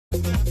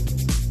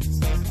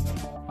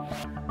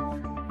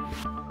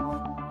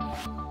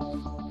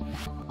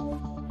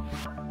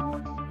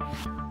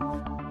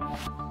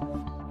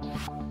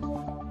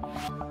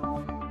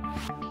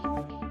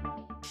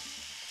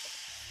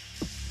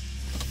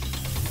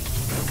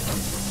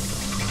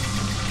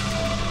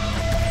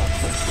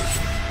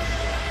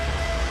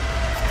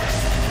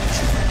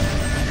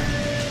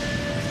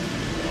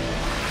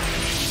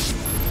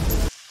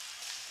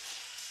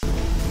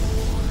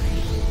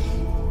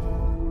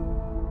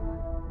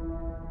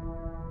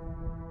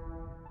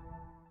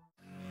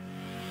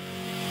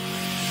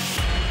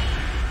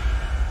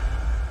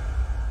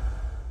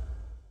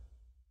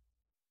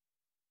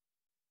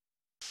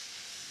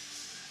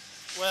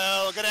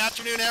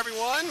afternoon,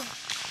 everyone.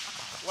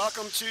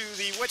 Welcome to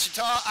the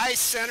Wichita Ice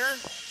Center.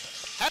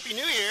 Happy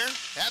New Year.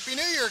 Happy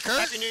New Year, Kurt.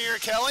 Happy New Year,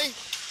 Kelly.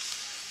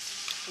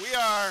 We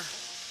are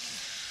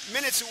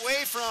minutes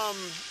away from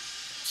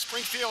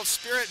Springfield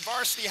Spirit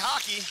varsity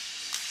hockey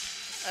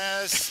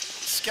as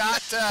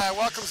Scott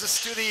welcomes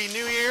us to the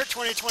new year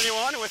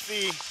 2021 with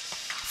the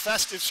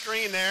festive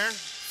screen there.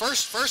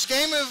 First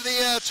game of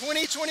the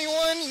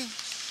 2021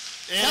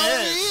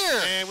 calendar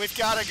year. And we've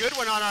got a good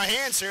one on our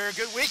hands here, a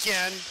good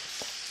weekend,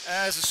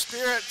 as the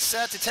Spirit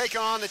set to take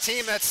on the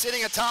team that's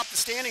sitting atop the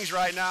standings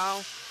right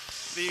now,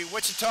 the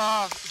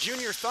Wichita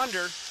Junior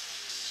Thunder,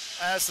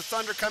 as the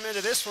Thunder come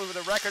into this one with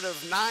a record of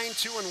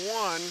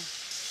 9-2-1.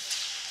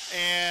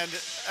 And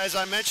as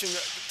I mentioned,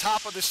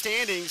 top of the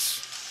standings,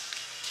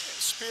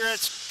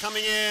 Spirit's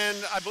coming in,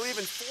 I believe,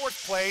 in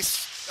fourth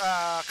place,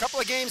 a couple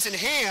of games in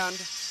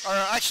hand, or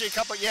actually a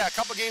couple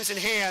games in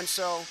hand.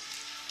 So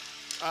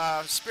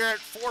Spirit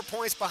 4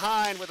 points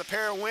behind with a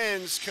pair of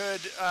wins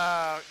could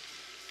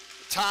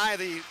tie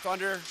the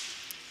Thunder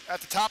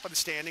at the top of the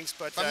standings.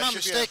 But if I'm not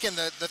mistaken,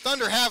 the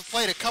Thunder have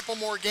played a couple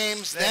more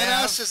games than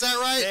us. Is that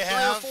right? They 3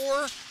 have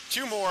or 4?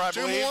 2 more, I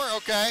believe. 2 more.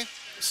 Okay.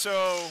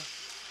 So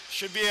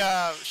should be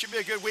a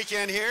good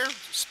weekend here.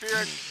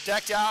 Spirit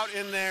decked out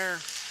in their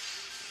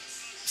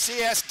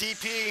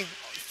CSDP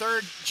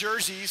third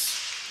jerseys,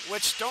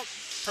 which don't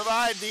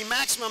provide the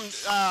maximum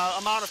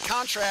amount of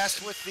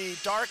contrast with the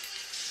dark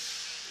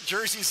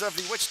jerseys of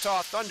the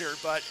Wichita Thunder,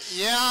 but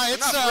yeah, it's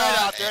enough red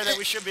out there that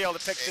we should be able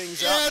to pick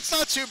things up. Yeah, it's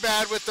not too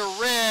bad with the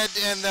red,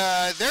 and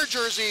their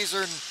jerseys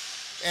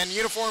and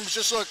uniforms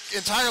just look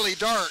entirely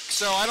dark,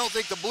 so I don't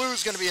think the blue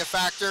is going to be a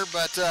factor,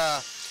 but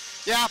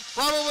yeah,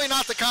 probably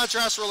not the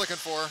contrast we're looking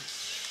for.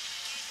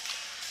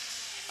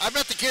 I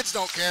bet the kids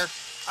don't care.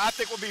 I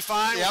think we'll be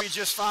fine. Yep. We'll be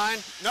just fine.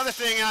 Another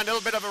thing, a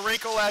little bit of a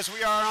wrinkle as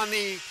we are on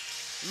the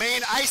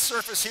main ice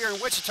surface here in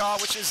Wichita,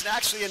 which is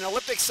actually an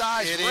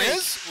Olympic-sized rink. It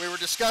is. We were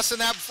discussing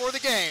that before the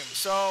game.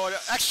 So an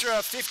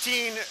extra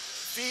 15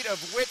 feet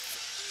of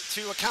width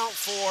to account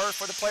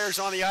for the players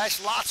on the ice.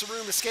 Lots of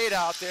room to skate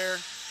out there.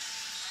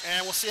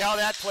 And we'll see how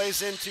that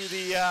plays into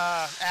the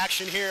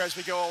action here as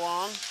we go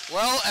along.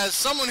 Well, as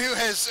someone who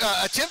has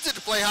attempted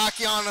to play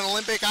hockey on an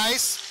Olympic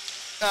ice,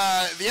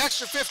 the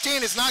extra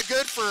 15 is not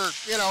good for,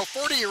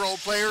 40-year-old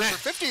players or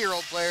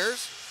 50-year-old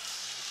players.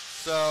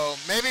 So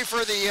maybe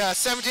for the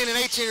 17 and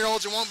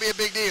 18-year-olds, it won't be a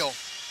big deal.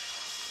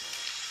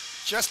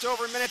 Just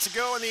over a minute to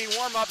go in the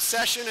warm-up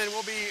session, and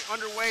we'll be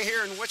underway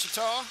here in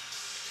Wichita.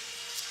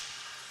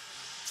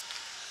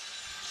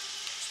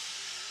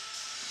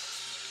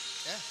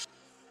 Yeah.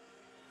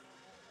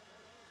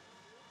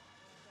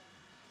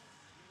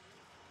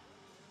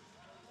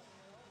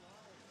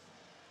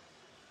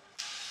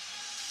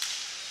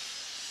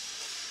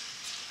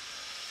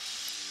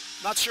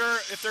 Not sure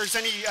if there's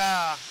any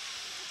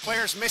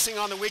players missing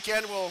on the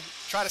weekend. We'll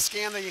try to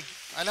scan the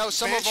I know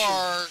some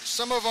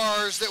of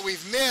ours that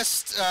we've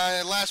missed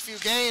last few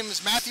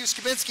games. Matthew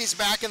Skabinski's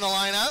back in the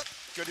lineup.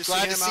 Good to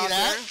Glad see him to see out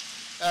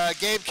that.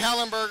 Gabe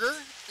Kallenberger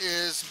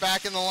is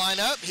back in the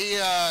lineup. He,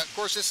 of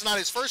course, this is not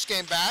his first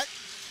game back.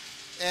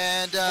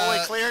 And fully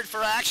cleared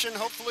for action,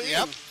 hopefully.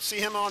 Yep. And see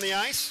him on the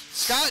ice.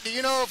 Scott, do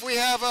you know if we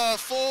have a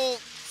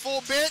full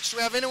bench? Do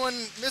we have anyone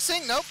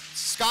missing? Nope.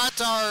 Scott,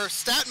 our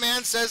stat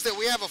man, says that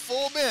we have a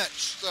full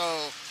bench.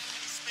 So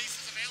space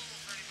is available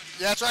for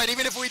anybody. that's right.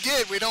 Even if we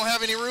did, we don't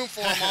have any room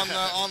for him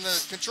on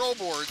the control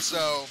board.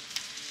 So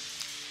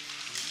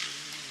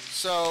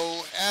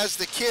as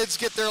the kids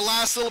get their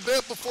last little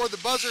bit before the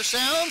buzzer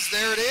sounds,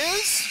 there it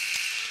is.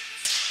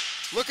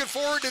 Looking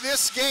forward to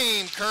this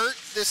game, Kurt.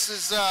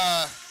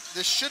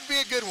 This should be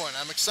a good one.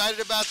 I'm excited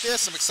about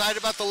this. I'm excited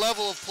about the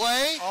level of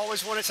play.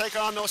 Always want to take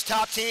on those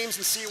top teams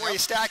and see where you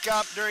stack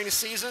up during the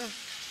season.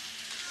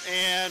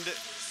 And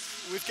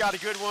we've got a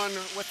good one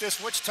with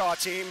this Wichita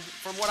team.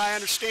 From what I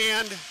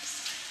understand,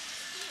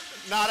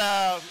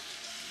 I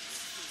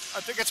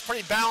think it's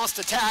pretty balanced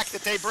attack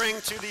that they bring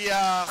to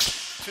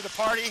the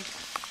party,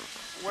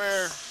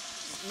 where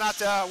not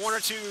one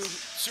or two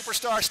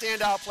superstar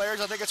standout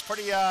players. I think it's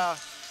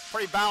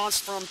pretty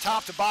balanced from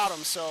top to bottom.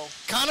 So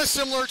kind of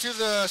similar to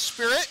the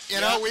Spirit. You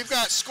know, we've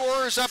got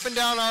scorers up and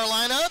down our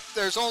lineup.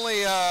 There's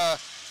only a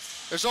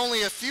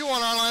few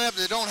on our lineup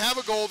that don't have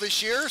a goal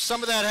this year.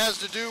 Some of that has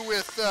to do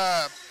with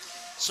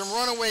some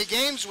runaway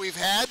games we've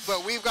had,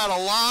 but we've got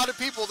a lot of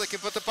people that can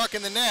put the puck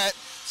in the net.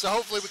 So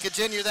hopefully we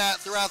continue that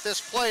throughout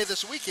this play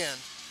this weekend.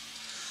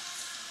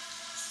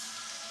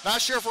 Not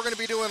sure if we're going to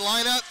be doing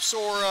lineups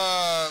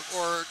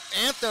or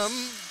anthem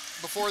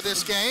before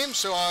this game,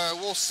 so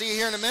we'll see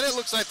here in a minute.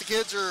 Looks like the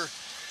kids are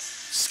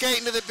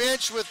skating to the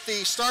bench with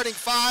the starting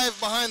 5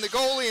 behind the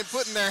goalie and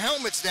putting their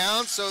helmets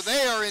down, so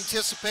they are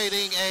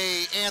anticipating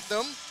a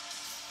anthem.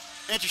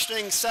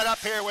 Interesting setup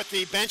here with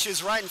the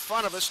benches right in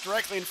front of us,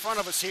 directly in front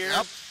of us here,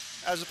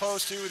 as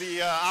opposed to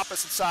the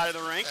opposite side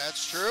of the rink.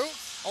 That's true.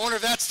 I wonder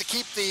if that's to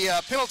keep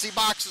the penalty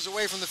boxes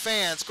away from the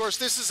fans. Of course,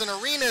 this is an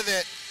arena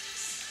that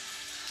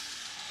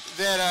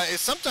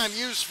is sometimes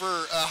used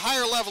for a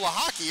higher level of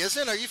hockey,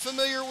 isn't it? Are you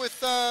familiar with?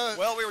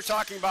 Well, we were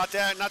talking about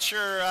that. Not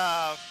sure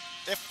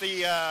if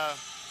the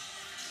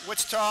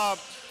Wichita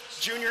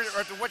Junior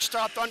or the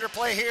Wichita Thunder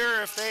play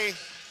here,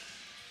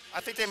 I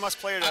think they must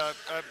play at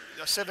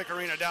a Civic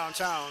Arena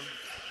downtown.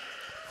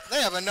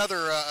 They have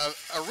another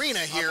arena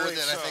here that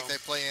so. I think they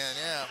play in,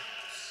 yeah.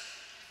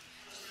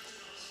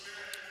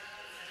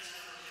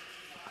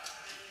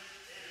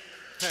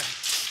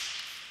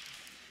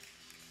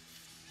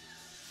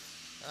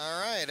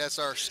 All right, as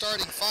our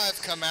starting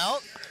five come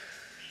out,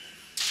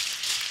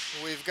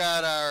 we've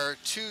got our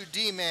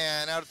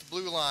 2D-man out at the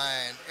blue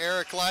line,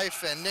 Eric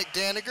Life and Nick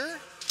Daniger.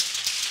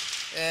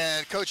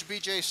 And Coach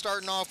BJ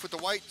starting off with the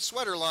white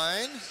sweater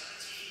line.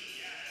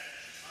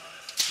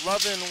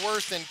 Lovin,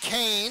 Worth, and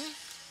Kane.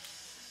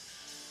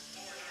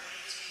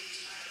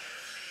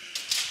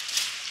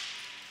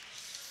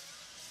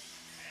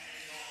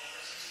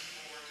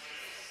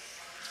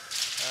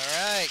 All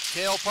right,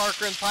 Cale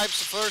Parker in pipes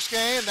the first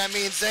game. That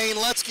means Zane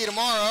Lutzke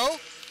tomorrow.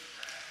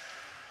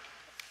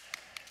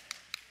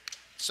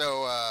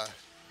 So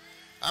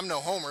I'm no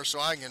homer, so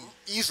I can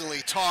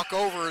easily talk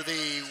over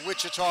the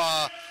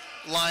Wichita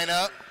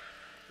lineup.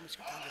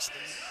 Sorry.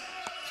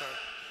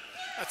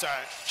 That's all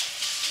right.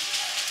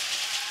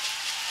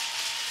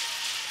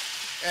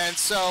 And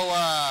so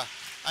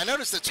I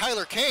noticed that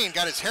Tyler Kane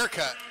got his hair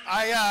cut.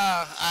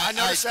 I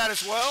noticed that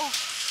as well.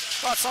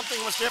 Thought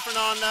something was different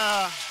on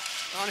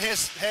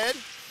his head.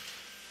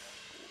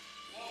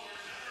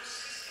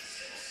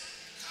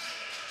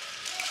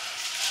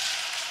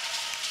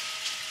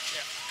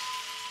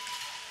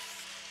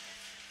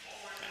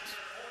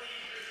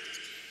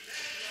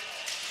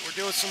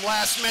 We're doing some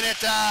last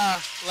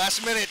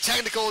minute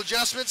technical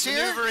adjustments here.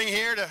 Maneuvering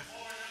here to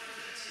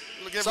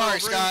give Sorry, room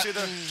Scott. to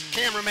the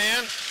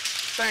cameraman.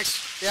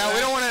 Thanks. Yeah, we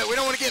don't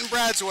want to get in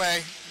Brad's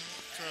way.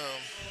 So.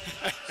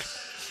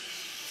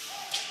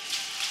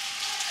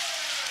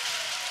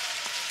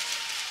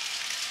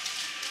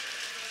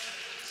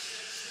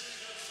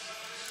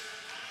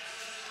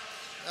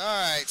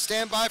 All right,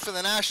 stand by for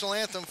the national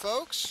anthem,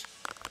 folks.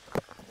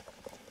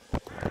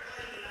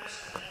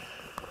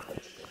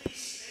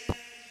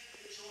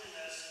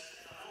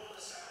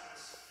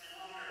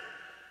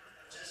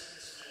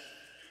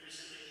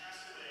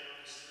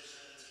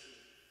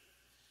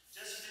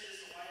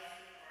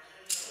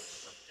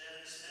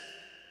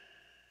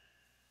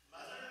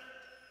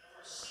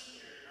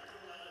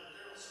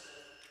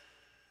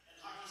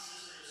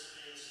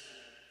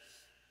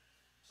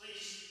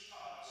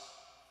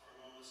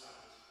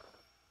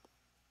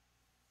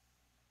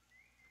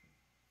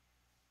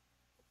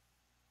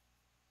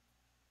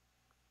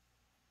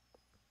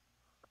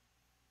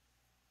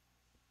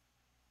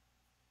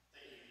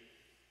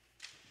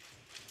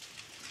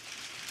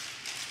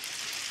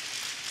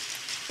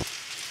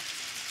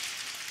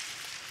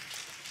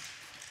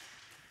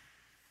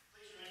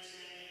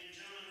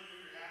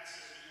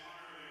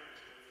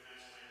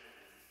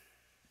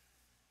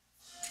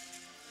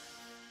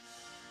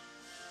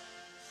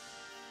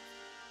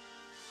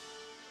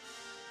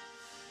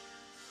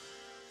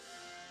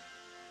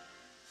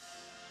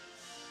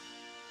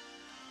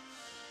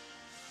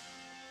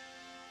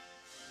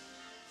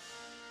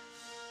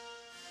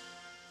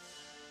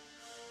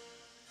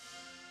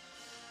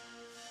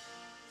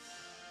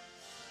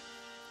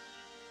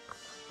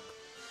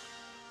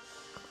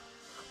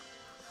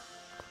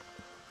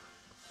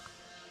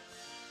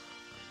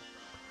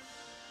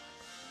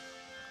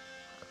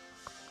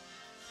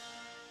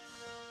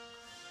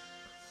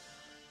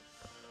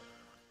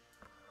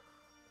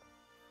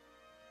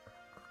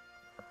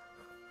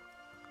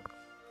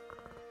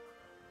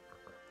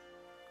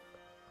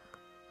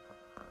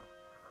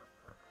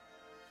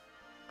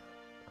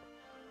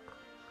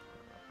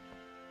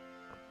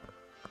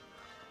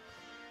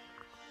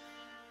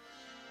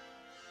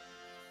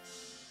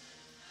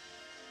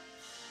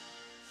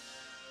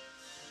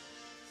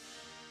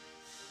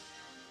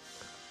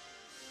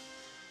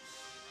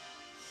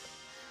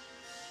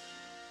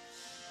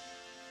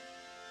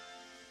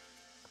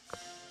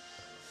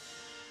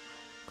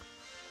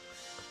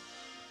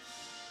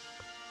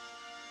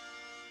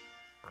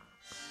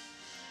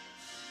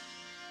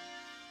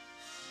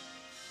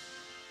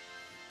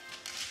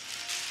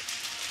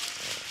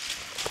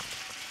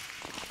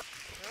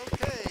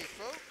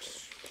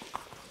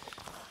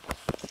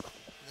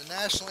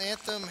 National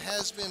anthem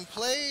has been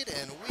played,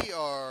 and we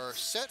are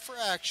set for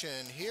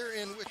action here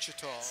in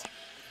Wichita.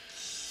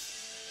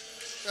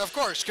 Of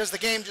course, because the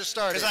game just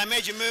started. Because I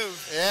made you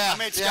move. Yeah,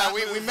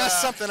 we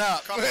messed something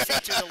up. Caught my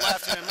feet to the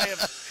left, and it may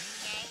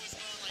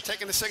have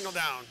taken the signal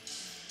down.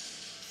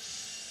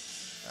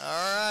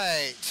 All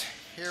right,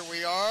 here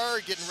we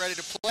are, getting ready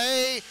to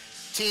play.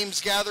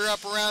 Teams gather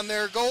up around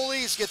their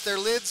goalies, get their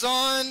lids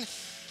on,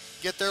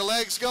 get their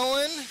legs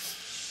going.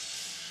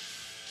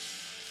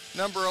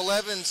 Number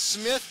 11,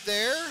 Smith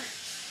there.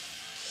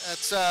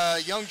 That's a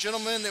young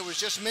gentleman that was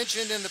just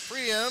mentioned in the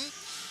preem,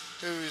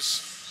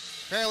 who's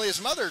apparently his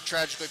mother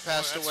tragically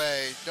passed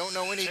away. Don't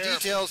know any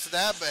details to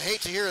that, but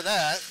hate to hear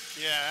that.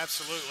 Yeah,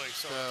 absolutely.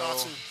 So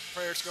thoughts and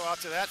prayers go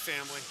out to that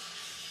family,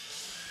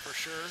 for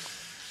sure.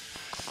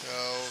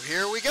 So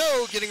here we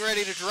go, getting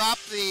ready to drop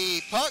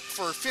the puck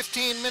for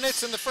 15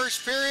 minutes in the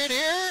first period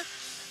here.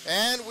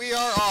 And we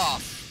are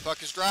off.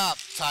 Puck is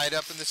dropped, tied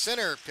up in the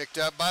center, picked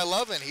up by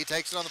Lovin. He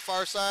takes it on the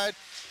far side,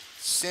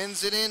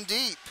 sends it in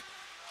deep.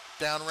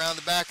 Down around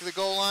the back of the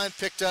goal line,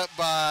 picked up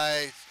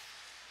by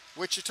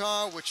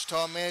Wichita.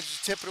 Wichita manages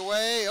to tip it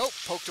away. Oh,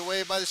 poked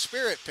away by the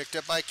Spirit, picked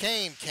up by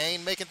Kane.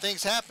 Kane making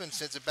things happen,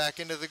 sends it back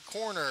into the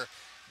corner.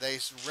 They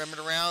rim it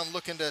around,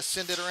 looking to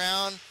send it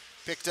around.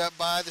 Picked up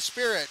by the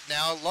Spirit.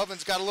 Now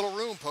Lovin's got a little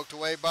room, poked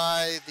away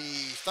by the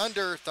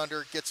Thunder.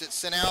 Thunder gets it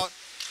sent out.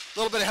 A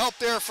little bit of help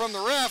there from the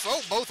ref.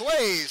 Oh, both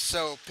ways.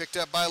 So picked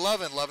up by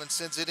Lovin. Lovin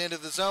sends it into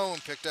the zone,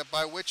 picked up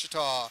by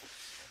Wichita.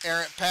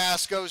 Errant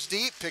pass goes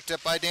deep, picked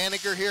up by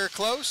Daniger here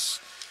close.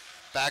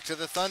 Back to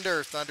the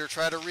Thunder. Thunder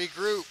try to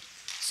regroup.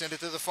 Send it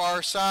to the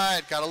far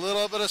side. Got a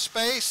little bit of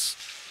space.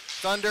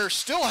 Thunder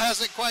still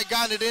hasn't quite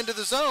gotten it into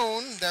the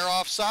zone. They're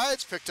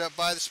offsides, picked up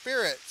by the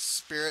Spirit.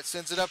 Spirit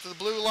sends it up to the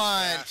blue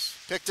line. Yes.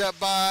 Picked up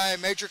by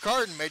Major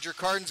Carden. Major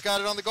Carden's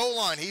got it on the goal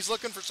line. He's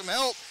looking for some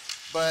help,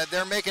 but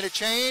they're making a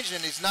change,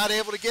 and he's not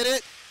able to get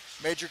it.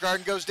 Major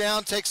Carden goes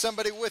down, takes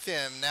somebody with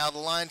him. Now the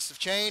lines have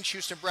changed.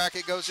 Houston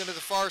Brackett goes into the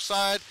far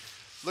side,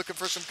 looking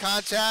for some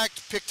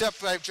contact. Picked up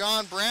by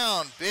John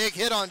Brown. Big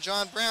hit on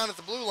John Brown at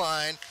the blue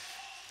line.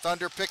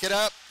 Thunder pick it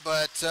up,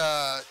 but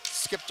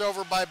skipped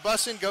over by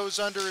Bussin, goes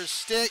under his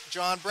stick.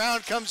 John Brown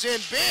comes in,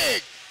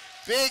 big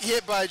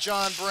hit by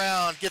John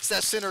Brown. Gets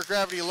that center of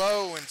gravity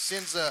low and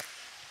sends the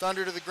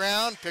Thunder to the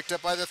ground. Picked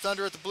up by the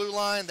Thunder at the blue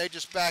line. They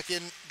just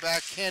backhand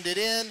it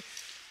in.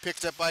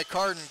 Picked up by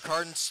Carden.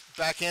 Carden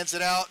backhands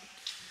it out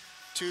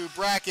to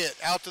Brackett,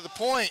 out to the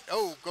point.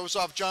 Oh, goes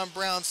off John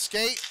Brown's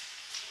skate.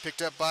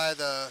 Picked up by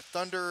the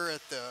Thunder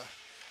at the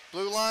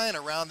blue line,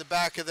 around the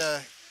back of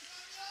the...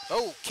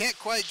 Oh, can't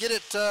quite get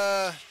it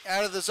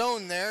out of the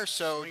zone there,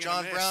 so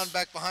John Brown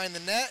back behind the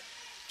net.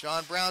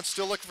 John Brown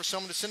still looking for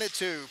someone to send it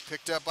to.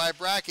 Picked up by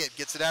Brackett,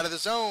 gets it out of the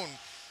zone.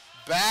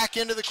 Back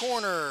into the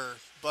corner.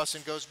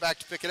 Bussin goes back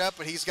to pick it up,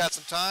 but he's got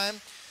some time.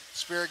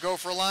 Spirit go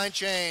for a line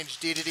change.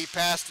 D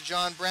pass to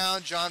John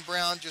Brown. John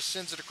Brown just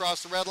sends it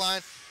across the red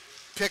line.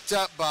 Picked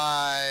up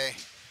by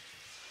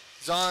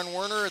Zon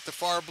Werner at the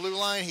far blue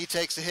line. He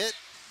takes a hit.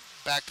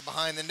 Back to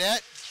behind the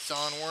net.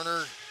 Zon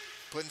Werner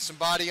putting some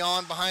body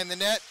on behind the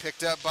net.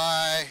 Picked up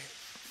by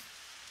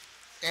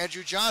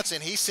Andrew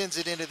Johnson. He sends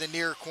it into the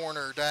near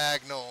corner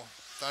diagonal.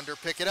 Thunder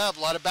pick it up. A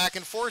lot of back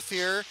and forth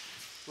here.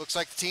 Looks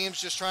like the team's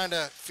just trying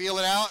to feel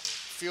it out,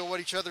 feel what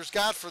each other's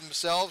got for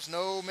themselves.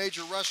 No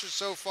major rushes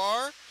so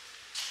far.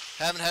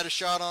 Haven't had a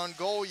shot on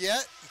goal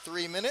yet in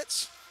 3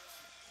 minutes.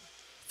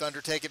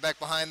 Thunder take it back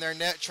behind their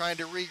net, trying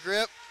to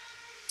regrip.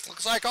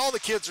 Looks like all the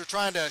kids are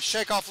trying to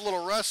shake off a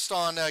little rust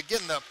on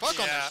getting the puck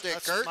on their stick,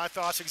 that's Kurt. my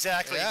thoughts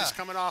exactly. Yeah. Just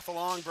coming off a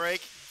long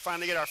break.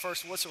 Finally get our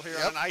first whistle here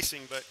on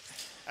icing, but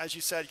as you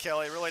said,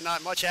 Kelly, really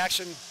not much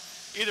action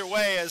either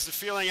way as the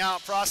feeling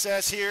out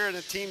process here, and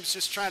the team's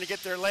just trying to get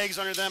their legs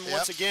under them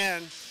once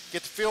again.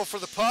 Get the feel for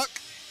the puck.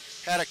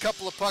 Had a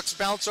couple of pucks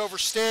bounce over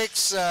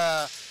sticks,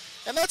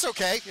 and that's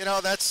okay. You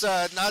know, that's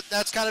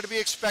kind of to be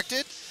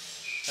expected.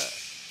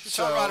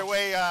 So right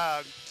away,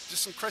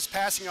 just some crisp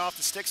passing off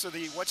the sticks of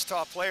the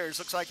Wichita players.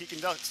 Looks like you can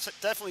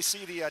definitely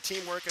see the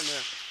teamwork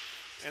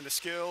and the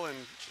skill, and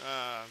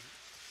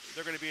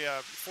they're going to be a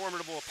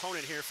formidable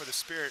opponent here for the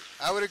Spirit.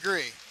 I would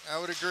agree.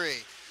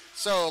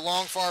 So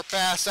long far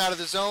pass out of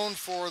the zone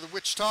for the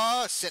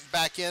Wichita, sent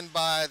back in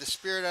by the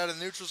Spirit out of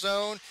the neutral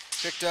zone,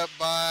 picked up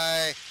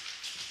by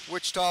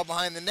Wichita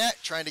behind the net,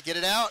 trying to get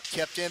it out,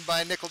 kept in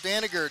by Nickel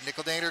Daniger.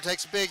 Nickel Daniger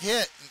takes a big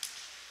hit.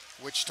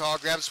 Wichita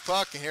grabs the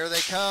puck, and here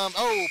they come.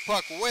 Oh,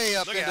 puck way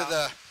up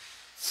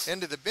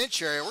into the bench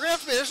area. We're gonna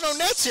have to. There's no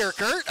nets here,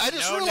 Kurt. I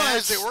just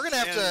realized that we're gonna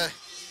have to.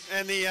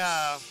 And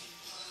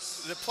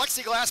the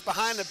plexiglass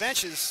behind the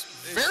bench is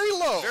very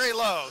low. Very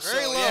low.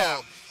 Very low.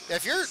 Yeah.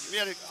 If you're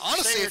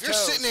honestly, if you're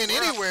sitting in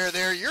anywhere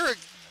there, you're a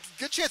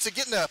good chance of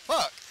getting a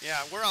puck.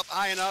 Yeah, we're up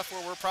high enough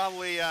where we're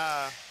probably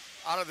out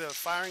of the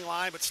firing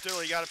line, but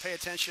still, you got to pay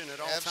attention at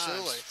all times.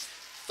 Absolutely.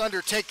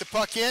 Thunder take the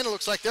puck in. It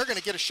looks like they're going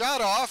to get a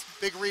shot off.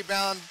 Big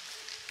rebound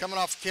coming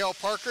off Cale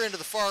Parker into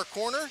the far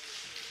corner.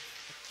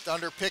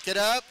 Thunder pick it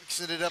up,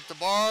 send it up the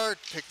bar,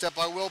 picked up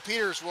by Will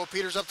Peters. Will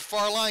Peters up the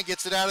far line,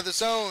 gets it out of the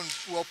zone.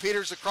 Will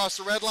Peters across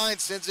the red line,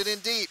 sends it in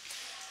deep.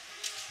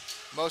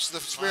 Most of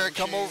the Spirit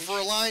come over for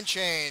a line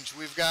change.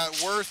 We've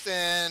got Worth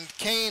and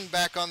Kane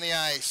back on the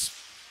ice.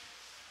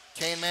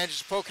 Kane manages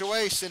to poke it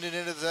away, send it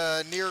into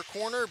the near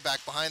corner,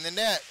 back behind the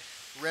net.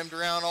 Rimmed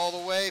around all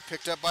the way,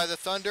 picked up by the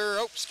Thunder.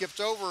 Oh, skipped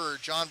over.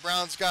 John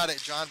Brown's got it.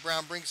 John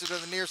Brown brings it to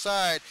the near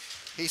side.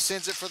 He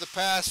sends it for the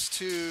pass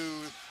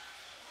to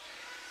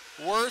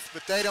Worth,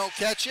 but they don't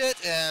catch it,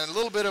 and a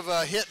little bit of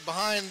a hit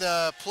behind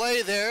the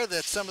play there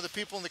that some of the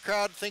people in the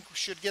crowd think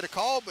should get a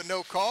call, but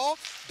no call.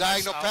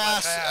 Diagonal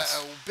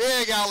pass,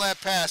 big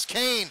outlet pass.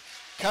 Kane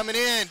coming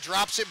in,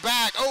 drops it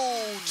back.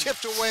 Oh,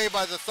 tipped away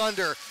by the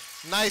Thunder.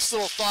 Nice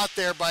little thought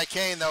there by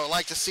Kane, though. I'd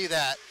like to see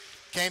that.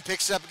 Kane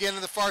picks it up again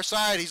to the far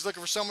side. He's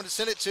looking for someone to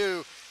send it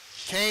to.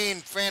 Kane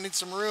finding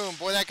some room.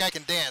 Boy, that guy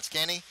can dance,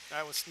 can he?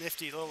 That was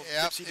nifty, little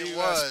Yep, dipsy it do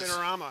was.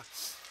 spinorama.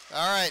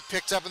 All right,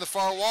 picked up in the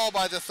far wall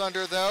by the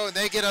Thunder, though, and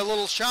they get a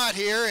little shot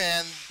here,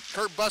 and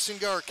Cal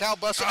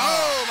Bussin.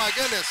 Oh, my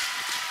goodness.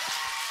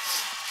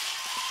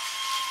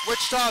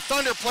 Wichita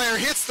Thunder player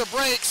hits the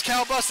brakes.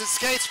 Cal Bussin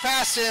skates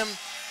past him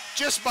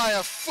just by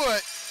a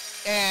foot,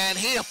 and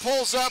he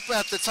pulls up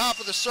at the top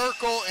of the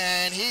circle,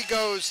 and he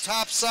goes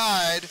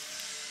topside.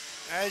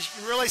 As you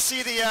can really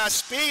see the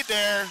speed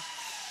there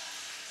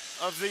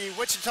of the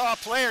Wichita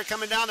player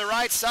coming down the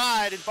right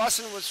side, and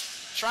Bussin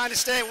was trying to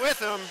stay with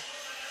him.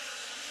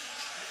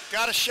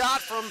 Got a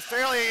shot from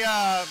fairly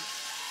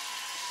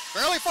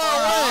far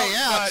away, out,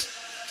 yeah. but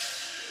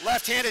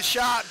left-handed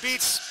shot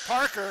beats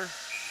Parker,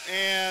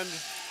 and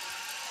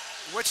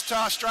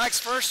Wichita strikes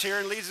first here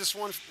and leads this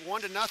one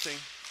 1-0.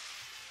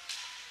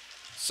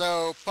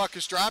 So puck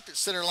is dropped at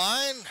center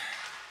line.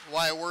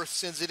 Wyatt Worth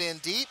sends it in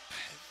deep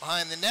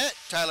behind the net.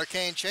 Tyler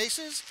Kane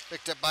chases,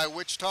 picked up by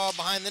Wichita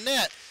behind the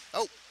net.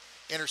 Oh,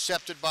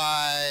 intercepted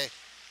by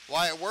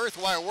Wyatt Worth.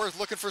 Wyatt Worth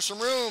looking for some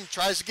room,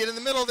 tries to get in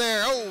the middle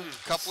there. Oh,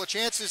 couple of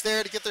chances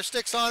there to get their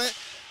sticks on it.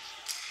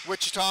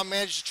 Wichita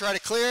managed to try to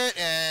clear it,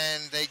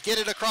 and they get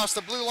it across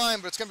the blue line,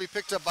 but it's going to be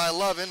picked up by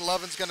Lovin.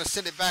 Lovin's going to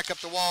send it back up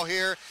the wall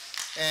here,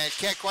 and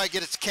can't quite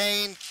get it to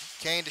Kane.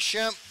 Kane to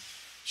Shemp.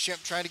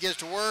 Shemp trying to get it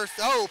to Worth.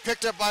 Oh,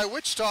 picked up by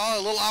Wichita,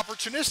 a little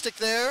opportunistic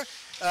there,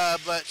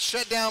 but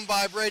shut down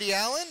by Brady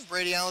Allen.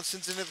 Brady Allen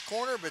sends it into the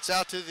corner, but it's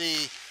out to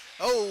the,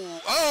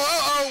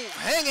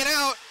 hanging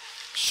out.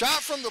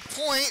 Shot from the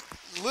point,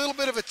 a little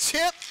bit of a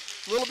tip,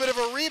 a little bit of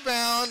a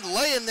rebound,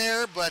 laying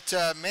there, but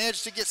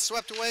managed to get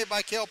swept away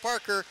by Cale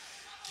Parker.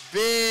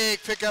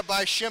 Big pickup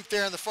by Shemp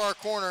there in the far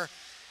corner,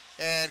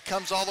 and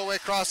comes all the way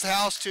across the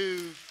house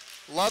to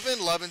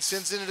Lovin. Lovin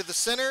sends it into the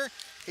center.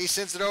 He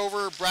sends it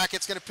over.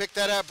 Brackett's going to pick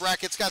that up.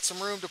 Brackett's got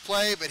some room to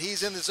play, but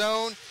he's in the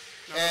zone.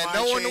 And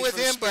no one with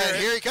him, but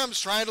here he comes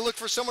trying to look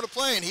for someone to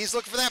play, and he's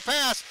looking for that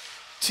pass.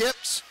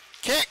 Tips,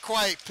 can't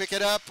quite pick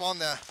it up on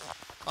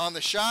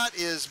the shot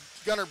is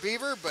Gunnar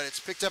Beaver, but it's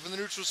picked up in the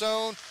neutral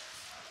zone.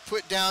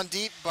 Put down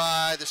deep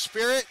by the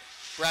Spirit.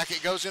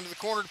 Brackett goes into the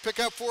corner to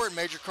pick up for it.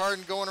 Major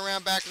Carden going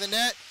around back of the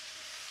net.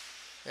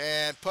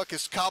 And puck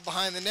is caught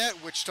behind the net.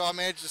 Wichita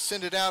managed to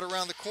send it out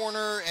around the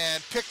corner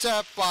and picked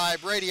up by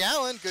Brady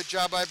Allen. Good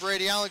job by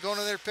Brady Allen going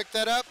in there to pick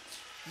that up.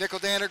 Nickel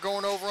Danner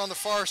going over on the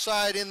far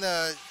side in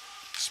the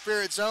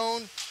Spirit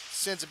zone.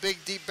 Sends a big,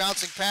 deep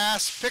bouncing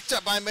pass. Picked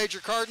up by Major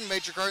Carden.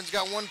 Major Carden's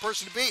got one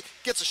person to beat.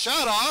 Gets a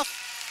shot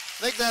off.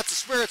 I think that's the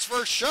Spirit's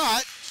first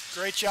shot.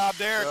 Great job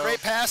there. So.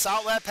 Great pass,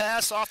 outlet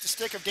pass off the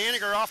stick of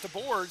Daniger off the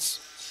boards.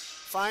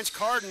 Finds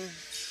Carden.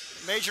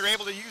 Major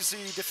able to use the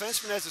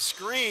defenseman as a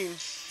screen.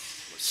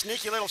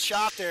 Sneaky little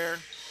shot there,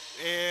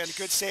 and a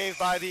good save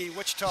by the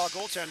Wichita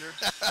goaltender.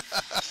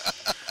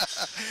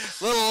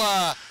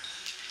 Little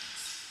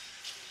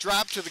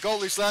drop to the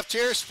goalie's left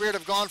here. Spirit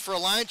have gone for a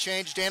line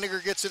change.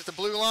 Daniger gets it at the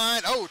blue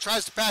line. Oh,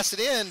 tries to pass it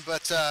in,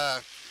 but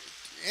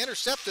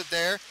intercepted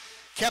there.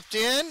 Kept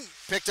in,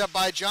 picked up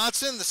by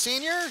Johnson, the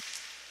senior.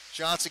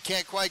 Johnson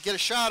can't quite get a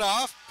shot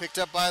off. Picked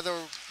up by the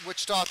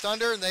Wichita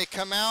Thunder, and they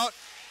come out.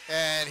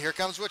 And here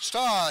comes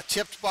Wichita,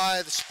 tipped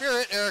by the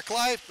Spirit, Eric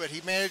Life, but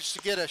he managed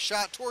to get a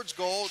shot towards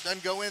goal.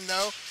 Doesn't go in,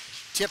 though.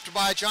 Tipped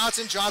by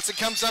Johnson. Johnson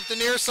comes up the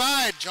near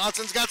side.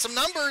 Johnson's got some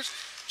numbers.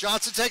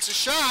 Johnson takes a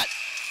shot.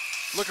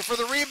 Looking for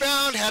the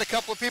rebound. Had a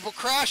couple of people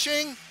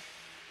crashing.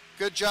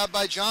 Good job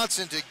by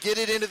Johnson to get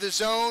it into the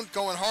zone,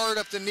 going hard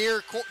up the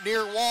near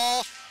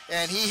wall.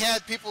 And he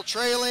had people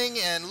trailing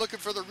and looking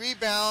for the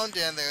rebound,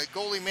 and the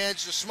goalie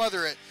managed to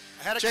smother it.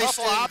 Had a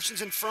couple of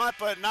options in front,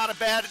 but not a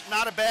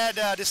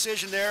bad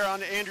decision there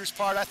on Andrew's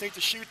part, I think,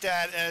 to shoot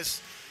that,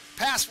 as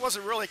pass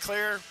wasn't really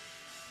clear,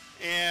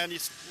 and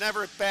it's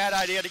never a bad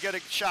idea to get a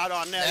shot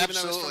on net, even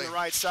though it's from the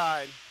right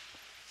side.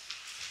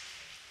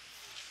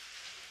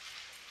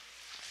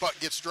 Puck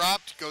gets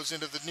dropped, goes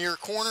into the near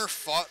corner,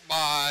 fought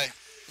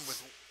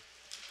with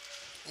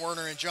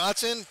Werner and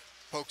Johnson.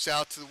 Pokes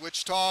out to the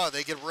Wichita.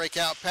 They get a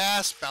breakout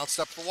pass, bounced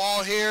up the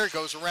wall here,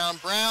 goes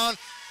around Brown,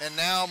 and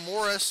now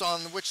Morris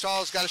on the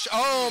Wichita's got a shot.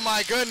 Oh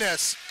my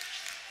goodness!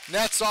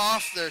 Net's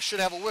off. There should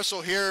have a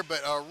whistle here,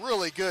 but a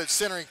really good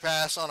centering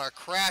pass on a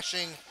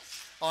crashing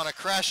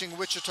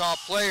Wichita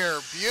player.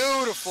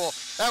 Beautiful.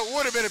 That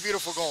would have been a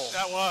beautiful goal.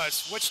 That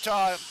was.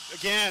 Wichita,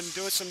 again,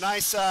 doing some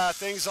nice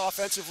things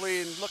offensively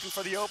and looking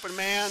for the open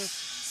man.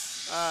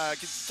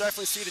 Could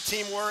definitely see the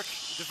teamwork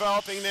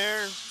developing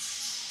there.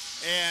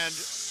 And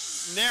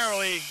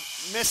narrowly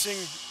missing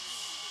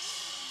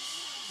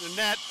the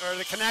net or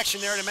the connection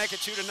there to make it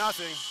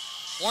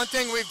 2-0. One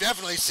thing we've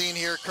definitely seen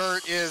here,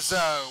 Kurt, is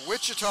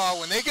Wichita,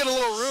 when they get a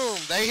little room,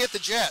 they hit the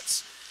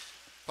Jets.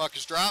 Puck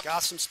is dropped.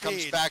 Got some speed.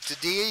 Comes back to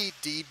D.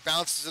 D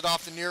bounces it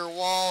off the near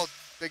wall.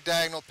 Big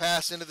diagonal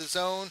pass into the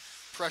zone.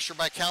 Pressure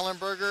by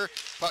Kallenberger.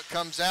 Puck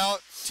comes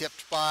out.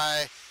 Tipped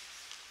by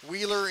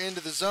Wheeler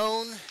into the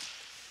zone.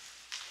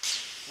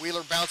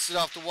 Wheeler bounces it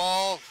off the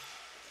wall.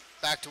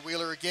 Back to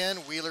Wheeler again.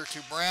 Wheeler to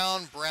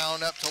Brown.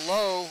 Brown up to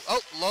Lowe.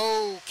 Oh,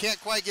 Lowe can't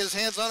quite get his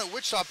hands on it.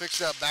 Wichita picks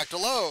it up. Back to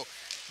Lowe.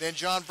 Then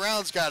John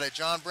Brown's got it.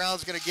 John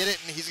Brown's going to get it,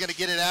 and he's going to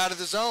get it out of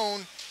the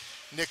zone.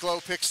 Nick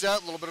Lowe picks it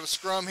up. A little bit of a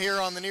scrum here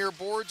on the near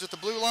boards at the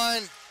blue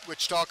line.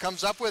 Wichita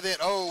comes up with it.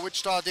 Oh,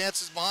 Wichita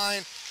dances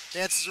behind,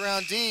 dances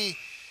around D.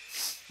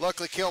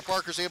 Luckily, Cale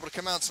Parker's able to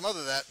come out and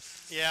smother that.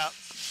 Yeah,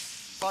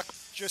 puck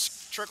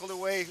just trickled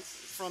away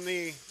from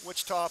the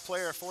Wichita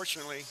player,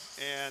 fortunately.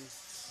 And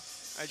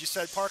as you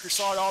said, Parker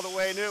saw it all the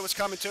way, knew it was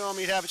coming to him.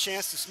 He'd have a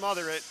chance to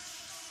smother it.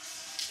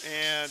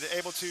 And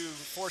able to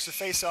force a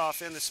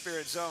face-off in the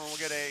Spirit zone. We'll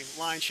get a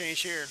line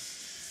change here.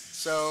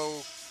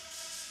 So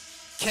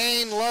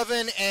Kane,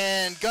 Lovin,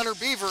 and Gunnar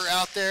Beaver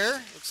out there.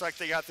 Looks like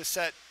they got the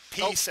set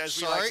piece, as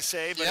we like to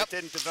say, but Yep. it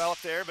didn't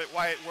develop there. But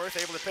Wyatt Worth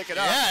able to pick it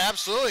up. Yeah,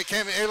 absolutely.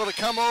 Able to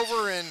come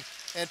over and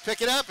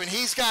pick it up, and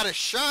he's got a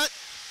shot.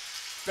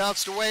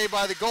 Bounced away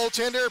by the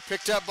goaltender,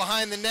 picked up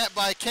behind the net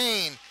by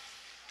Kane.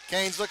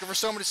 Kane's looking for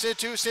someone to sit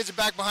to, sends it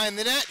back behind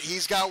the net.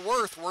 He's got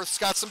Worth. Worth's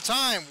got some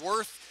time.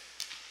 Worth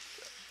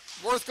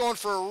going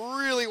for a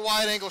really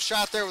wide angle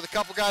shot there with a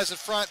couple guys in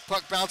front.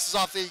 Puck bounces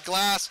off the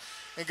glass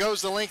and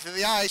goes the length of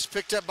the ice,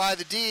 picked up by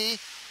the D.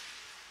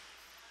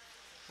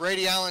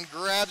 Brady Allen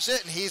grabs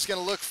it, and he's going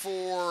to look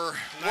for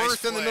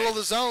Worth in the middle of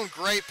the zone.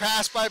 Great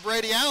pass by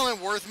Brady Allen.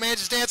 Worth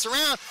manages to dance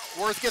around.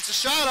 Worth gets a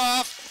shot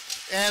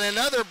off, and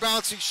another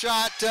bouncing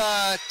shot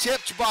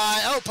tipped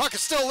by, oh, puck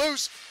is still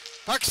loose.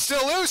 Puck is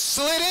still loose,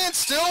 slid in,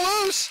 still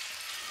loose.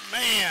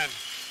 Man.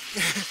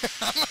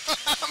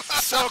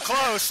 So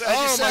close. As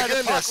you said,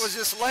 the puck was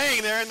just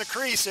laying there in the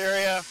crease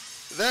area.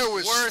 There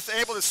was Worth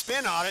able to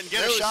spin on it and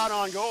get a shot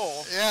on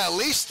goal. Yeah, at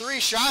least 3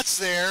 shots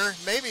there,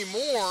 maybe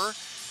more.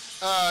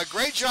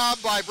 Great job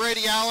by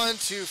Brady Allen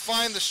to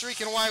find the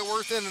streaking Wyatt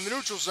Worth in the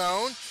neutral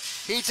zone.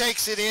 He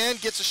takes it in,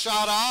 gets a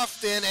shot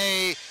off, then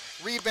a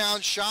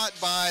rebound shot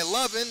by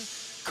Lovin.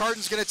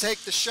 Carden's going to take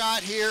the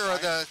shot here, or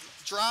the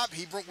drop.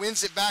 He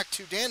wins it back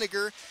to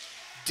Daniger.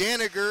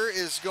 Daniger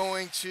is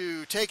going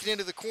to take it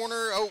into the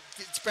corner. Oh,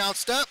 it's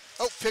bounced up.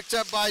 Oh, picked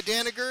up by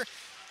Daniger.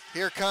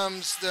 Here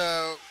comes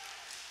the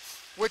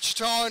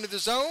Wichita into the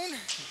zone.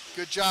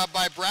 Good job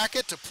by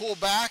Brackett to pull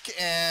back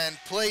and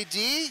play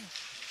D.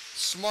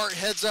 Smart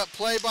heads-up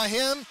play by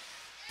him.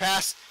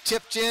 Pass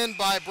tipped in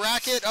by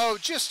Brackett. Oh,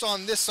 just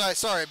on this side.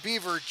 Sorry,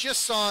 Beaver,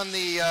 just on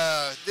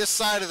the this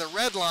side of the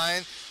red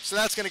line. So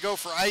that's going to go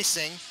for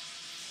icing.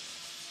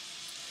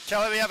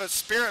 Kelly, we have a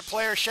Spirit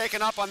player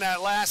shaking up on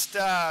that last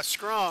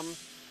scrum,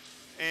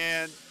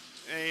 and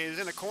he's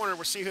in the corner.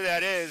 We'll see who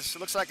that is. It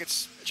looks like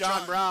it's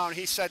John Brown.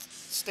 He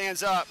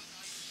stands up.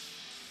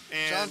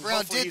 And John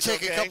Brown did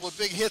take a couple of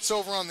big hits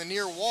over on the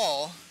near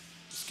wall.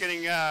 Just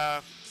getting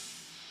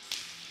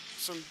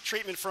some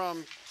treatment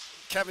from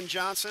Kevin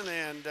Johnson,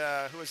 and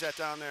who is that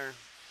down there?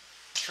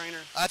 Trainer?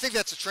 I think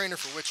that's a trainer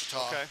for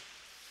Wichita. Okay.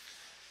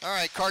 All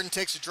right, Carden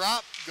takes a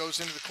drop, goes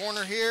into the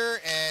corner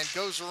here, and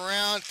goes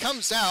around,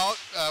 comes out.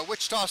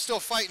 Wichita still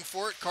fighting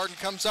for it. Carden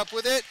comes up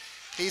with it.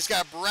 He's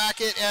got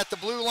Brackett at the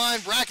blue line.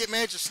 Brackett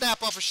managed to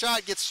snap off a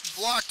shot, gets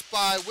blocked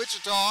by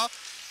Wichita.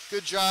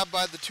 Good job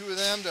by the two of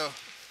them to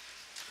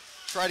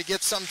try to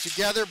get something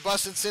together.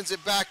 Bussin sends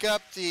it back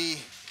up the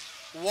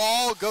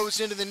wall,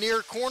 goes into the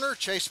near corner,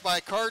 chased by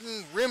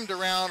Carden, rimmed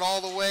around all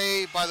the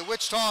way by the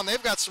Wichita, and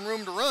they've got some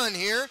room to run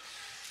here.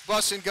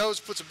 Bussin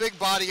goes, puts a big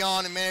body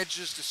on, and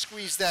manages to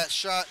squeeze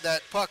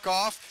that puck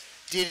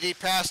off. DDD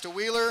pass to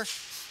Wheeler,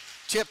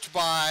 tipped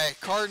by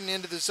Carden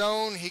into the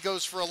zone. He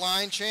goes for a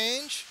line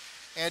change.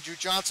 Andrew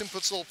Johnson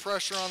puts a little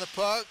pressure on the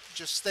puck.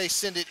 They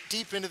send it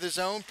deep into the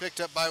zone,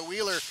 picked up by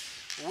Wheeler.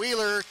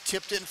 Wheeler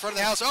tipped it in front of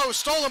the house. Oh,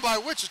 stolen by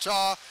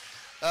Wichita.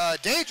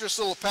 Dangerous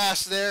little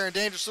pass there, and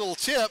dangerous little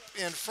tip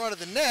in front of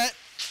the net.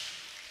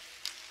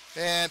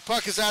 And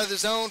puck is out of the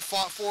zone,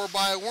 fought for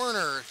by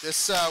Werner.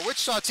 This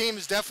Wichita team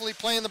is definitely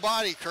playing the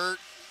body, Kurt.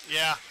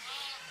 Yeah.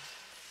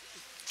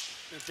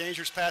 A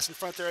dangerous pass in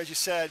front there, as you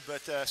said,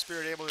 but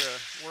Spirit able to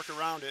work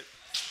around it.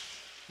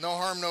 No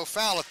harm, no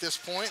foul at this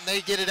point. And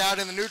they get it out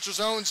in the neutral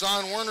zone.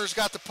 Zon Werner's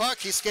got the puck.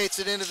 He skates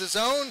it into the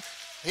zone.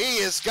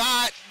 He has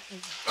got,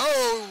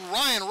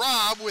 Ryan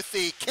Robb with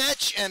the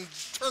catch and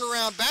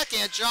turnaround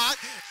backhand shot.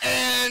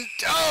 And,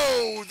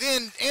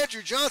 then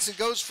Andrew Johnson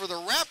goes for the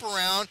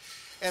wraparound,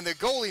 and the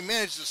goalie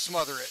managed to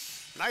smother it.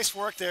 Nice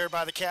work there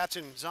by the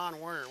captain, Zon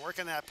Werner,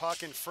 working that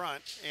puck in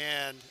front.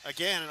 And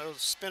again, a little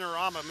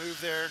spinorama move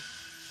there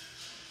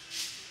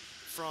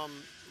from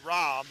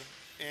Robb.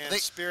 And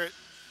Spirit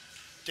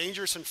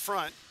dangerous in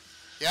front.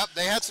 Yep,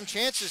 they had some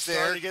chances there.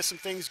 Starting to get some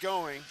things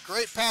going.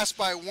 Great pass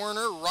by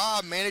Werner.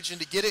 Robb managing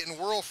to get it and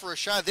whirl for a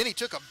shot. Then he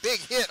took a big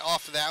hit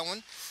off of that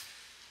one.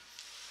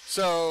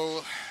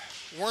 So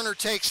Werner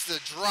takes the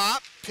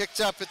drop,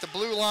 picked up at the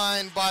blue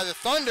line by the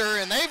Thunder,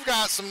 and they've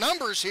got some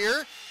numbers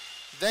here.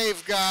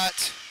 They've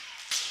got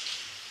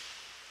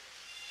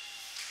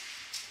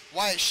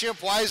Wyatt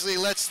Shimp wisely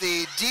lets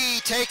the D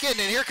take it,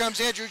 and here comes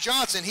Andrew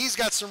Johnson. He's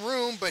got some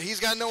room, but he's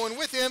got no one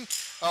with him.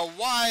 A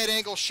wide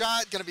angle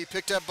shot going to be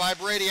picked up by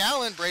Brady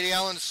Allen. Brady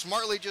Allen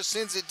smartly just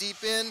sends it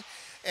deep in,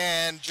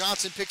 and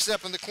Johnson picks it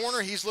up in the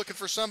corner. He's looking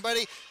for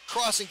somebody.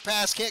 Crossing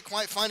pass, can't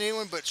quite find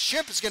anyone, but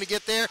Shimp is going to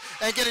get there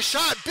and get a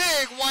shot.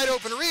 Big, wide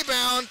open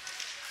rebound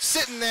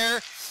sitting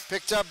there,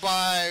 picked up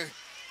by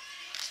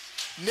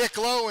Nick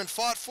Lowe and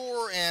fought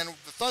for, and the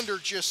Thunder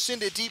just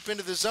send it deep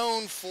into the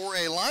zone for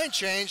a line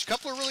change.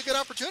 Couple of really good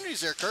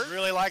opportunities there, Kurt.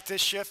 Really like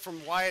this shift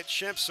from Wyatt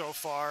Shimp so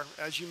far,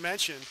 as you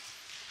mentioned.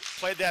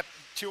 Played that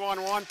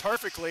 2-on-1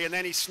 perfectly, and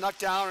then he snuck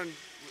down and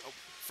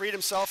freed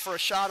himself for a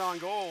shot on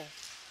goal.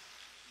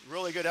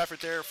 Really good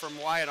effort there from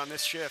Wyatt on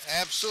this shift.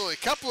 Absolutely. A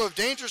couple of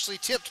dangerously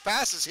tipped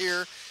passes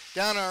here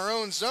down in our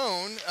own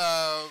zone.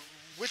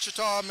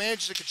 Wichita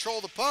managed to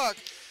control the puck,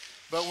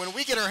 but when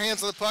we get our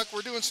hands on the puck,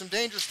 we're doing some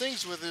dangerous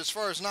things with it as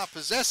far as not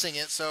possessing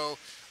it. So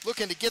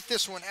looking to get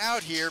this one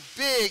out here.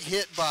 Big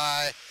hit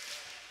by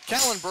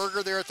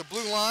Kallenberger there at the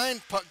blue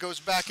line. Puck goes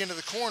back into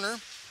the corner.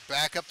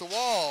 Back up the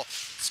wall.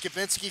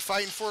 Skibinski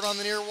fighting for it on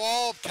the near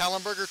wall.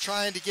 Kallenberger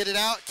trying to get it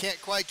out.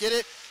 Can't quite get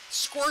it.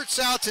 Squirts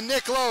out to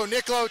Nick Lowe.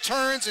 Nick Lowe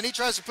turns and he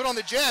tries to put on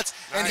the Jets.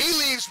 Nice. And he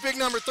leaves big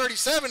number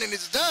 37 in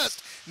his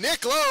dust.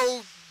 Nick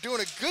Lowe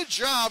doing a good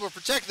job of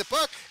protecting the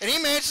puck, and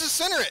he manages to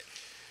center it.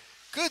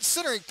 Good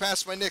centering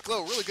pass by Nick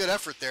Lowe. Really good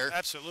effort there.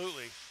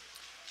 Absolutely.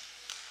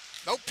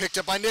 Nope, picked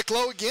up by Nick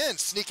Lowe again.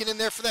 Sneaking in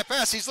there for that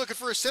pass. He's looking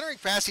for a centering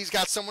pass. He's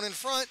got someone in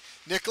front.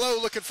 Nick Lowe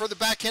looking for the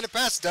backhanded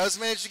pass. Does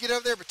manage to get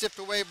over there, but tipped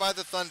away by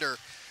the Thunder.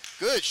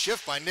 Good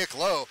shift by Nick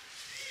Lowe.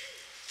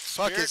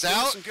 Puck is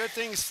out. Some good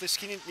things.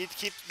 This need to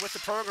keep with the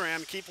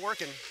program. Keep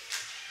working.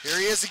 Here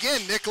he is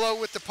again. Nick Lowe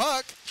with the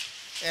puck.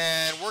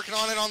 And working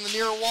on it on the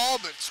near wall,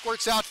 but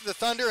squirts out to the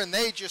Thunder, and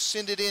they just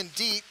send it in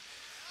deep.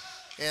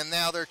 And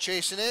now they're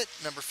chasing it.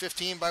 Number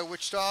 15 by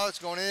Wichita. It's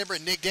going in there,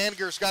 but Nick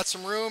Daniger's got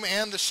some room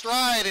and the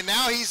stride, and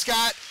now he's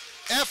got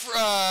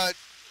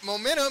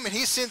momentum, and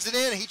he sends it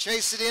in. He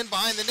chases it in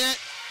behind the net,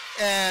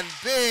 and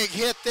big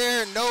hit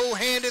there. No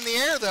hand in the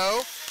air,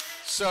 though.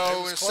 So I'm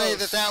going to say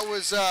that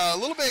was a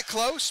little bit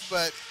close,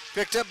 but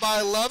picked up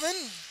by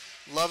Lovin.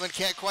 Lovin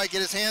can't quite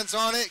get his hands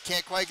on it,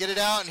 can't quite get it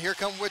out, and here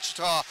come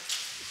Wichita.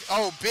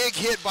 Oh, big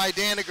hit by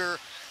Daniger.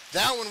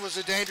 That one was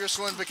a dangerous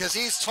one because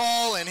he's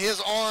tall and his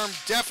arm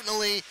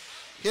definitely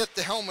hit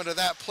the helmet of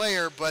that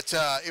player, but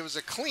it was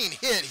a clean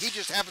hit. He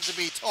just happens to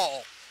be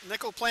tall.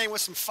 Nickel playing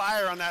with some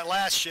fire on that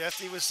last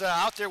shift. He was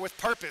out there with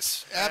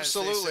purpose.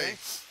 Absolutely.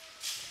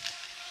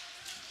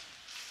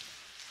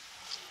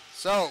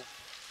 So,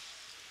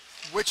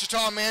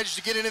 Wichita managed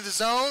to get into the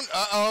zone.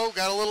 Uh-oh,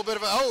 got a little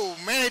bit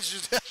of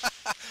managed.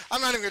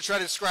 I'm not even going to try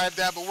to describe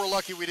that, but we're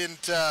lucky we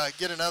didn't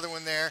get another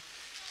one there.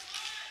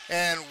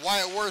 And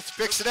Wyatt Worth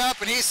picks it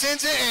up, and he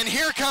sends it, and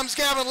here comes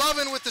Gavin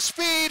Lovin with the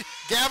speed.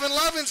 Gavin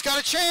Lovin's got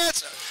a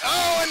chance.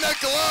 Oh, and the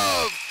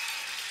glove.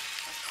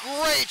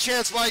 Great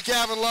chance by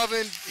Gavin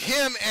Lovin.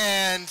 Him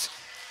and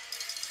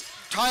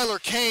Tyler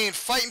Kane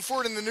fighting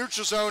for it in the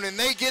neutral zone, and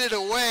they get it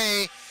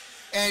away.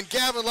 And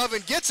Gavin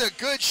Lovin gets a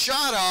good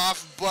shot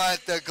off,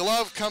 but the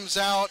glove comes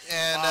out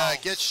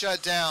and gets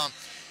shut down.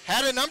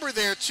 Had a number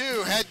there,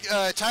 too. Had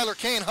Tyler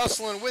Kane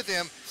hustling with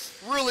him.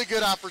 Really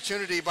good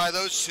opportunity by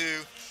those two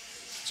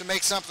to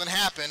make something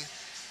happen.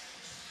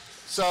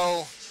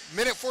 So,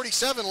 minute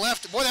 47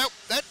 left. Boy,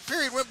 that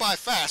period went by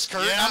fast,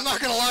 Kurt. Yeah. I'm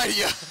not going to lie to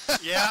you.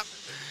 Yeah.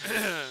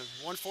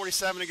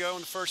 1:47 to go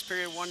in the first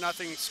period.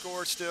 1-0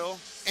 score still.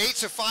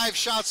 8-5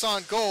 shots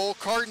on goal.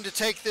 Carden to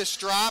take this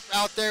drop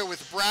out there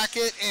with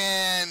Brackett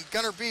and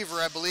Gunnar Beaver,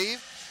 I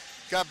believe.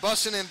 Got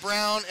Bussin and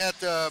Brown at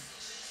the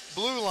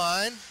blue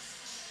line.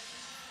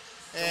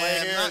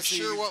 And I'm not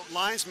sure what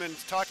linesman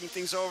talking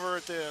things over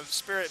at the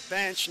Spirit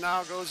bench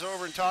now goes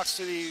over and talks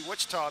to the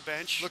Wichita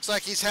bench. Looks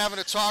like he's having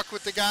a talk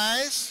with the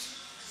guys.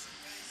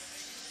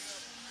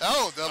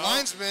 Oh, the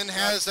linesman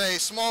has a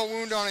small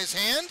wound on his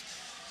hand.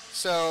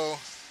 So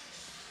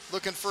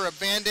looking for a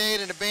Band-Aid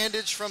and a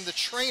bandage from the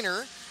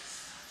trainer.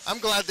 I'm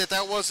glad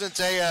that wasn't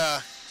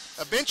a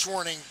bench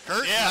warning,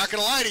 Kurt. Yeah. I'm not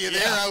going to lie to you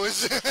there. I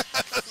was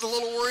a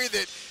little worried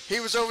that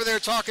he was over there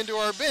talking to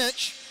our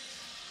bench.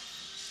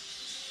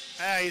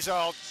 He's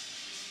all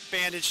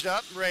bandaged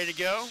up, ready to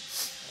go.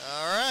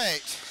 All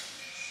right.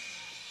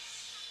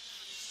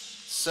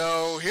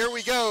 So here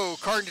we go.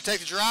 Carden to take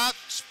the drop.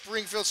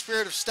 Springfield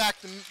Spirit have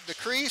stacked the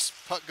crease.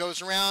 Puck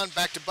goes around,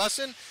 back to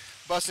Bussin.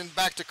 Bussin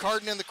back to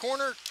Carden in the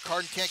corner.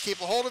 Carden can't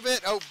keep a hold of it.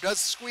 Oh, does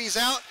squeeze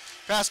out.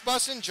 Past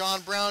Bussin.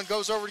 John Brown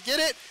goes over to get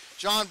it.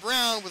 John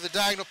Brown with a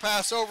diagonal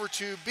pass over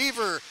to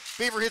Beaver.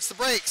 Beaver hits the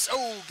brakes.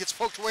 Oh, gets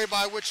poked away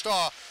by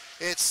Wichita.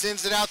 It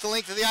sends it out the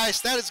length of the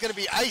ice. That is going to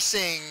be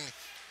icing.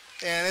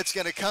 And it's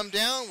going to come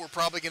down. We're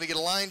probably going to get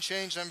a line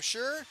change, I'm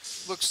sure.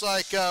 Looks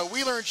like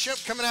Wheeler and Shimp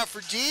coming out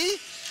for D.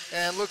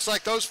 And looks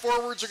like those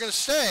forwards are going to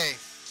stay.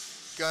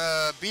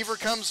 Beaver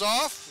comes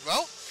off.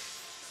 Well,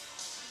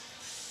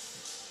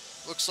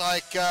 looks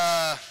like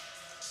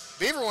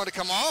Beaver wanted to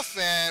come off,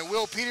 and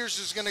Will Peters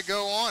is going to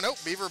go on. Oh,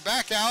 Beaver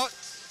back out.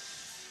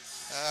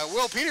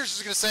 Will Peters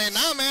is going to say,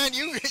 nah, man,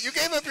 you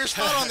gave up your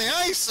spot on the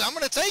ice. I'm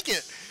going to take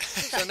it.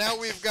 So now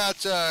we've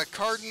got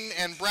Carden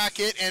and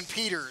Brackett and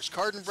Peters.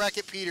 Carden,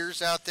 Brackett,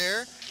 Peters out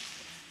there.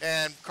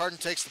 And Carden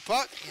takes the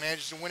puck,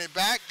 manages to win it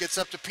back, gets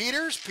up to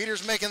Peters.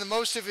 Peters making the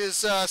most of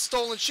his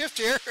stolen shift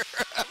here.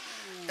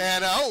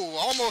 And,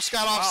 almost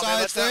got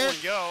offsides there.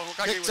 That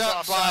one go. Picked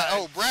up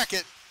by,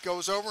 Brackett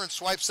goes over and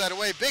swipes that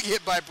away. Big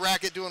hit by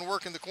Brackett doing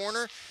work in the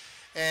corner.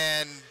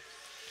 And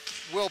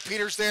Will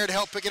Peters there to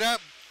help pick it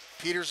up.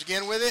 Peters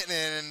again with it,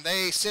 and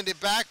they send it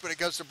back, but it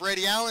goes to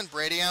Brady Allen.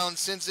 Brady Allen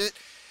sends it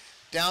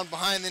down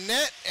behind the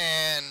net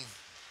and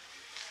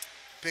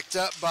picked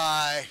up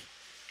by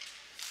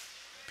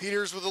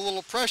Peters with a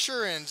little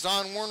pressure, and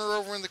Zon Warner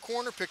over in the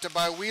corner, picked up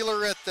by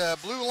Wheeler at the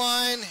blue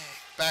line.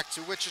 Back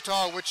to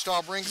Wichita.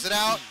 Wichita brings it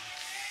out.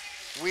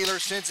 Wheeler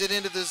sends it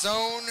into the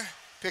zone.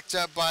 Picked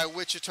up by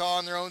Wichita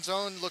in their own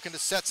zone, looking to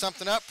set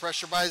something up.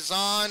 Pressure by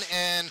Zon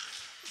and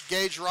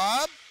Gage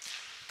Robb.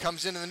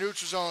 Comes into the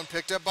neutral zone,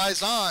 picked up by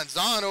Zon.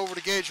 Zon over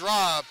to Gage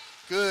Robb.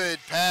 Good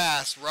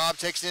pass. Robb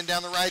takes it in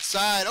down the right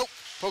side. Oh,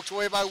 poked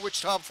away by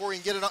Wichita before he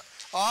can get it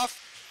off.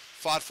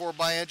 Fought for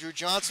by Andrew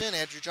Johnson.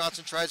 Andrew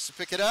Johnson tries to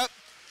pick it up.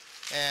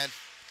 And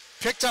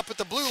picked up at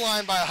the blue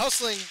line by a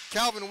hustling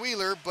Calvin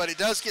Wheeler, but it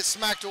does get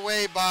smacked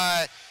away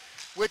by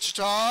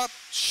Wichita.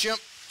 Shimp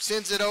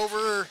sends it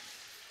over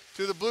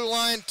to the blue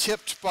line,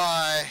 tipped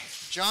by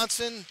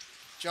Johnson.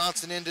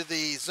 Johnson into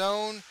the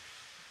zone.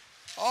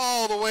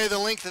 All the way the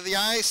length of the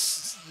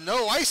ice.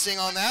 No icing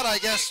on that, I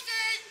guess.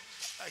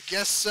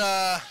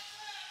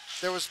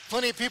 There was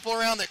plenty of people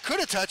around that could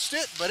have touched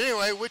it, but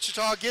anyway,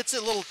 Wichita gets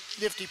it. A little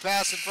nifty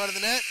pass in front of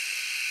the net.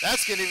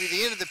 That's going to be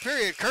the end of the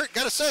period. Kurt,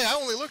 got to say, I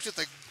only looked at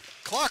the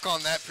clock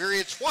on that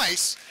period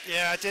twice.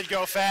 Yeah, it did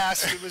go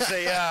fast. It was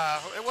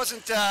it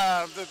wasn't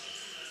the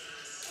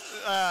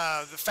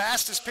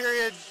fastest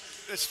period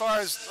as far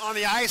as on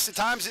the ice. At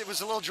times it was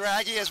a little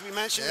draggy, as we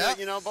mentioned. Yep.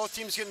 You know, both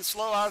teams getting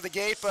slow out of the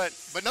gate, but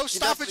no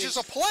stoppages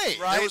of play.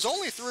 Right. There was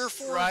only 3 or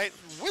 4 right.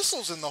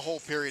 whistles in the whole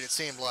period, it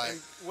seemed like.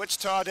 And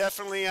Wichita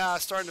definitely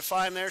starting to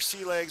find their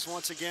sea legs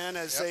once again,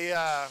 as Yep.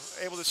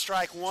 they able to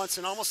strike once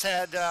and almost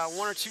had 1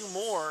 or 2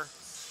 more.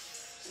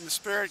 And the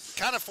Spirit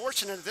kind of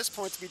fortunate at this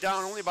point to be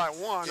down only by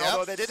 1, Yep.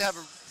 although they did have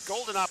a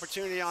golden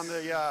opportunity on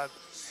the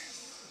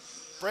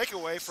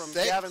breakaway from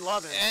Gavin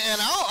Lovin.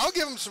 And I'll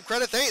give them some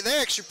credit. They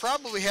actually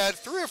probably had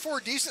 3 or 4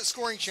 decent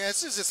scoring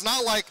chances. It's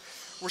not like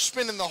we're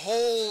spending the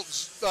whole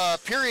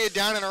period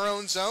down in our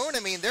own zone. I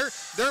mean,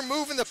 they're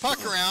moving the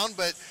puck around,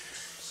 but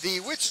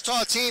the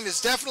Wichita team is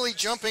definitely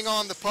jumping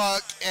on the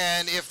puck,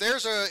 and if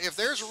there's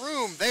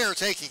room, they are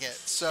taking it.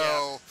 So.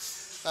 Yeah.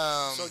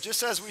 So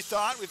just as we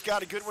thought, we've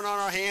got a good one on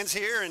our hands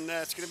here, and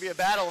it's going to be a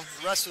battle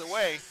the rest of the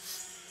way.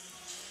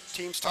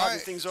 Teams talking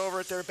things over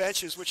at their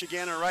benches, which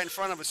again are right in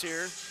front of us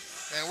here.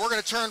 And we're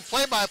going to turn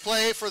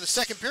play-by-play for the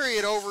second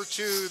period over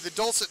to the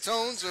dulcet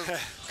tones of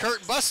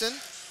Kurt Bussin.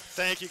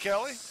 Thank you,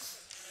 Kelly.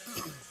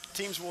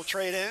 Teams will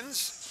trade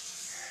ends.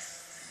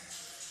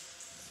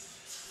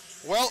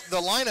 Well,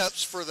 the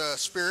lineups for the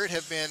Spirit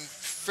have been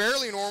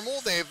fairly normal.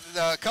 They've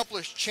a couple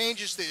of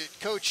changes that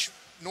Coach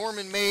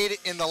Norman made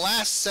in the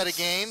last set of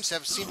games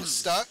have seemed to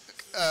stuck.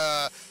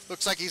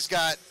 Looks like he's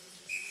got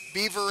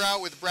Beaver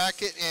out with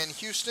Brackett and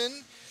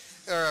Houston,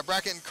 or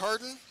Brackett and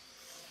Carden.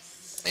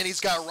 And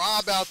he's got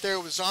Robb out there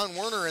with Zon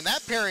Werner, and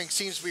that pairing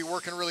seems to be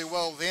working really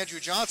well with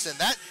Andrew Johnson.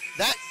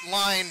 That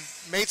line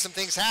made some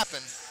things happen.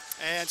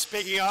 And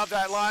speaking of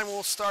that line,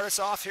 will start us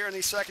off here in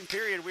the second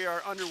period. We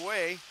are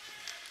underway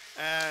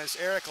as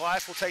Eric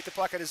Life will take the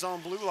puck at his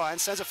own blue line,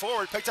 sends it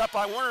forward, picked up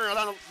by Werner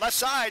on the left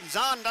side.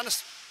 Zon down the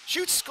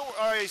shoots, score,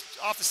 he's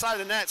off the side of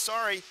the net,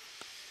 sorry.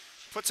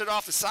 Puts it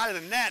off the side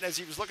of the net as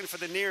he was looking for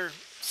the near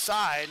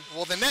side.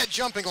 Well, the net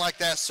jumping like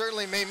that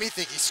certainly made me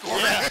think he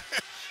scored. Yeah.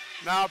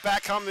 Now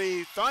back come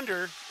the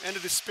Thunder into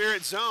the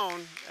Spirit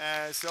zone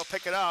as they'll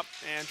pick it up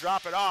and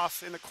drop it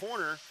off in the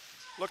corner.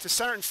 Look to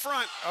center in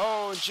front.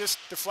 Oh, and just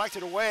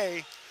deflected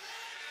away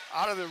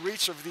out of the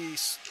reach of the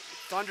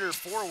Thunder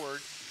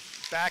forward.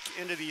 Back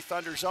into the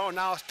Thunder zone.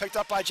 Now it's picked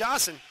up by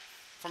Johnson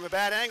from a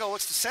bad angle.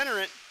 Looks to center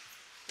it.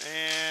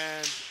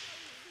 And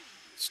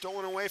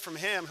stolen away from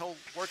him. He'll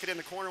work it in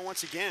the corner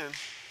once again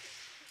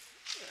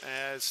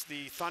as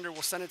the Thunder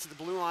will send it to the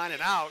blue line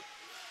and out.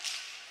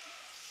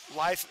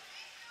 Life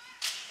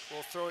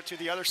will throw it to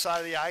the other side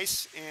of the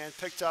ice and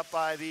picked up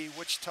by the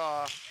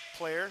Wichita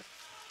player.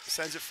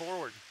 Sends it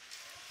forward.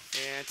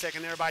 And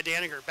taken there by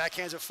Daniger.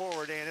 Backhands it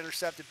forward and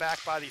intercepted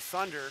back by the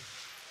Thunder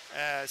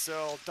as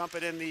they'll dump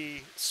it in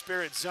the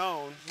Spirit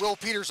zone. Will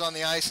Peters on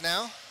the ice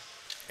now.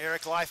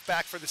 Eric Life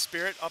back for the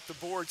Spirit. Up the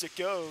boards it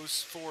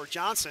goes for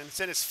Johnson. It's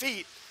in his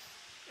feet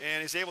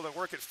and he's able to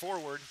work it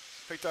forward.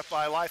 Picked up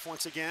by Life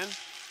once again.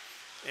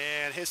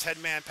 And his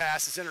headman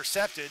pass is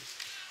intercepted.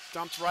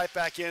 Dumped right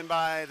back in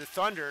by the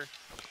Thunder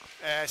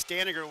as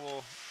Daniger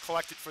will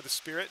collect it for the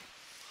Spirit.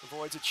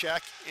 Avoids a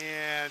check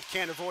and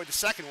can't avoid the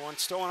second one.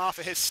 Stolen off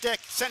of his stick,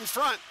 sent in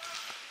front.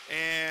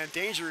 And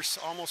dangerous,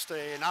 almost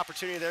an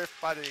opportunity there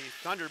by the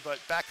Thunder, but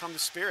back come the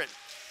Spirit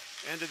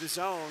into the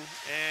zone.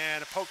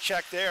 And a poke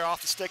check there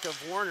off the stick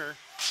of Warner.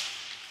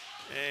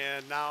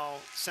 And now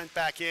sent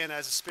back in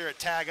as the Spirit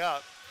tag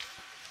up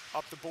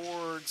the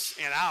boards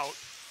and out.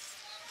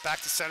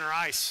 Back to center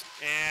ice.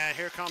 And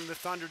here come the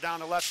Thunder down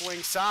the left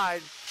wing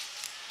side.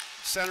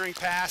 Centering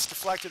pass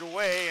deflected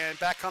away, and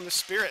back come the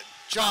Spirit.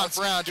 John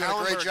Brown doing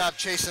a great job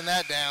chasing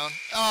that down.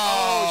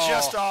 Oh,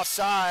 just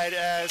offside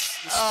as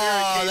the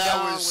Spirit came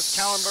down with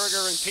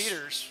Kallenberger and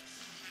Peters.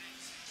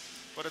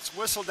 But it's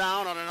whistled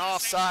down on an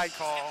offside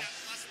call.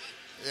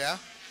 Yeah.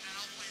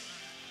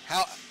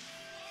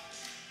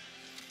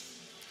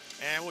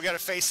 And we'll get a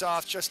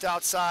face-off just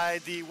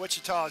outside the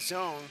Wichita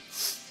zone.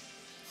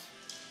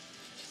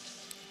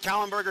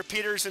 Kallenberger,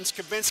 Peters, and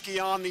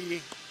Skabinski on the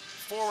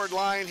forward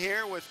line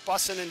here with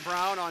Bussin and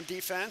Brown on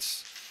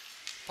defense.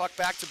 Puck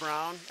back to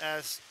Brown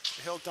as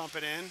he'll dump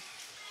it in.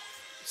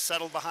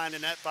 Settled behind the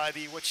net by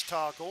the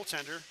Wichita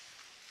goaltender.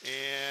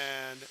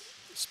 And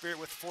Spirit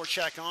with the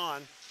forecheck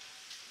on.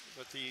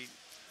 But the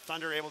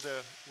Thunder able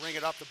to ring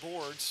it up the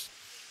boards.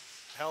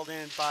 Held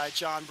in by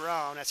John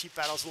Brown as he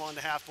battles along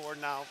the half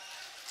board. Now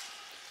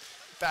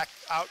back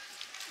out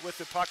with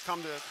the puck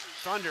come to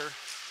Thunder.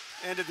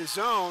 Into the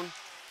zone.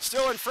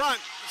 Still in front,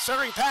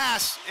 centering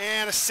pass,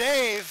 and a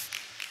save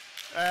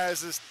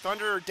as the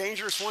Thunder are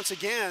dangerous once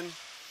again.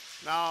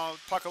 Now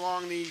puck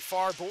along the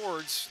far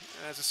boards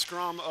as a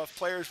scrum of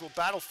players will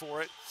battle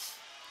for it.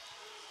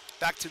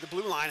 Back to the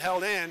blue line,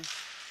 held in.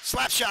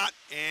 Slap shot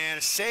and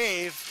a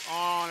save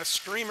on a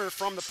screamer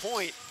from the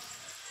point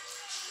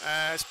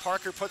as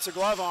Parker puts a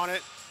glove on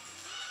it,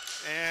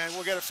 and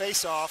we'll get a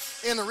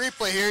face-off. In the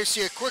replay here, you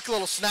see a quick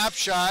little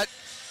snapshot.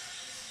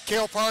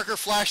 Cale Parker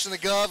flashing the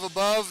glove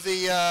above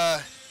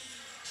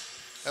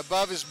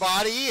his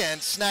body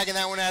and snagging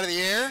that one out of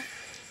the air.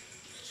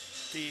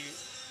 The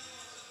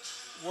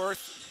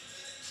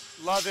Worth,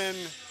 Lovin,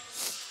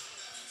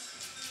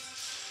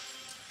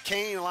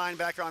 Kane line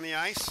back on the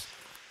ice.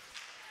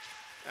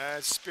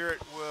 As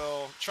Spirit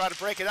will try to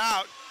break it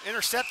out.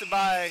 Intercepted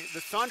by the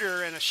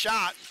Thunder and a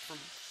shot from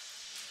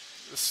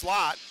the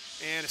slot.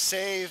 And a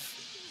save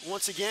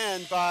once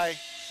again by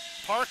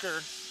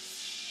Parker.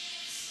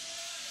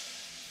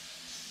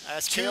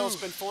 As Cale's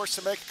been forced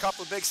to make a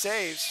couple of big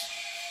saves.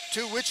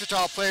 Two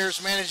Wichita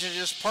players managing to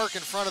just park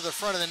in front of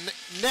the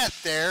net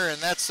there,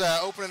 and that's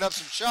opening up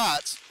some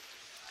shots.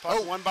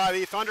 Puck won by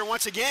the Thunder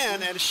once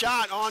again, and a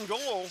shot on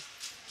goal.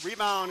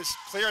 Rebound is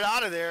cleared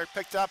out of there,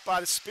 picked up by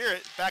the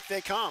Spirit. Back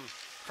they come.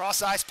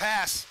 Cross-ice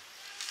pass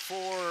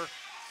for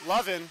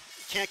Lovin.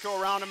 Can't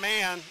go around a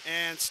man,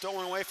 and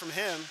stolen away from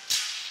him.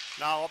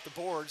 Now up the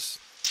boards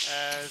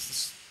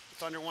as the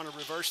Thunder want to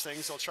reverse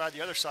things. They'll try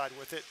the other side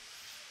with it.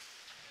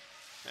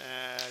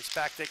 As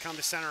back they come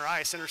to center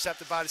ice,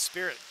 intercepted by the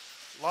Spirit.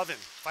 Lovin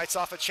fights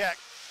off a check,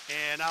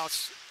 and now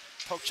it's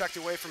poke checked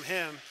away from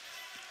him.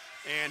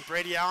 And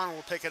Brady Allen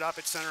will pick it up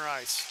at center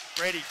ice.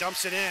 Brady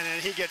dumps it in,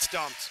 and he gets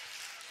dumped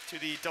to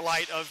the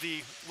delight of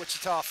the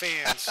Wichita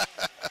fans.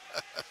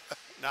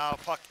 Now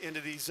puck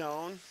into the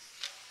zone.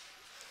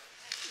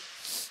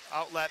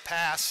 Outlet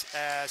pass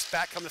as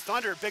back come the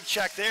Thunder. Big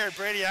check there.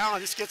 Brady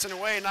Allen just gets in the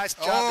way. Nice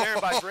job there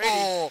by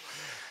Brady.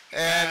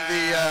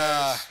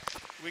 And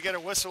we get a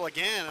whistle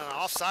again, an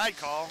offside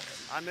call.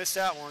 I missed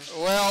that one.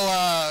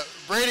 Well,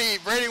 Brady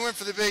went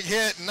for the big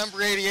hit, and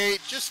number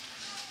 88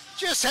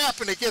 just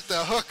happened to get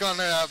the hook on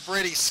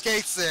Brady's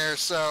skates there.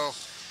 So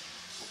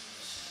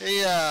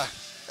he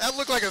that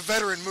looked like a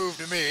veteran move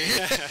to me.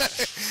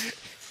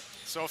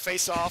 So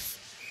face off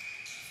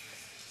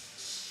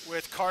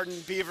with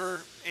Carden,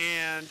 Beaver,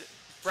 and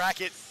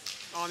Brackett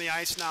on the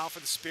ice now for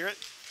the Spirit.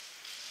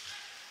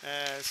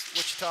 As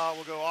Wichita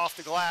will go off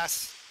the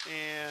glass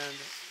and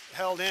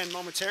held in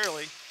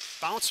momentarily.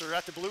 Bouncer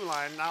at the blue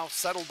line, now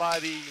settled by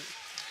the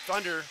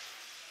Thunder.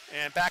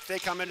 And back they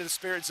come into the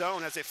Spirit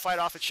zone as they fight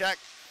off a check.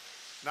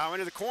 Now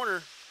into the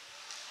corner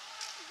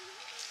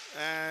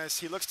as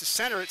he looks to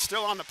center it,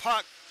 still on the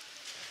puck.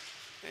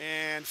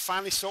 And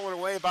finally stolen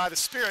away by the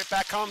Spirit.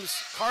 Back comes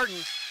Carden.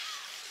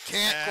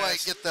 Can't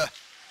quite get the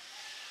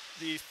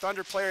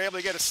Thunder player able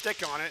to get a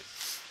stick on it.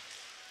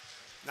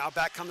 Now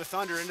back come the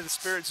Thunder into the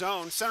Spirit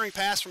zone. Centering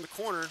pass from the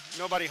corner,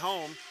 nobody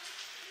home.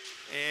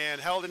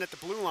 And held in at the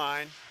blue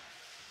line.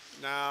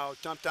 Now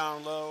dumped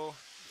down low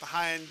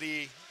behind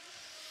the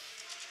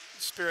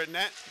Spirit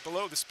net,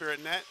 below the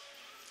Spirit net.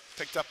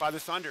 Picked up by the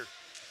Thunder.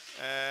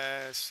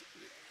 As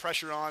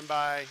pressure on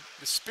by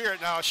the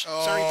Spirit. Now a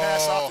centering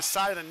pass off the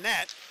side of the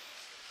net.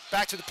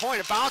 Back to the point,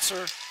 a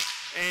bouncer.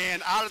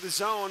 And out of the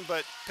zone,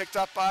 but picked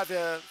up by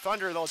the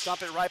Thunder. They'll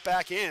dump it right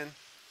back in.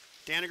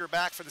 Daniger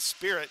back for the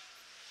Spirit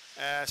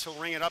as he'll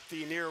ring it up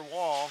the near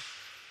wall.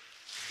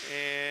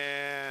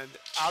 And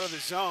out of the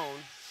zone.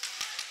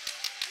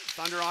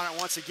 Thunder on it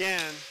once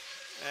again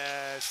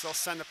as they'll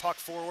send the puck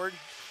forward.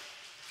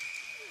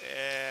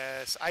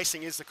 As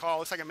icing is the call.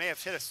 Looks like it may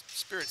have hit a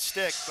Spirit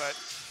stick, but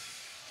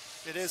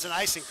it is an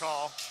icing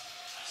call.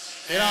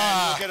 And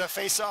we'll get a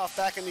face-off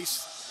back in the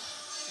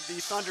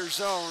Thunder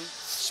zone.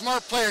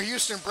 Smart player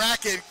Houston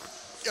Brackett,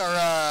 or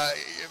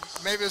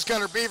maybe it was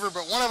Gunnar Beaver,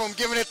 but one of them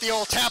giving it the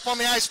old tap on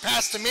the ice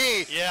pass to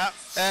me. Yeah.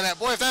 And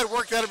boy, if that had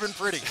worked, that'd have been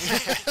pretty.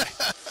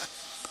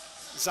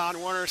 Zahn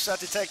Warner set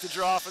to take the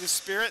draw for the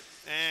Spirit,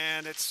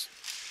 and it's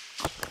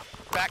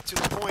back to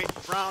the point.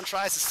 Brown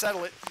tries to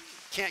settle it,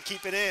 can't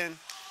keep it in.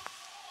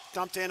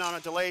 Dumped in on a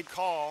delayed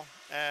call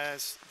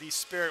as the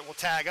Spirit will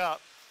tag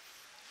up.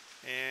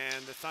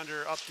 And the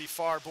Thunder up the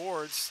far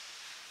boards.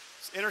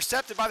 It's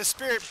intercepted by the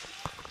Spirit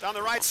down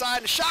the right side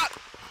and a shot.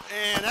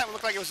 And that one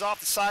looked like it was off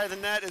the side of the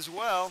net as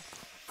well.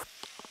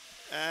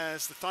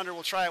 As the Thunder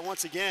will try it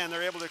once again.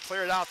 They're able to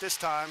clear it out this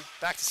time.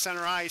 Back to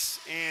center ice,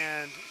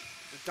 and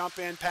the dump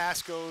in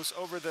pass goes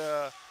over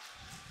the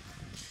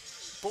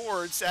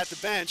boards at the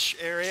bench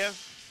area,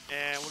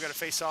 and we're going to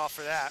face off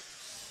for that.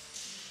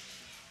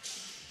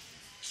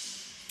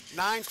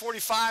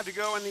 9:45 to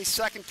go in the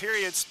second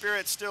period.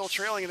 Spirit still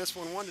trailing in this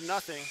one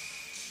 1-0.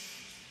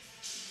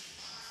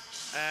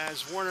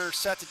 As Warner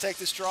set to take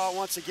this draw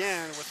once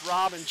again with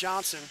Rob and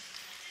Johnson.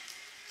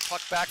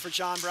 Puck back for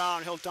John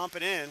Brown. He'll dump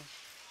it in.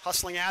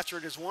 Hustling after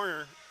it is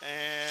Warner,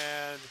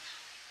 and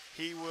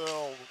he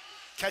will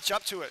catch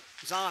up to it.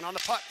 Zahn on the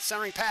puck,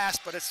 centering pass,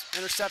 but it's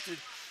intercepted,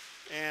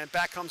 and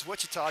back comes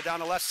Wichita down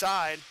the left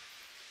side.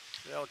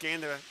 They'll gain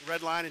the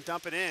red line and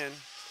dump it in.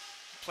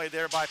 Played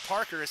there by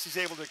Parker as he's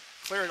able to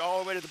clear it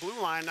all the way to the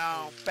blue line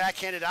now.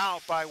 Backhanded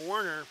out by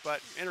Warner,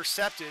 but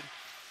intercepted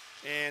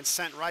and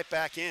sent right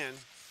back in.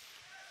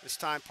 This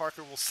time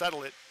Parker will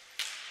settle it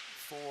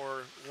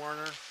for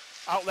Warner.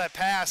 Outlet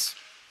pass.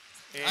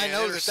 I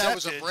know that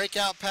was a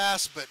breakout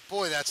pass, but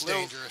boy, that's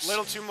dangerous.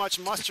 Little too much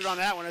mustard on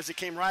that one as it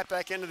came right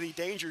back into the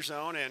danger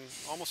zone, and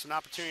almost an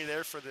opportunity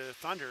there for the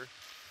Thunder.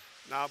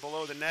 Now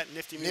below the net,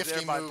 nifty move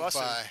there by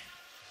Bussin.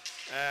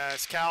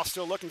 As Cal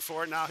still looking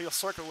for it. Now he'll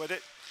circle with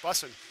it.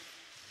 Bussin.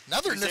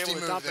 Another nifty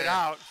move there. Dump it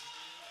out.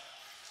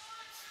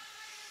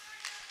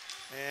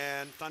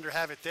 And Thunder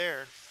have it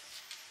there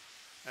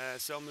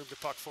as they'll move the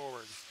puck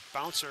forward.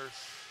 Bouncer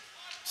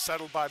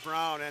settled by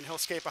Brown, and he'll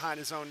skate behind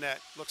his own net.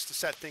 Looks to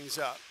set things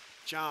up.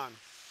 John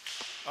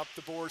up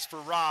the boards for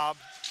Rob,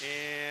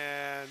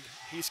 and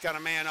he's got a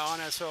man on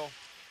as he'll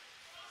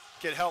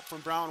get help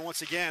from Brown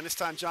once again. This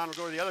time John will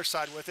go to the other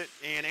side with it,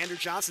 and Andrew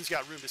Johnson's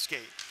got room to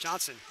skate.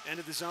 Johnson, end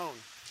of the zone.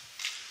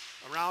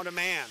 Around a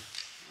man.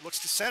 Looks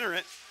to center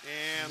it,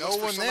 and looks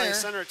for somebody to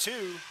center it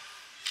too.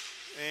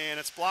 And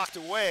it's blocked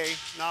away.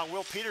 Now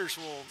Will Peters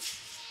will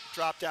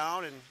drop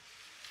down and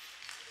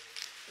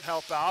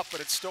help out, but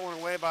it's stolen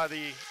away by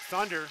the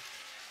Thunder.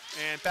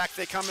 And back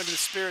they come into the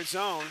Spirit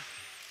zone.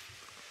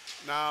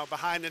 Now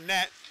behind the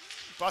net,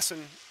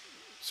 Bussin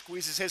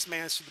squeezes his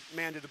man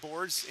to the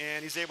boards,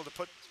 and he's able to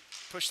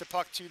push the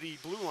puck to the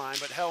blue line,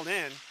 but held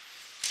in.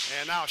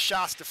 And now a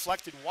shot's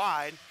deflected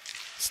wide.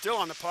 Still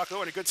on the puck.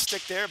 Oh, and a good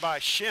stick there by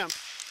Schimpf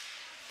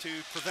to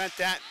prevent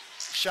that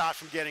shot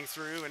from getting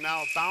through. And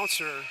now a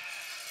bouncer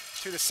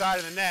to the side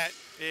of the net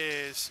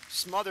is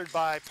smothered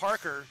by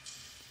Parker.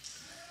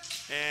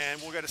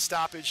 And we'll get a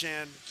stoppage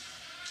and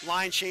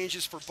line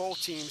changes for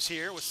both teams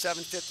here with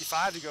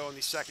 7:55 to go in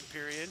the second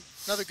period.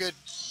 Another good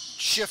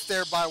shift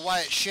there by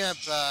Wyatt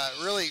Schimpf.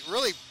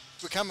 Really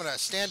becoming a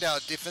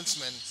standout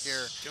defenseman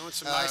here. Doing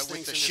some nice things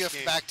with the in shift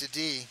this game. back to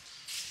D.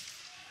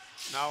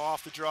 Now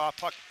off the draw,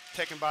 puck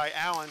taken by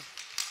Allen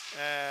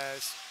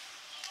as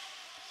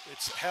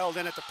it's held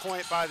in at the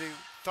point by the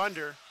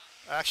Thunder.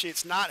 Actually,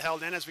 it's not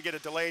held in as we get a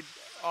delayed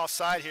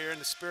offside here, and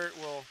the Spirit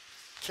will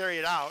carry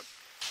it out.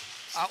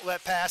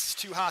 Outlet pass is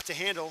too hot to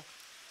handle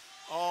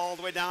all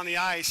the way down the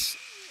ice,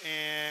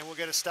 and we'll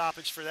get a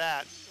stoppage for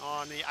that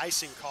on the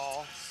icing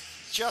call.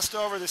 Just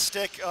over the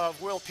stick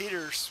of Will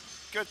Peters.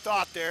 Good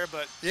thought there,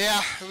 but...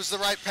 Yeah, it was the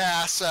right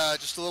pass,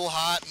 just a little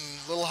hot and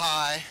a little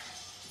high.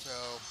 So,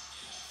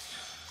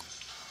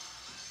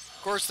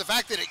 of course, the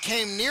fact that it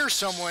came near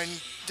someone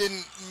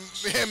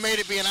made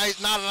it be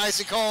not an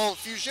icing call a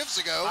few shifts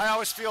ago. I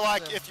always feel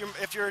like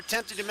if you're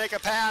attempting to make a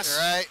pass,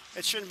 right,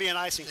 it shouldn't be an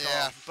icing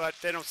call. But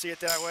they don't see it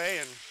that way,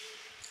 and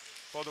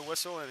blow the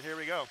whistle, and here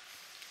we go.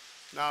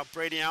 Now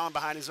Brady Allen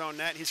behind his own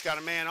net. He's got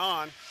a man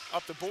on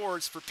up the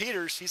boards for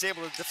Peters. He's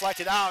able to deflect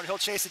it out. He'll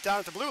chase it down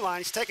at the blue line.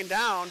 He's taken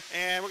down,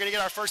 and we're going to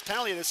get our first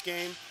penalty of this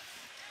game.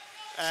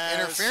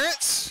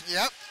 Interference?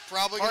 Yep,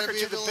 probably going to be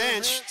to the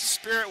bench.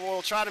 Spirit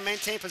will try to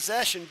maintain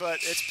possession, but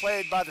it's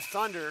played by the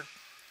Thunder.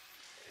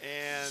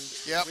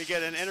 And we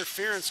get an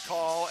interference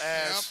call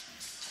as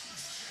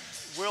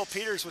Will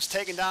Peters was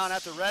taken down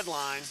at the red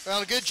line.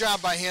 Well, a good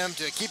job by him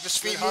to keep his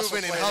feet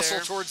moving and hustle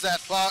towards that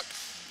puck,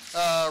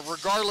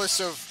 regardless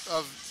of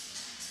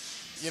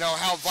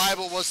how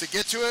viable it was to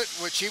get to it,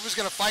 which he was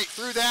going to fight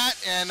through that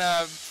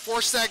and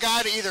force that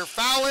guy to either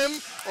foul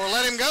him or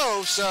let him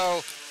go.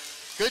 So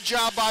good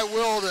job by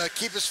Will to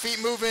keep his feet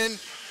moving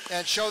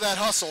and show that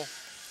hustle.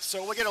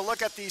 So we'll get a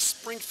look at the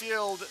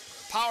Springfield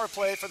power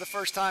play for the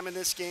first time in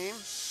this game.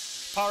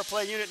 Power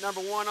play unit number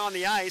 1 on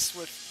the ice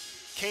with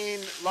Kane,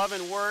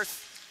 Lovenworth,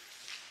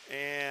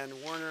 and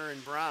Warner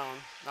and Brown.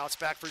 Now it's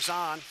back for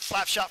Zahn.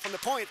 Slap shot from the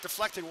point,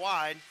 deflected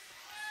wide.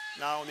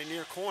 Now in the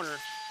near corner,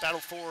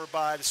 battled for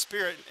by the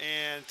Spirit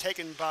and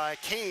taken by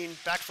Kane,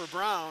 back for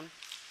Brown.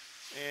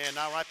 And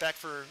now right back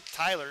for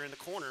Tyler in the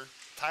corner.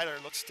 Tyler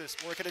looks to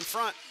work it in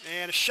front,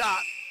 and a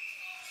shot.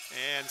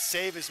 And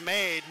save is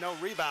made, no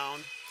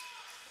rebound.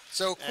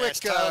 So quick,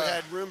 Tyler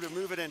had room to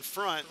move it in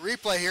front.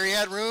 Replay here, he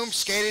had room,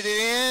 skated it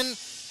in,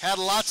 had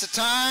lots of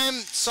time,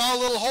 saw a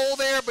little hole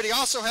there, but he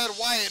also had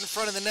Wyatt in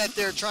front of the net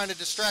there trying to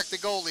distract the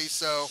goalie.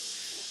 So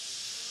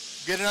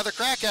get another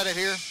crack at it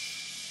here.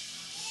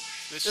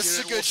 This is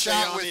a good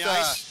shot with,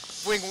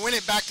 we can win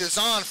it back to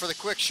Zahn for the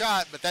quick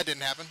shot, but that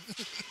didn't happen.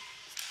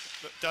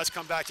 But does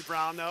come back to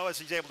Brown, though, as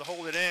he's able to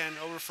hold it in.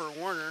 Over for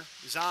Warner.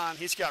 Zahn,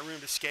 he's got room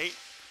to skate.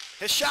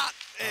 His shot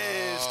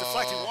is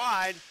deflected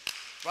wide,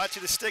 right to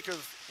the stick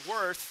of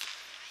Worth.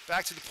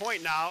 Back to the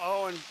point now.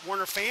 Oh, and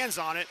Warner fans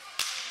on it.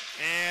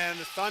 And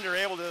the Thunder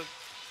able to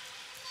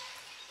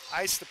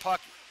ice the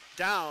puck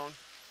down.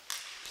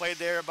 Played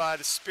there by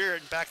the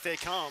Spirit, and back they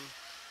come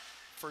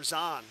for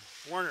Zahn.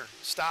 Warner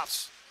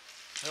stops.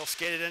 He'll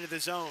skate it into the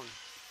zone.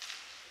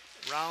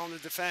 Around the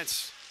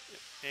defense.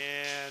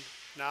 And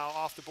now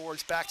off the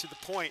boards, back to the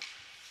point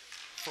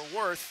for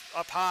Worth.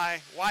 Up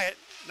high, Wyatt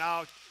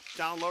now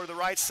down low to the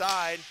right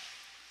side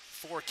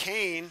for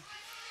Kane.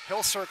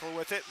 He'll circle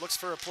with it, looks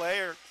for a play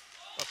or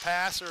a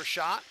pass or a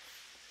shot.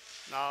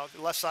 Now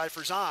the left side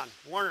for Zahn.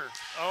 Warner,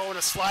 oh, and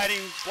a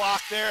sliding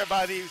block there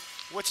by the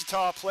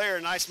Wichita player.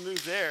 Nice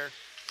move there.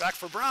 Back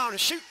for Brown, who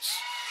shoots.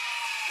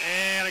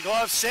 And a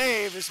glove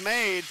save is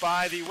made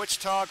by the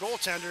Wichita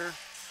goaltender.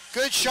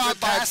 Good shot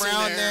by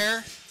Brown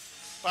there.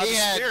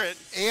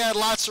 He had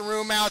lots of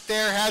room out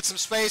there, had some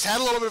space, had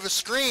a little bit of a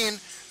screen.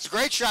 It's a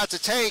great shot to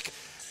take.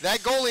 That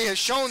goalie has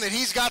shown that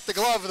he's got the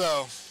glove,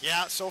 though.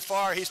 Yeah, so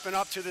far he's been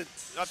up to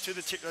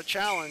the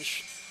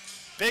challenge.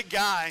 Big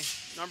guy,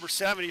 number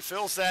 70,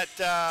 fills that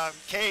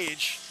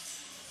cage,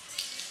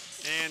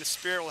 and the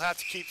Spirit will have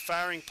to keep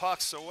firing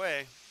pucks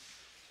away.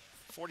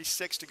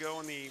 46 to go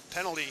in the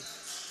penalty.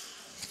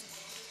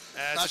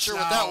 Not sure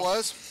what that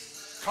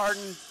was.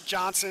 Carden,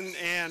 Johnson,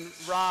 and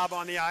Robb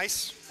on the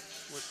ice,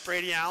 with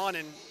Brady Allen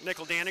and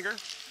Nickel Daniger.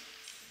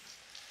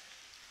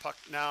 Puck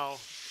now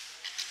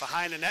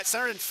behind the net,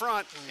 centered in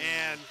front,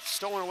 and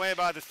stolen away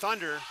by the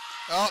Thunder.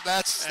 Oh,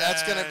 that's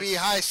going to be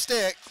high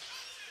stick.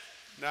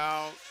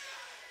 Now,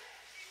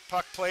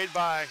 puck played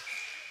by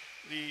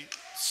the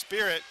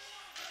Spirit,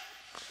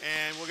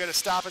 and we'll get a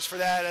stoppage for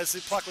that as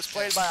the puck was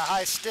played by a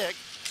high stick.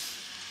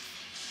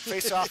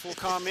 Face-off will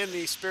come in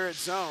the Spirit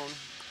zone.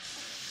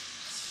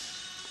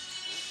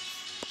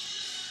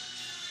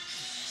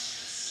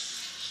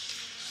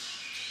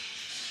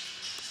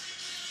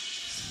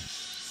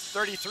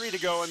 .33 to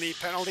go in the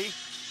penalty.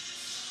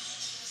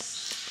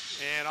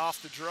 And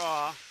off the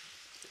draw,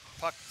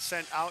 puck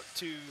sent out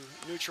to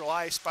neutral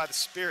ice by the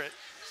Spirit,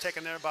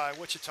 taken there by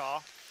Wichita.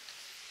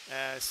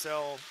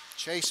 So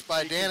chased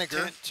by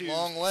Daniger,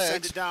 long legs.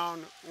 Send it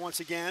down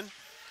once again.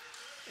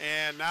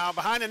 And now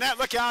behind the net,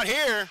 look out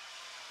here,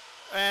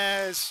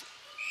 as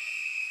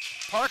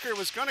Parker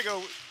was going to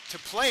go to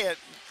play it,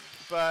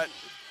 but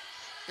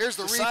here's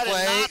the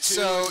replay.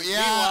 So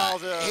yeah,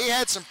 he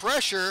had some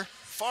pressure.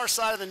 Far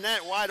side of the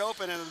net wide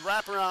open, and a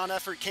wraparound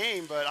effort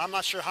came, but I'm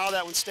not sure how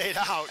that one stayed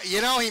out.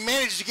 You know, he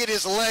managed to get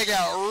his leg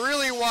out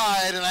really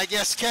wide and I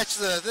guess catch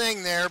the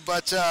thing there,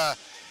 but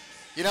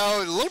you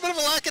know, a little bit of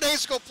a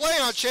lackadaisical play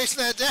on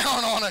chasing that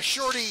down on a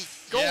shorty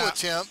goal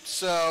attempt.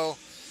 So,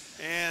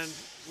 and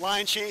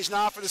line change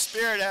now for the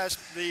Spirit as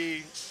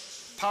the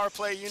power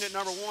play unit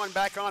number 1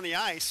 back on the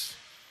ice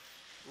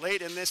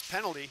late in this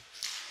penalty.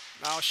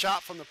 Now a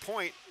shot from the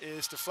point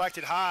is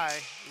deflected high.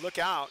 Look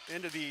out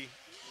into the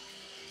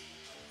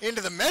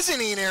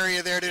mezzanine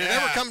area there. Did it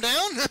ever come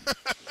down?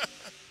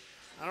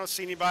 I don't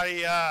see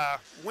anybody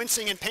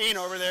wincing in pain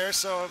over there,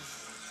 so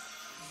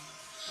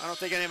I don't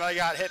think anybody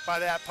got hit by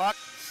that puck.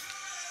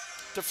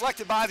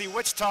 Deflected by the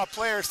Wichita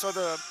player, so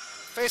the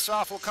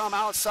face-off will come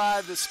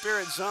outside the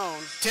Spirit zone.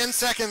 10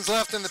 seconds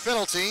left in the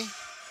penalty.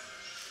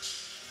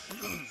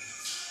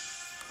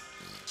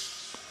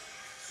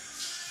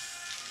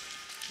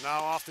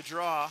 Now off the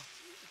draw,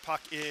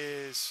 puck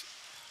is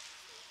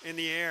in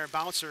the air,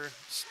 bouncer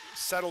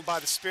settled by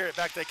the Spirit.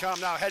 Back they come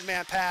now,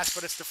 headman pass,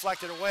 but it's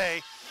deflected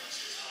away.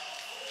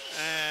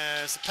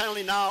 As the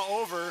penalty now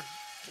over,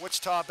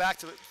 Wichita back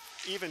to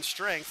even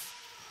strength.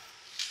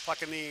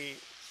 Puck in the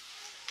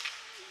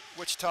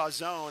Wichita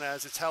zone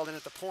as it's held in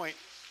at the point.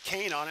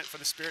 Kane on it for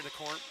the Spirit in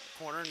the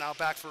corner. Now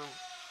back for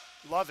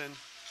Lovin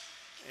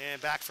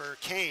and back for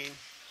Kane.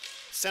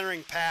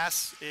 Centering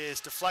pass is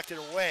deflected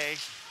away,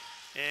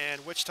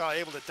 and Wichita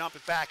able to dump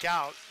it back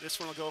out. This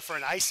one will go for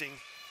an icing,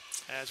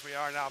 as we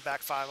are now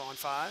back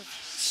 5-on-5.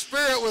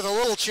 Spirit with a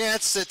little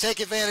chance to take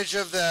advantage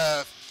of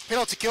the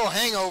penalty kill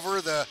hangover.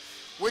 The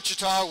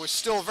Wichita was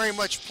still very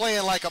much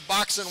playing like a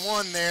boxing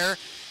one there.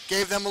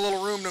 Gave them a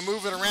little room to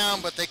move it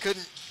around, but they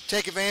couldn't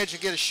take advantage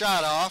and get a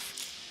shot off.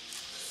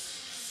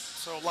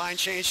 So line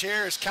change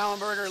here is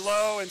Kallenberger,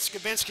 Lowe, and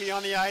Skabinski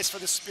on the ice for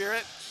the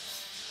Spirit.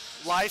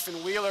 Life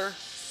and Wheeler,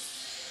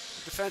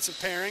 defensive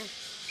pairing.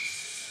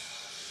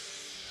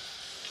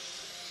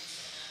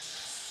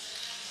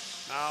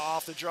 Now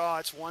off the draw,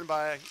 it's won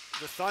by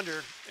the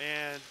Thunder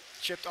and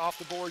chipped off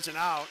the boards and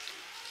out.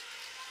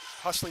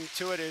 Hustling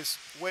to it is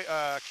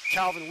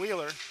Calvin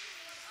Wheeler,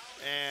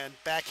 and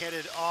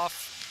backhanded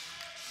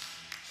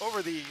off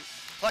over the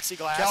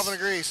plexiglass. Calvin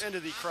agrees. Into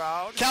the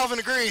crowd. Calvin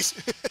agrees.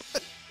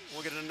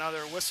 We'll get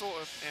another whistle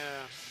and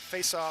a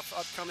face-off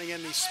upcoming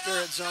in the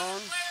Spirit zone.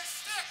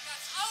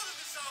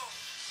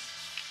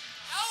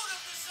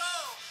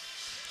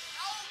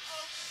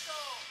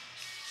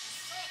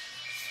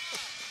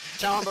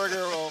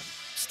 Kallenberger will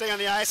stay on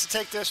the ice to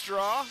take this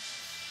draw.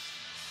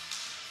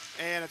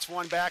 And it's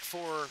one back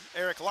for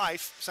Eric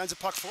Leif. Sends a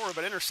puck forward,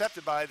 but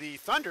intercepted by the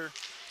Thunder.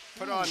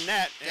 Put on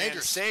net and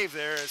dangerous. save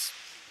there as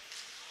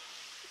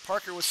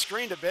Parker was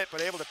screened a bit,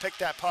 but able to pick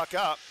that puck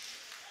up.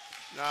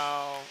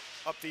 Now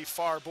up the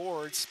far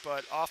boards,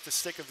 but off the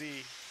stick of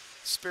the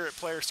Spirit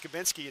player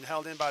Skabinski and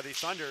held in by the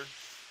Thunder.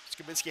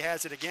 Skabinski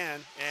has it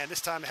again, and this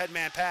time a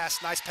headman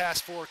pass. Nice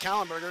pass for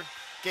Kallenberger.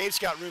 Gabe's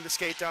got room to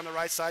skate down the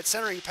right side.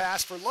 Centering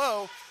pass for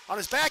Lowe on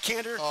his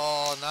backhander.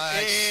 Oh,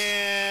 nice.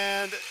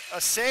 And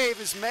a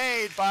save is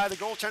made by the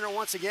goaltender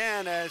once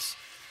again as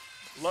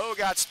Lowe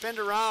got spinned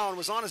around,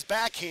 was on his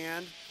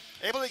backhand,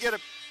 able to get a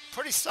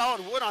pretty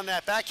solid wood on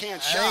that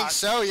backhand shot. I think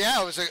so,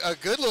 yeah. It was a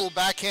good little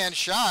backhand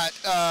shot.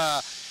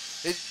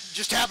 It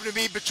just happened to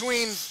be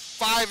between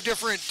 5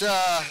 different,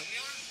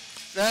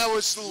 that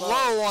was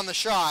low on the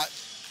shot.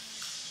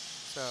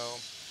 So.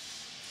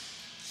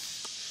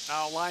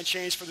 Now line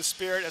change for the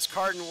Spirit as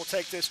Carden will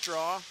take this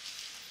draw.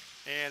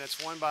 And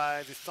it's won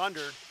by the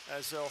Thunder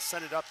as they'll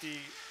send it up the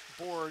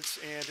boards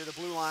and to the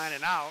blue line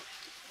and out.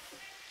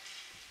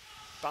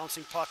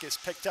 Bouncing puck is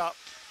picked up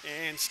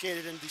and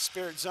skated into the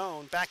Spirit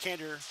zone.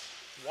 Backhander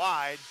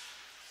wide.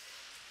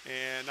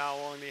 And now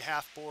along the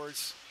half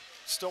boards,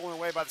 stolen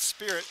away by the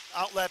Spirit.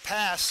 Outlet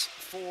pass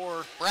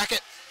for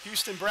Brackett.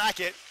 Houston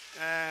Brackett.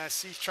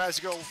 He tries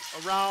to go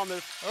around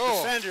the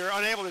defender,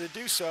 unable to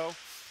do so.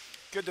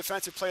 Good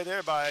defensive play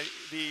there by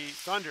the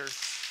Thunder.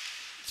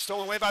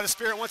 Stolen away by the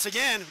Spirit once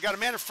again. We've got a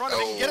man in front of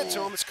it. Can get it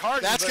to him. It's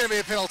Carden. That's going to be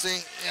a penalty.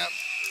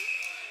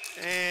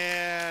 Yep.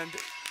 And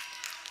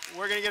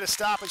we're going to get a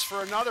stoppage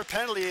for another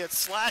penalty. It's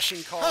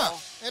slashing call.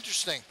 Huh.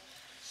 Interesting.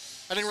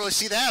 I didn't really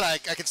see that. I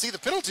could see the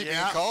penalty being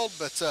called,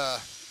 but.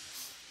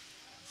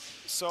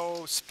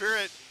 So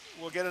Spirit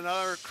will get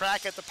another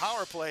crack at the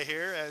power play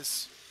here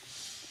as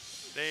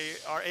they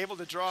are able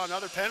to draw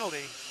another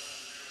penalty.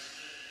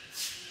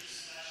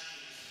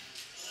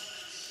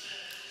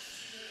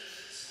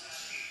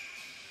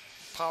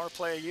 Power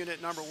play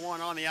unit number 1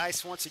 on the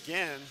ice once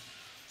again.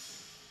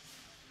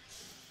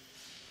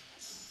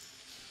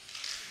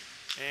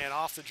 And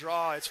off the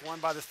draw, it's won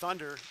by the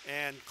Thunder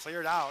and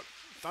cleared out.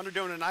 Thunder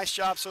doing a nice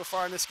job so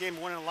far in this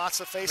game, winning lots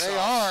of faceoffs. They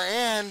are,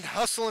 and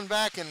hustling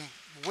back and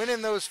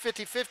winning those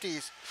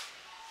 50-50s.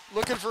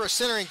 Looking for a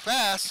centering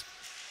pass.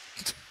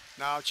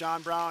 Now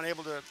John Brown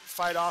able to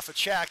fight off a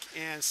check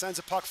and sends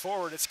a puck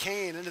forward. It's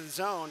Kane into the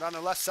zone on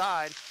the left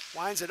side.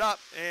 Winds it up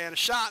and a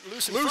shot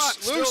loose in front.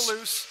 Still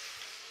loose.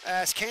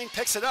 As Kane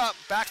picks it up,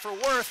 back for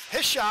Worth.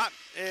 His shot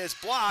is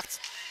blocked.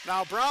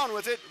 Now Brown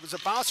with it. It was a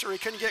bouncer. He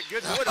couldn't get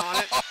good wood on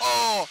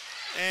it.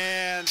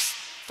 And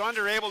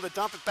Thunder able to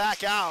dump it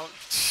back out.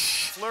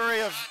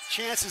 Flurry of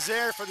chances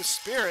there for the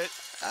Spirit.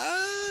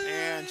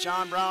 And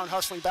John Brown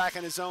hustling back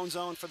in his own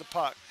zone for the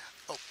puck.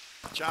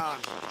 John,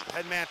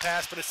 headman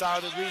pass, but it's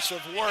out of the reach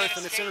of Worth,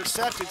 and it's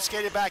intercepted,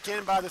 skated back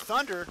in by the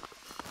Thunder.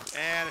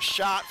 And a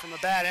shot from a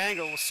bad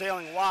angle was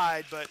sailing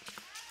wide, but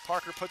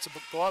Parker puts a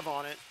glove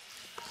on it.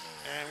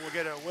 And we'll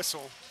get a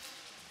whistle.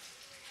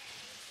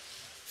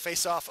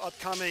 Face-off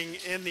upcoming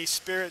in the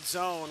Spirit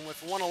zone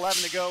with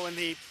 1:11 to go in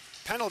the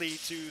penalty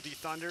to the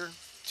Thunder.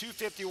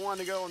 2:51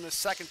 to go in the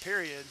second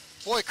period.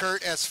 Boy,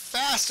 Kurt, as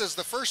fast as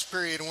the first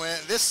period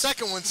went, this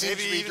second one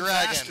seems to be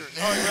dragging. Faster.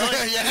 Oh,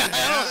 really?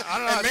 Yeah. I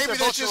don't know. And maybe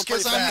that's just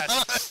because I'm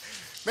not.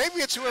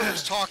 Maybe it's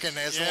whoever's talking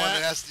as the one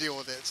that has to deal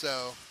with it.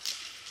 So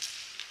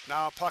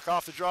now a puck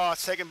off the draw.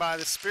 It's taken by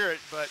the Spirit,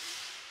 but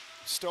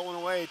stolen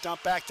away,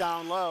 dumped back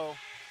down low.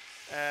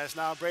 As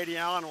now Brady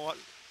Allen will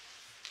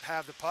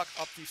have the puck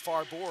up the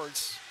far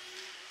boards.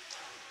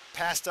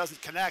 Pass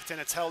doesn't connect,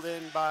 and it's held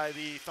in by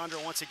the Thunder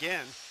once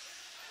again.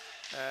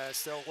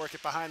 Still working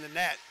behind the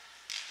net.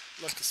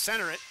 Looks to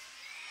center it.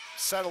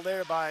 Settled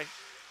there by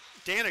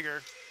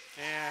Daniger,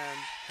 and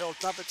he'll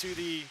dump it to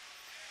the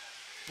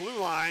blue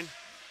line.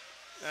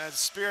 As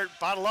Spirit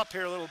bottle up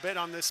here a little bit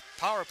on this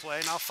power play.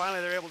 Now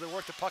finally they're able to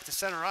work the puck to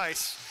center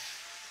ice.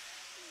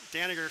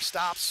 Daniger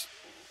stops,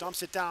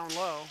 dumps it down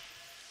low.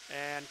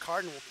 And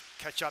Carden will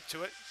catch up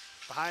to it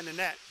behind the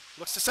net.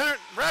 Looks to center,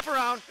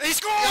 wraparound. He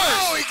scores!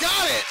 Oh, he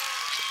got it!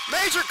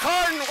 Major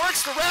Carden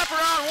works the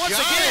wraparound once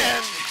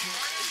again.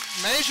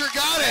 Major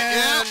got it,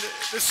 and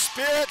the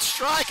Spirit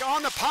strike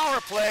on the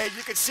power play.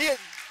 You can see it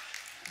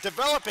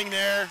developing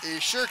there. He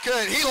sure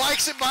could. He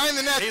likes it behind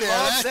the net he there.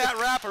 He loves that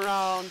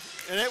wraparound,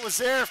 and it was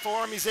there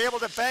for him. He's able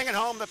to bang it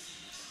home.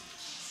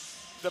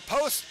 The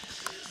post,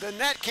 the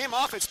net came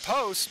off its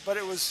post, but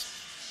it was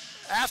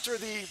after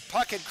the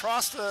puck had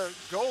crossed the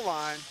goal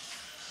line.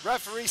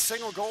 Referee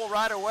signaled goal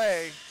right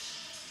away.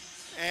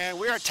 And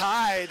we are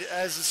tied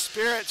as the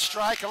Spirit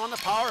strike on the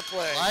power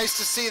play. Nice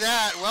to see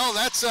that. Well,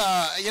 that's,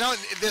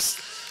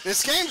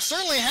 this game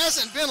certainly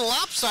hasn't been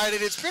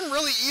lopsided. It's been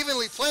really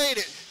evenly played.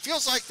 It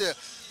feels like the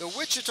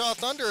Wichita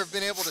Thunder have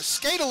been able to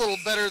skate a little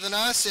better than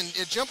us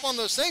and jump on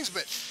those things,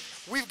 but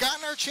we've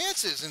gotten our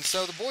chances. And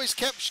so the boys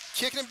kept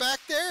kicking it back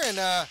there,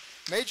 and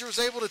Major was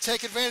able to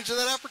take advantage of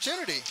that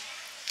opportunity.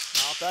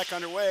 Now back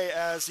underway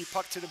as the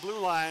puck to the blue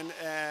line,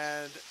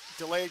 and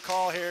delayed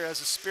call here as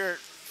the Spirit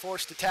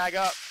forced to tag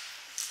up.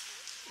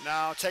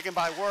 Now taken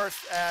by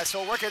Worth as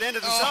he'll work it into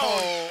the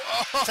zone.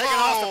 Taking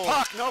off the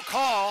puck, no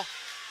call.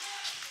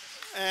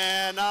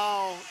 And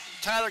now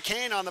Tyler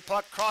Kane on the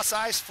puck, cross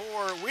ice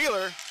for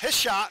Wheeler. His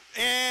shot,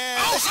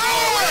 and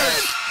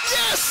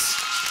Yes!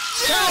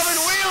 Calvin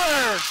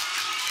Wheeler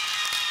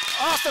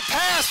off the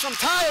pass from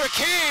Tyler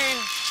Kane.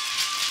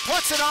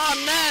 Puts it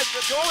on net.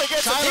 The goalie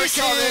gets a piece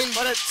of it,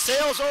 but it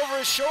sails over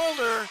his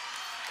shoulder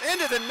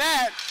into the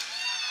net.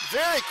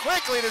 Very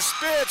quickly, the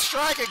Spirit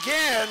strike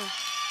again.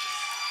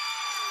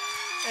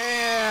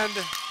 And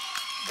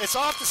it's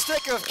off the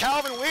stick of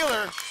Calvin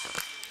Wheeler.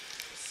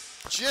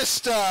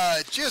 Just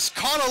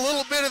caught a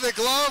little bit of the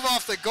glove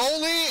off the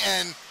goalie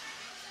and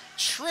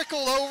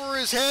trickled over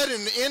his head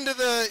and into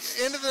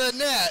the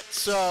net.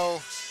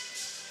 So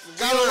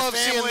gotta love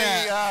seeing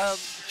that.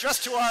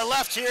 Just to our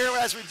left here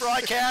as we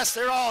broadcast,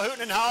 they're all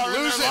hooting and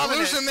hollering.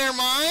 Losing their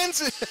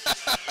minds.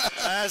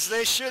 As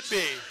they should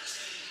be.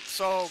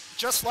 So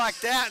just like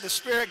that, the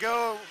Spirit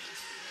go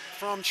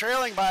from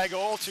trailing by a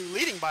goal to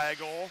leading by a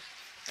goal.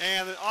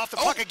 And off the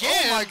puck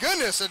again. Oh my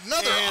goodness,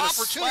 another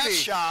opportunity. A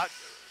shot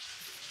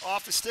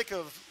off the stick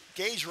of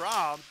Gage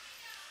Robb.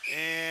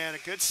 And a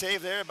good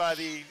save there by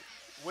the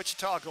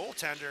Wichita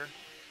goaltender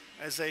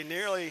as they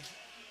narrowly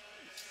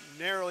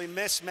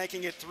missed,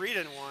 making it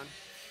 3-1.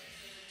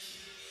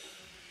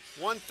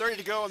 1:30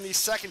 to go in the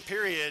second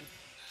period.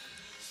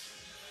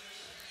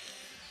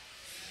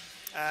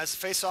 As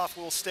faceoff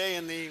will stay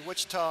in the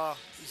Wichita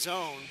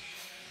zone.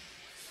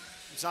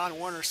 Zahn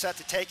Warner set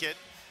to take it.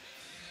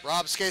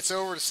 Robb skates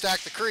over to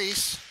stack the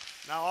crease.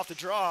 Now off the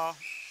draw,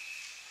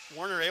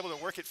 Warner able to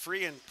work it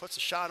free and puts a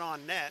shot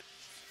on net.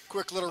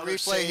 Quick little Another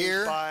replay save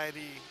here by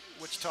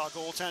the Wichita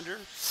goaltender.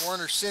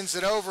 Warner sends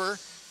it over.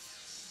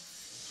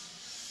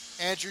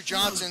 Andrew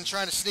Johnson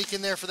trying to sneak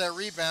in there for that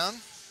rebound.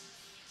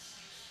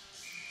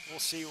 We'll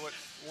see what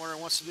Warner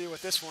wants to do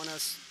with this one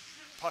as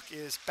puck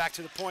is back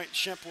to the point.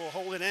 Shemp will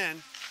hold it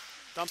in,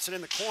 dumps it in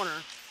the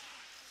corner.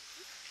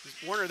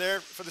 Warner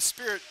there for the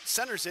Spirit,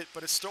 centers it,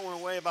 but it's stolen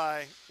away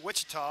by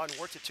Wichita and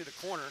worked it to the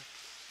corner.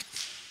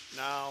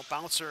 Now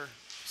bouncer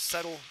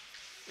settle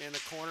in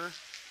the corner,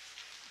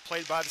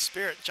 played by the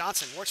Spirit.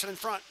 Johnson works it in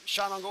front,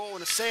 shot on goal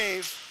and a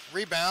save.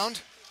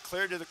 Rebound.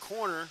 Cleared to the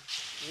corner.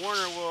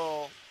 Warner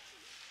will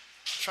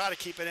try to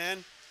keep it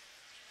in.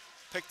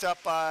 Picked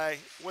up by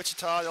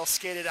Wichita, they'll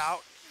skate it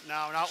out.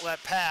 Now an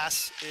outlet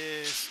pass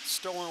is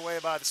stolen away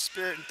by the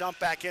Spirit and dumped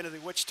back into the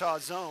Wichita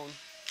zone.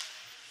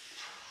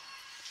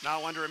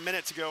 Now under a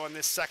minute to go in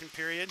this second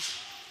period.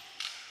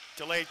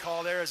 Delayed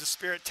call there as the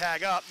Spirit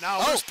tag up. Now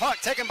loose puck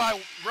taken by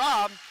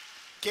Robb.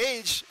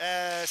 Gage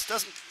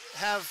doesn't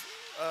have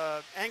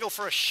angle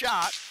for a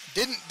shot.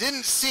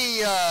 Didn't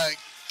see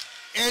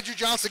Andrew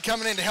Johnson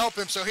coming in to help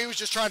him, so he was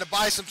just trying to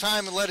buy some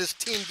time and let his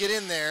team get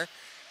in there.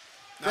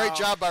 Great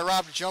job by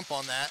Robb to jump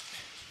on that.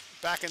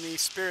 Back in the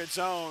Spirit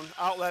zone,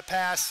 outlet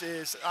pass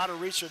is out of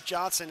reach of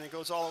Johnson and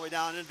goes all the way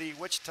down into the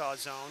Wichita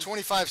zone.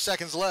 25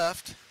 seconds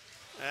left.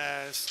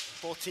 As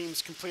both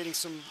teams completing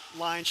some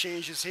line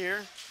changes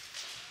here.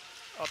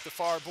 Up the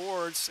far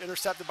boards,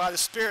 intercepted by the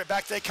Spirit.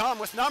 Back they come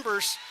with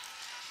numbers.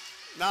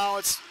 Now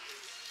it's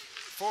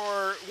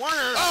for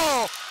Warner.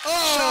 Oh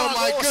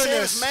my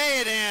goodness.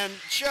 Made and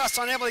just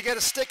unable to get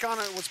a stick on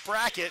it was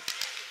Brackett.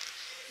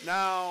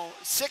 Now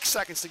 6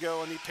 seconds to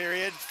go in the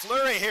period.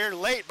 Flurry here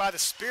late by the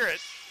Spirit.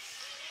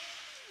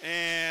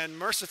 And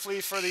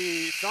mercifully for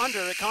the Thunder,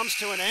 it comes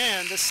to an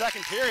end this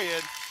second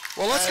period.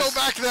 Well, let's go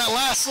back to that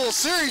last little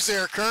series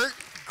there, Kurt.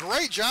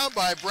 Great job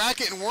by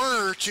Brackett and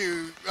Warner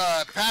to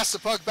pass the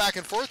puck back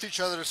and forth to each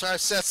other to try to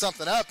set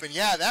something up. And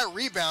yeah, that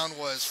rebound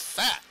was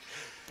fat.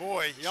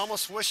 Boy, you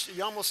almost wish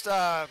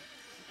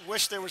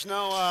there was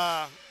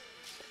no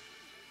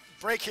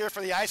break here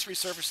for the ice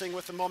resurfacing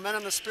with the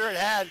momentum the Spirit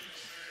had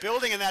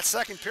building in that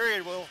second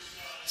period. We'll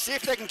see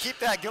if they can keep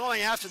that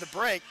going after the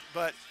break,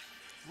 but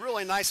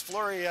really nice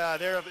flurry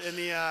there in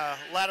the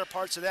latter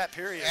parts of that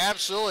period.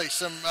 Absolutely.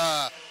 Some,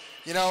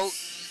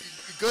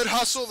 good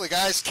hustle. The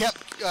guys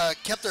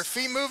kept their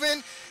feet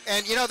moving,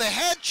 and, they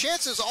had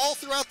chances all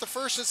throughout the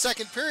first and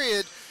second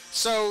period,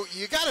 so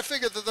you got to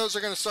figure that those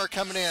are going to start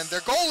coming in.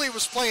 Their goalie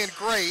was playing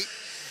great,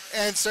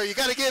 and so you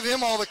got to give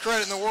him all the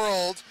credit in the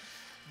world.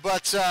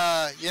 But,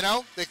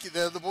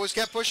 the boys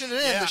kept pushing it in.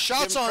 Yeah, the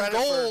shots on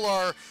goal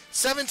are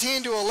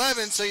 17 to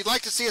 11, so you'd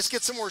like to see us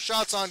get some more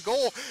shots on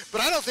goal.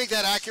 But I don't think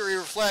that accurately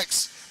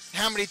reflects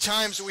how many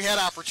times we had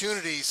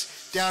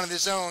opportunities down in the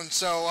zone.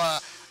 So,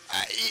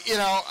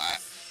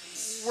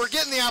 we're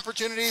getting the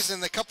opportunities,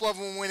 and a couple of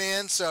them went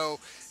in, so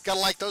got to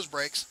like those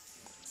breaks.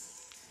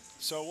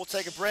 So we'll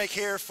take a break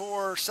here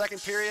for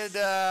second period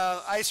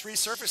ice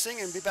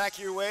resurfacing and be back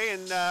your way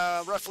in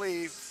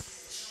roughly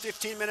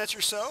 15 minutes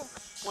or so.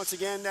 Once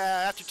again,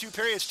 after two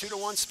periods,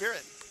 2-1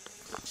 Spirit.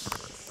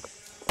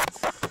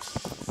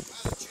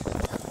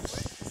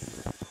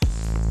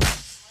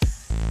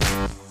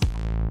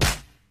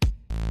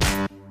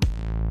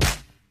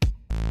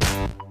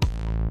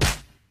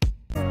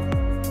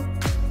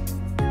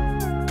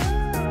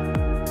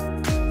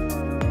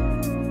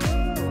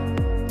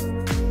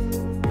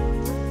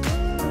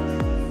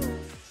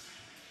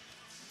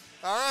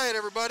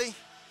 everybody.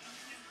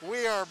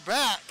 We are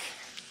back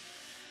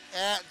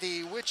at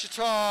the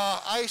Wichita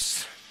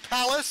Ice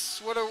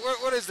Palace.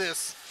 What is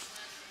this?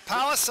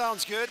 Palace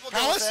sounds good. We'll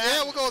Palace? go with that.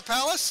 Yeah, we'll go with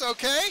Palace.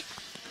 Okay.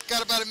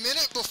 Got about a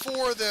minute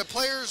before the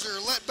players are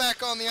let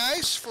back on the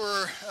ice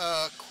for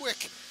a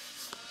quick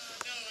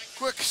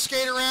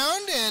skate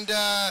around, and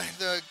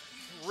the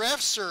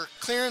refs are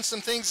clearing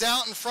some things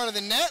out in front of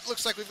the net.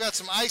 Looks like we've got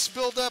some ice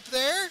buildup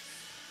there.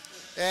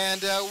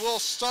 And we'll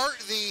start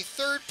the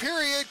third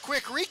period.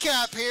 Quick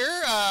recap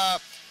here.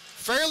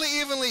 Fairly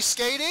evenly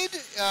skated.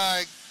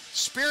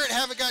 Spirit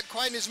haven't got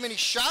quite as many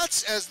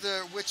shots as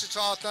the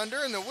Wichita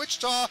Thunder, and the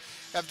Wichita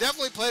have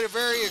definitely played a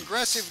very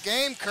aggressive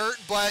game, Kurt,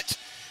 but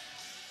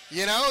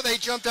you know, they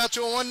jumped out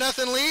to a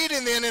 1-0 lead,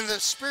 and then in the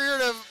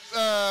spirit of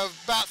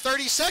about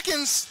 30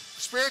 seconds,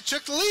 Spirit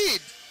took the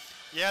lead.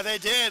 Yeah, they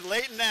did.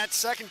 Late in that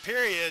second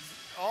period,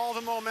 all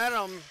the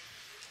momentum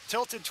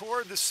tilted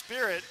toward the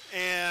Spirit,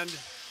 and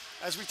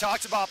as we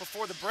talked about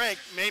before the break,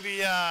 maybe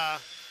you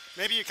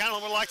kind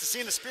of would like to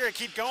see the Spirit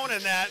keep going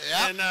in that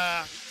and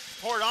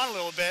pour it on a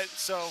little bit.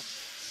 So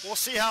we'll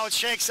see how it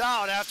shakes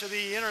out after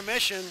the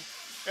intermission,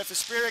 if the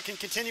Spirit can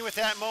continue with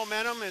that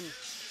momentum and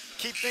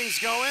keep things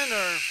going,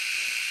 or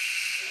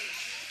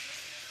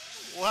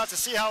we'll have to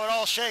see how it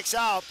all shakes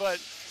out. But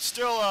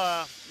still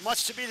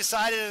much to be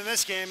decided in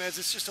this game, as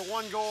it's just a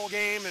one-goal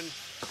game and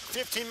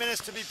 15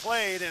 minutes to be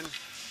played, and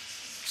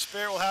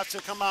Spirit will have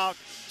to come out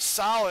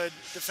solid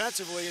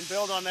defensively and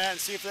build on that and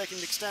see if they can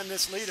extend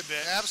this lead a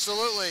bit.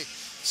 Absolutely.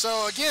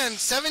 So again,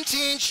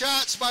 17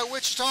 shots by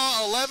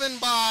Wichita, 11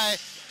 by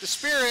the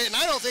Spirit, and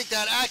I don't think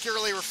that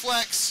accurately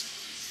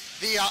reflects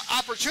the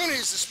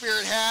opportunities the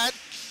Spirit had,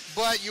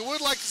 but you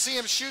would like to see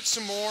him shoot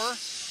some more,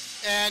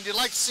 and you'd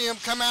like to see him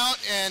come out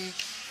and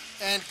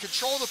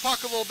control the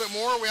puck a little bit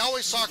more. We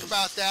always talk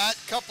about that.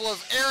 A couple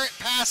of errant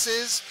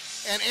passes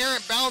and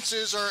errant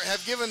bounces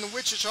have given the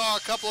Wichita a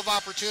couple of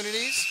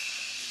opportunities.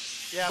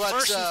 Yeah, but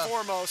first and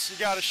foremost, you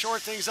got to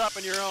short things up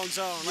in your own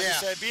zone. Like you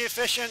said, be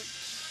efficient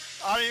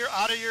out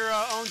of your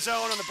own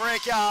zone on the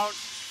breakout.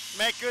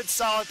 Make good,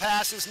 solid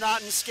passes,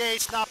 not in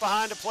skates, not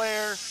behind a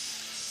player.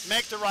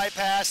 Make the right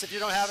pass. If you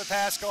don't have a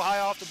pass, go high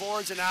off the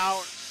boards and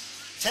out.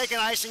 Take an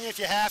icing if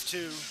you have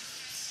to.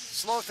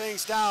 Slow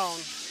things down.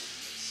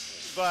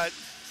 But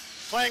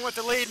playing with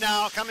the lead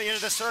now, coming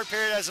into this third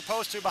period as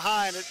opposed to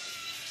behind it,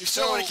 you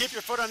still want to keep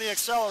your foot on the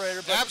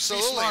accelerator, but be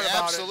smart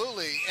about it.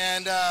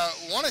 And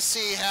want to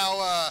see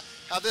how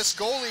this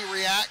goalie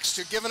reacts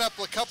to giving up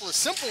a couple of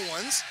simple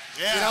ones.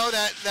 Yeah. You know,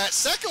 that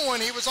second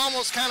one, he was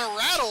almost kind of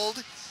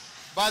rattled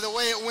by the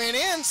way it went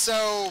in.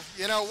 So,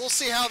 you know, we'll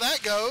see how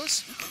that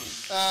goes.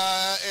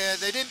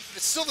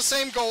 It's still the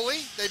same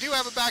goalie. They do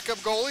have a backup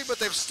goalie, but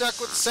they've stuck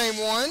with the same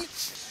one.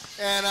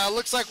 And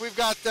looks like we've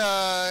got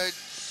the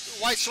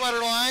white sweater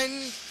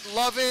line,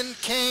 Lovin,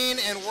 Kane,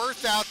 and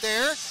Worth out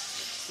there.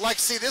 Like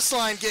to see this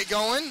line get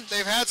going.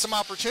 They've had some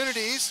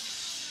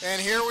opportunities. And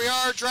here we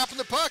are dropping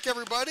the puck,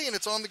 everybody, and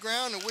it's on the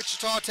ground, and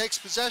Wichita takes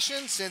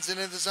possession, sends it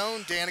into the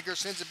zone. Daniger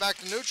sends it back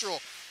to neutral.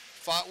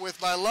 Fought with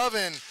by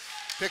Lovin.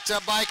 Picked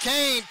up by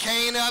Kane.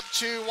 Kane up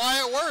to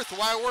Wyatt Worth.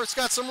 Wyatt Worth's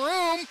got some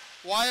room.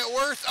 Wyatt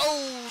Worth,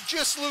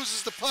 just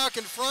loses the puck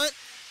in front.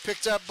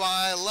 Picked up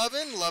by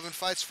Lovin. Lovin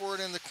fights for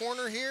it in the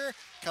corner here.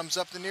 Comes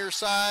up the near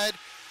side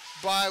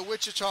by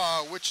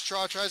Wichita.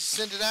 Wichita tries to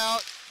send it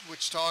out.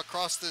 Wichita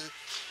across the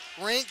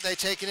rink. They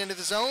take it into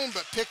the zone,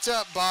 but picked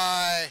up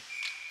by...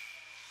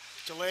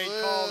 Delayed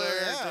call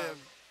there.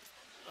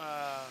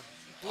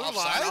 Blue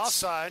line,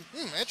 offside.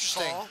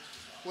 Interesting. Call.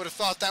 Would have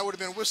thought that would have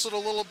been whistled a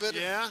little bit.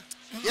 Yeah.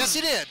 Yes,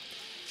 he did.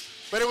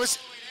 But was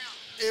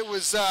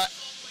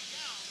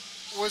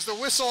the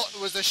whistle,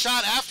 was the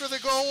shot after the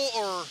goal,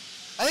 or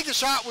I think the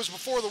shot was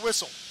before the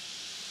whistle,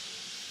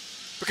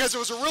 because it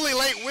was a really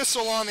late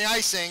whistle on the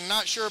icing.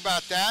 Not sure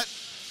about that.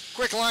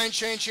 Quick line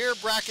change here.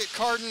 Brackett,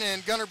 Carden,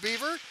 and Gunnar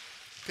Beaver.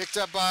 Picked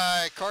up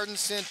by Carden,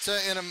 sent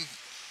in a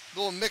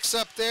little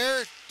mix-up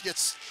there.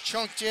 Gets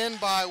chunked in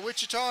by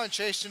Wichita and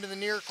chased into the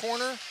near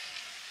corner.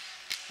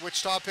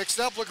 Wichita picks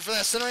it up, looking for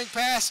that centering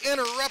pass.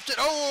 Interrupted.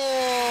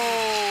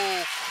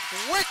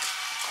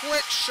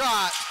 Quick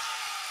shot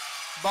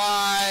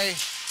by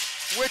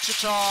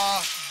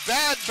Wichita.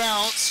 Bad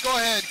bounce. Go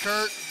ahead,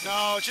 Kurt.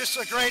 No, just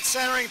a great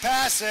centering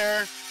pass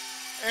there.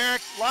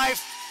 Eric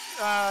Life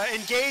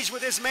engaged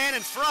with his man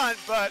in front,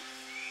 but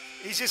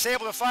he's just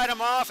able to fight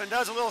him off and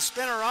does a little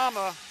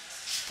spinorama,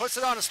 puts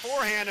it on his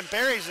forehand and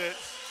buries it.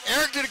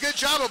 Eric did a good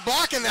job of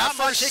blocking that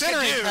first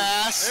centering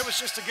pass. It was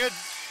just a good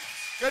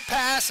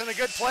pass and a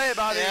good play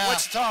by the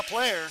Wichita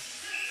player.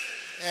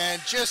 And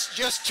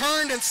just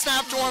turned and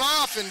snapped one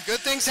off, and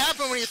good things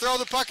happen when you throw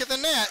the puck at the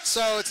net.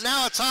 So it's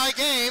now a tie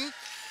game.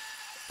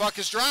 Puck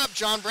is dropped.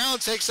 John Brown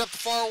takes up the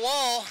far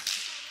wall.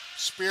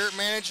 Spirit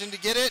managing to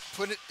get it,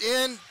 put it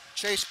in,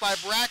 chased by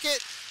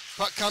Brackett.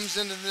 Puck comes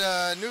into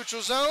the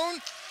neutral zone,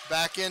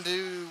 back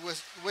into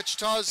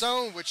Wichita's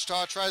zone.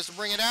 Wichita tries to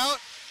bring it out.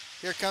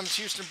 Here comes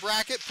Houston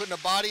Brackett putting a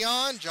body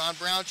on. John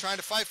Brown trying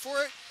to fight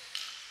for it.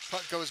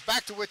 Puck goes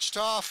back to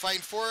Wichita,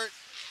 fighting for it.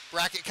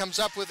 Brackett comes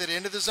up with it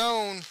into the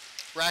zone.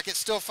 Rackett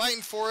still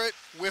fighting for it.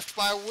 Whiffed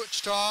by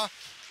Wichita.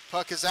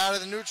 Puck is out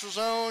of the neutral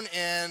zone,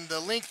 and the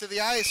length of the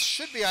ice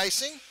should be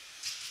icing.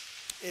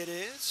 It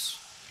is.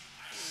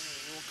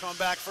 We'll come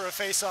back for a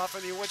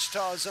face-off in the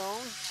Wichita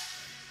zone.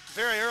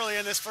 Very early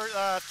in this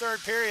third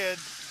period,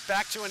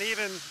 back to an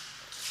even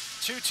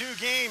 2-2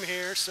 game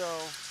here. So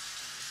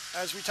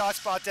as we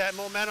talked about that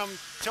momentum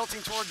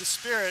tilting toward the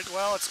Spirit,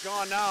 well, it's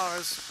gone now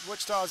as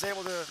Wichita is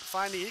able to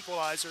find the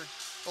equalizer.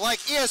 Like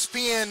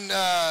ESPN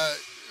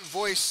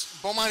voice,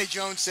 Bomani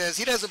Jones says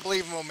he doesn't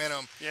believe in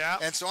momentum. Yeah.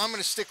 And so I'm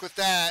going to stick with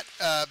that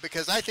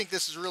because I think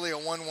this is really a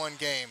 1-1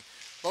 game.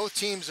 Both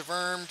teams have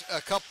earned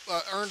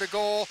a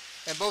goal,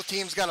 and both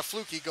teams got a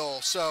fluky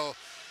goal. So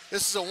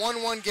this is a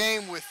 1-1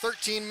 game with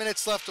 13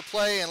 minutes left to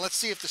play, and let's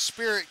see if the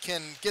Spirit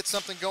can get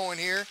something going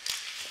here.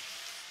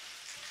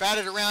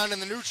 Batted around in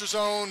the neutral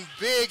zone.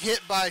 Big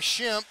hit by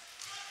Shimp.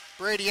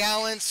 Brady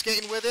Allen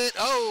skating with it.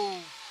 Oh,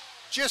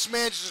 just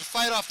manages to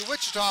fight off the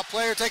Wichita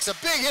player. Takes a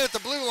big hit at the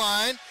blue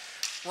line.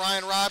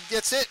 Gage Robb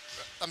gets it,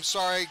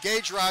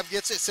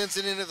 sends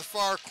it into the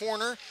far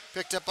corner.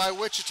 Picked up by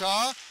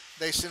Wichita.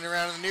 They send it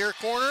around in the near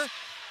corner.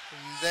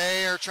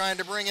 They are trying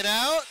to bring it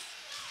out.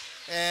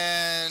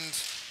 And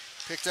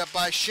picked up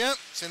by Shimp.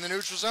 It's in the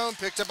neutral zone.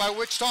 Picked up by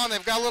Wichita, and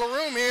they've got a little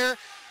room here.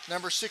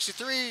 Number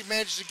 63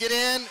 managed to get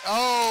in.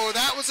 Oh,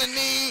 that was a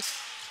knee.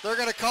 They're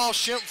going to call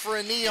Shimp for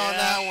a knee on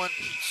that one.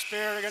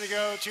 Spirit are going to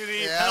go to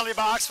the penalty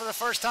box for the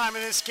first time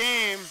in this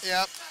game.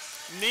 Yep.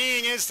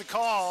 Kneeing is the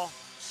call.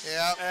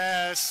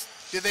 Yep.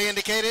 Did they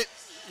indicate it?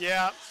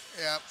 Yeah.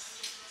 Yep.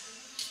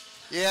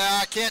 Yeah,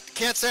 I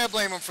can't say I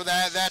blame them for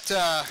that.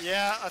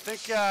 Yeah, I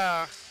think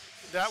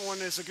that one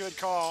is a good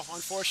call,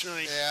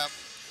 unfortunately. Yeah.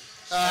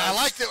 I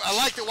like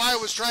that Wyatt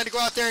was trying to go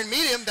out there and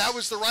meet him. That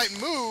was the right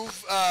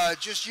move.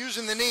 Just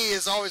using the knee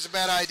is always a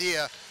bad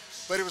idea.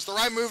 But it was the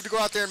right move to go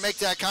out there and make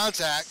that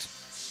contact.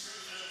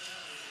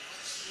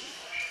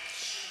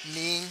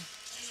 Kneeing.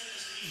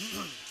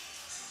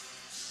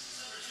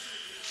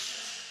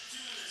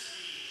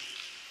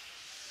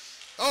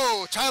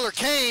 Oh, Tyler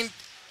Kane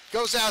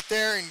goes out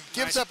there and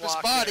gives up his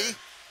body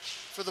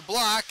for the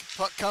block.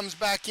 Puck comes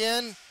back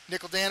in.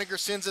 Nickel Daniger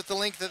sends it the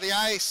length of the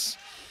ice.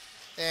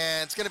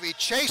 And it's going to be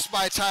chased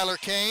by Tyler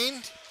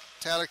Kane.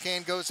 Tyler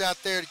Kane goes out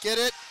there to get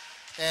it.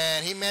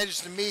 And he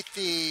manages to meet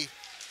the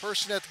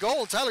person at the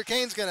goal. And Tyler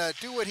Kane's going to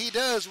do what he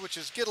does, which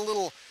is get a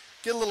little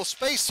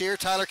space here.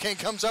 Tyler Kane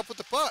comes up with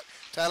the puck.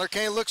 Tyler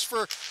Kane looks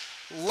for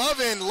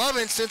Lovin.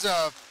 Lovin sends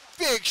a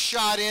big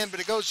shot in, but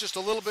it goes just a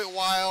little bit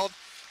wild.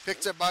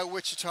 Picked up by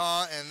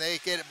Wichita, and they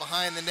get it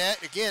behind the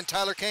net. Again,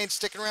 Tyler Kane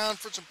sticking around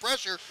for some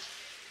pressure.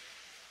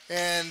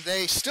 And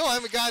they still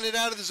haven't gotten it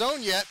out of the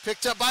zone yet.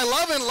 Picked up by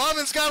Lovin.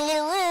 Lovin's got a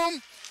little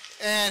room,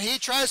 and he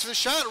tries for the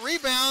shot.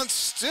 Rebound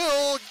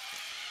still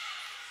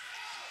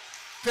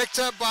picked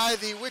up by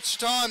the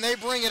Wichita, and they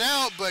bring it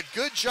out. But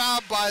good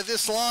job by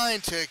this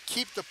line to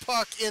keep the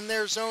puck in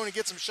their zone and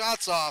get some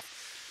shots off.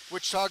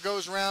 Wichita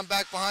goes around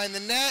back behind the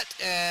net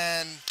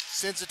and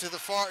sends it to the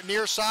far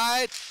near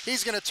side.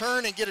 He's going to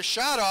turn and get a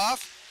shot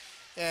off,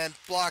 and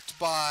blocked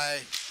by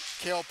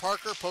Cale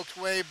Parker, poked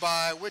away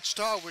by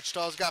Wichita.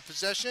 Wichita's got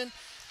possession.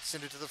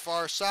 Send it to the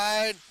far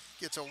side.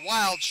 Gets a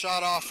wild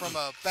shot off from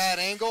a bad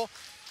angle,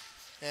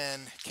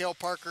 and Cale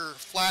Parker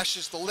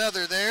flashes the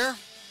leather there.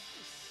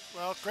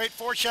 Well, great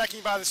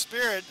forechecking by the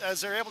Spirit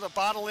as they're able to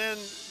bottle in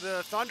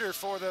the Thunder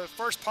for the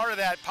first part of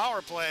that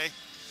power play.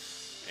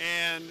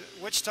 And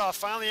Wichita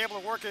finally able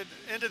to work it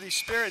into the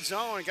Spirit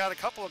zone and got a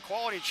couple of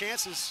quality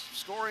chances,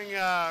 scoring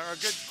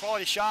good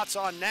quality shots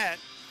on net.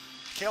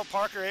 Cale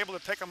Parker able to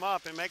pick them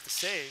up and make the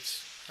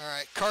saves. All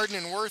right, Carden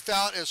and Worth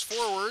out as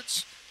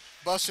forwards.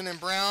 Bussin and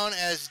Brown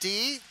as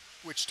D.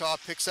 Wichita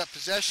picks up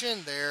possession.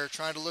 They're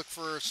trying to look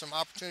for some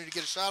opportunity to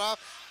get a shot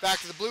off.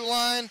 Back to the blue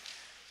line.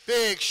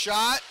 Big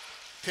shot.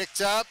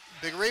 Picked up.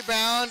 Big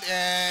rebound.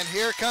 And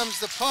here comes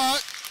the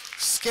puck.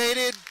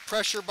 Skated.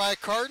 Pressure by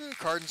Carden.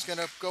 Carden's going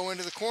to go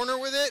into the corner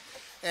with it.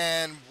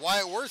 And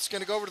Wyatt Worth's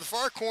going to go over to the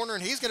far corner,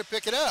 and he's going to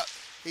pick it up.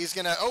 He's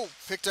going to,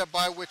 picked up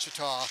by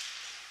Wichita.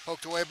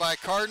 Poked away by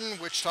Carden.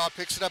 Wichita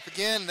picks it up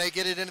again. They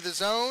get it into the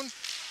zone.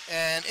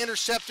 And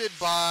intercepted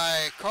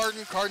by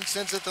Carden. Carden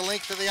sends it the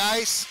length of the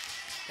ice.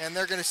 And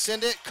they're going to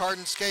send it.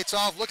 Carden skates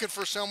off, looking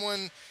for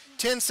someone.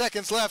 10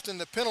 seconds left in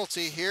the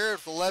penalty here.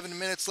 11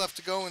 minutes left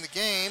to go in the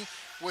game.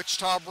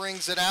 Wichita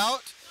brings it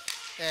out.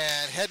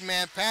 And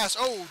headman pass.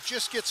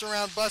 Just gets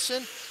around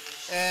Bussin.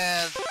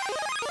 And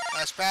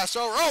nice pass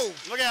over.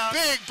 Look out.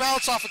 Big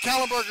bounce off of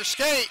Kallenberger's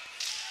skate.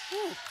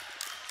 Whew.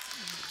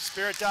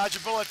 Spirit dodge a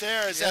bullet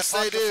there as yes,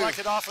 that puck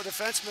deflected off a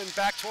defenseman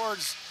back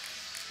towards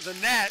the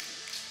net.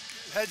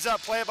 Heads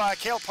up play by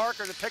Cale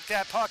Parker to pick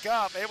that puck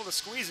up, able to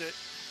squeeze it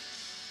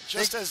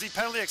just as the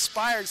penalty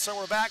expired, so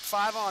we're back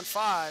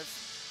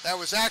 5-on-5. That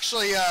was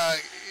actually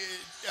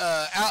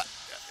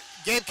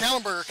Gabe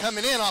Kallenberger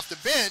coming in off the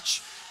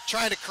bench,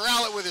 trying to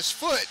corral it with his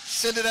foot,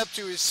 send it up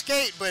to his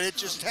skate, but it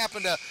just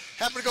happened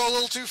to go a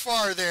little too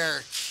far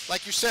there.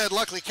 Like you said,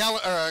 luckily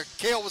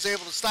Cale was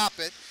able to stop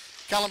it.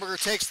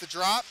 Kallenberger takes the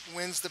drop,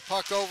 wins the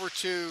puck over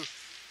to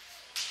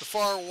the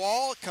far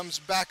wall, comes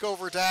back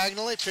over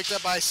diagonally, picked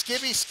up by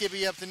Skibby.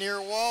 Skibby up the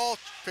near wall,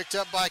 picked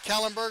up by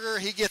Kallenberger.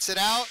 He gets it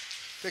out,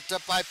 picked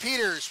up by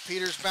Peters.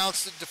 Peters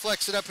bounced it,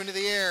 deflects it up into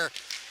the air.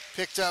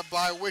 Picked up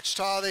by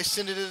Wichita. They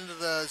send it into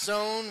the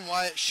zone.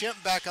 Wyatt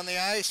Shemp back on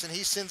the ice, and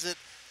he sends it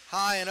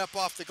high and up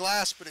off the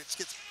glass, but it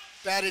gets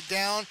batted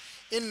down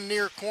in the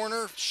near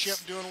corner.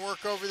 Shemp doing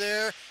work over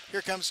there.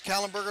 Here comes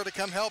Kallenberger to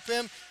come help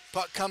him.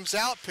 Puck comes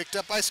out, picked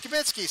up by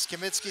Skibinski.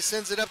 Skibinski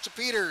sends it up to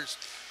Peters.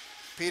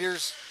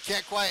 Peters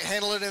can't quite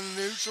handle it in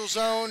the neutral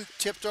zone.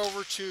 Tipped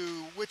over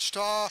to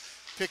Wichita.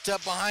 Picked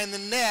up behind the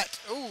net.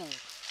 Ooh,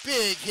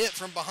 big hit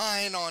from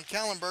behind on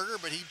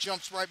Kallenberger, but he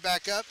jumps right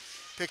back up.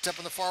 Picked up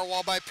on the far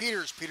wall by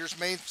Peters. Peters'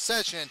 main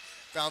possession.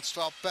 Bounced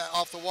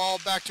off the wall,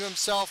 back to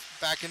himself.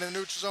 Back into the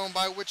neutral zone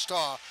by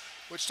Wichita.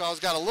 Wichita's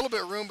got a little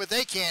bit of room, but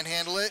they can't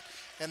handle it.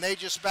 And they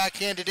just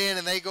backhand it in,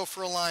 and they go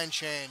for a line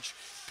change.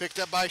 Picked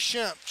up by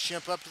Shemp.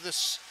 Shemp up to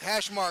this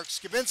hash mark.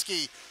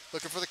 Skibinski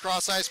looking for the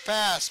cross-ice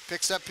pass.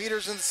 Picks up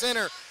Peters in the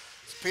center.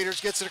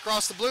 Peters gets it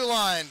across the blue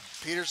line.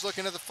 Peters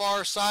looking to the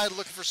far side,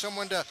 looking for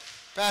someone to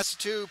pass it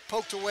to.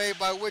 Poked away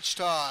by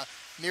Wichita.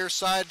 Near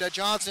side to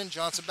Johnson.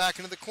 Johnson back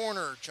into the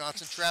corner.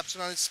 Johnson traps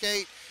it on his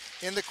skate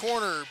in the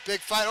corner. Big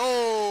fight.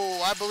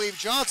 Oh, I believe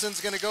Johnson's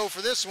going to go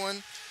for this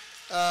one.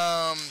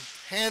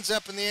 Hands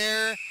up in the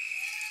air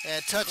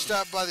and touched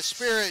up by the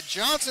Spirit.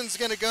 Johnson's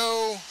going to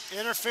go.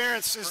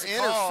 Interference is the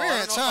call.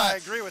 Interference, I don't know if I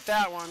agree with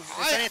that one.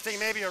 If anything,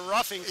 maybe a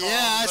roughing call.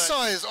 Yeah, I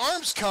saw his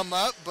arms come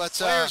up, but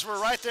players were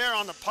right there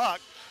on the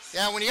puck.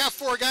 Yeah, when you have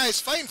four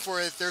guys fighting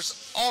for it,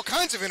 there's all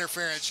kinds of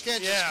interference. You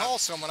can't just call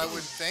someone, I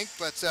wouldn't think.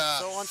 But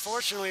so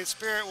unfortunately,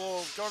 Spirit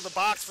will go to the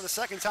box for the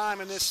second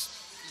time in this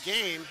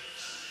game.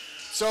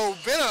 So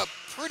been a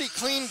pretty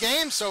clean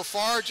game so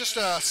far. Just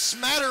a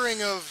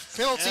smattering of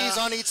penalties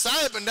on each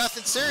side, but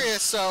nothing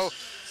serious. So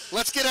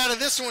let's get out of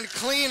this one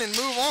clean and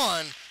move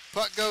on.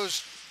 Puck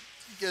goes,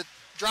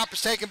 drop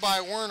is taken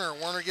by Werner.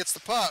 Werner gets the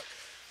puck.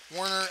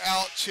 Werner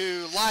out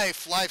to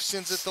Life. Life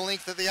sends it the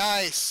length of the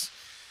ice.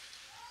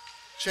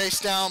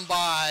 Chased down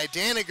by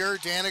Daniger.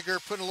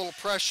 Daniger putting a little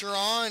pressure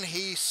on.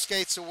 He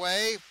skates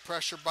away.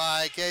 Pressure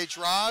by Gage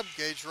Robb.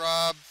 Gage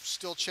Robb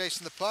still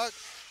chasing the puck.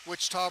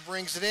 Wichita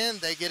brings it in.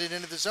 They get it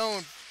into the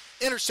zone.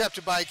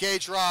 Intercepted by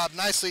Gage Robb.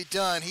 Nicely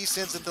done. He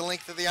sends it the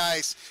length of the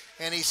ice,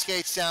 and he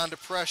skates down to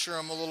pressure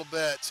him a little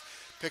bit.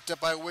 Picked up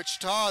by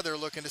Wichita. They're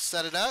looking to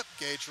set it up.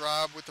 Gage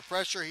Robb with the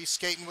pressure. He's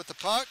skating with the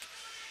puck,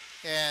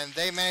 and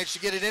they managed to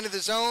get it into the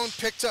zone.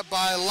 Picked up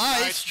by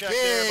Life. Nice check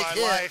there by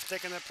Life,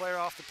 taking that player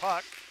off the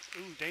puck.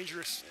 Ooh,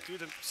 dangerous through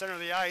the center of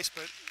the ice,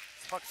 but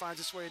puck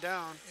finds its way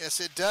down. Yes,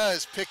 it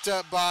does. Picked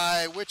up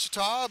by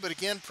Wichita, but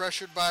again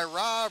pressured by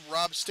Robb.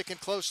 Robb sticking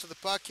close to the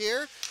puck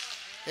here.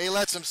 He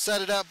lets him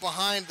set it up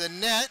behind the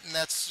net, and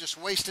that's just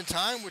wasting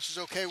time, which is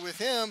okay with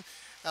him.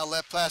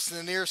 Outlet pass to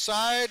the near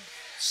side.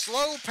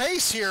 Slow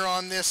pace here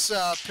on this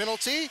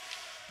penalty.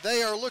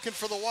 They are looking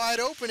for the wide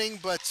opening,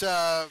 but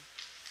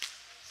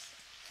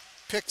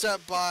picked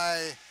up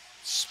by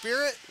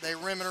Spirit. They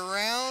rim it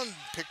around.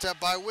 Picked up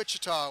by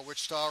Wichita.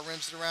 Wichita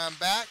rims it around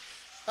back.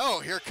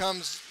 Oh, here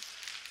comes.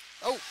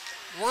 Oh,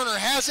 Werner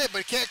has it,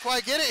 but can't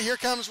quite get it. Here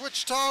comes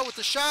Wichita with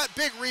the shot.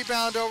 Big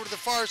rebound over to the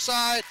far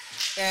side,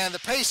 and the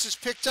pace is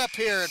picked up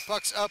here, and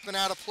puck's up and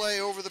out of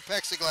play over the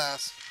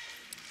plexiglass.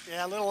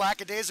 Yeah, a little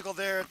lackadaisical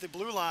there at the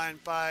blue line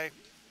by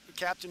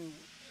Captain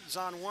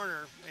Zahn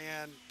Werner,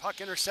 and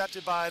puck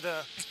intercepted by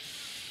the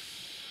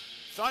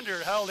Thunder,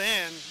 held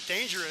in,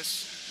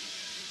 dangerous.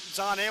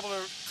 Zahn able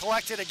to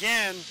collect it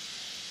again,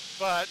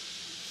 but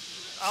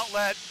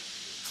outlet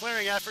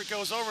clearing effort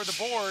goes over the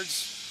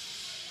boards.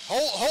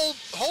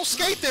 Whole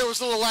skate there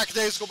was a little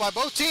lackadaisical by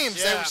both teams.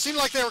 Yeah. They seemed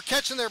like they were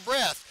catching their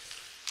breath.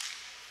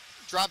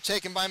 Drop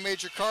taken by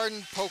Major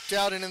Carden, poked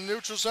out in the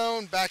neutral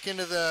zone, back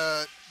into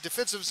the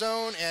defensive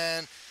zone,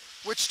 and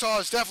Wichita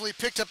has definitely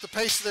picked up the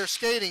pace of their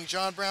skating.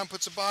 John Brown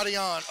puts a body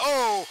on.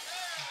 Oh,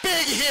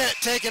 big hit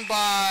taken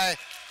by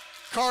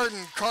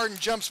Carden. Carden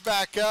jumps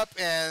back up,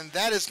 and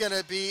that is going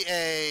to be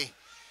a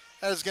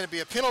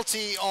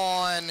penalty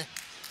on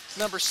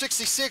number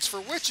 66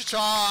 for Wichita.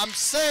 I'm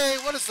saying,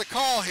 what is the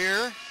call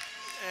here?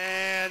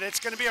 And it's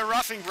going to be a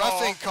roughing call.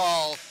 Roughing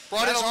call.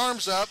 Brought his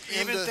arms up.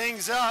 Even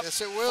things up.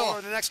 Yes, it will.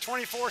 For the next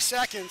 24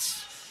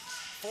 seconds.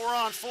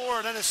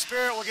 4-on-4, then the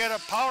Spirit will get a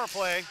power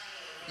play.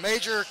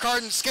 Major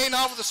Carden skating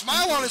off with a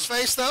smile on his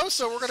face, though,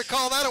 so we're going to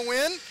call that a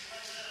win.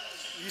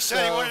 You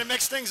said he wanted to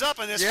mix things up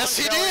in this yes,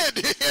 one. Yes,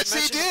 he did. Yes,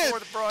 he did. Before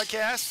the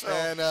broadcast. So.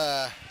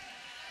 And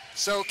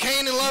so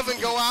Kane and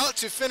Lovin go out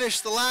to finish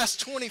the last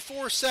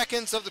 24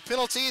 seconds of the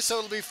penalty, so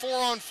it'll be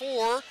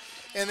 4-on-4,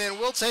 and then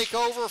we'll take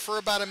over for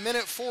about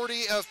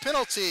 1:40 of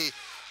penalty.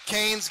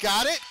 Kane's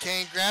got it.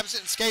 Kane grabs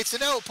it and skates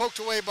it out, poked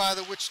away by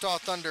the Wichita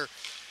Thunder.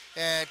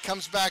 And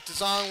comes back to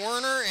Zahn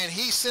Werner, and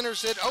he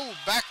centers it,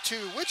 back to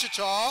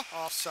Wichita.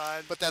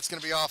 Offside. But that's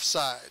going to be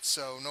offside,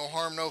 so no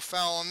harm, no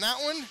foul on that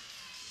one.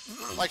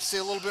 Like to see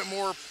a little bit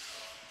more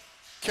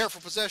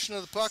careful possession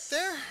of the puck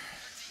there.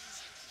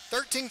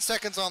 13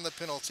 seconds on the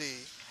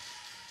penalty.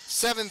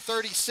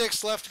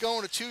 7:36 left to go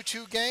in a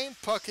 2-2 game.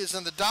 Puck is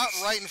on the dot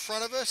right in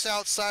front of us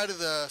outside of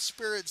the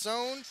Spirit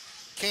zone.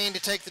 Kane to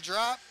take the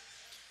drop.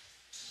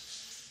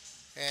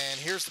 And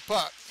here's the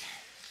puck.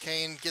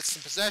 Kane gets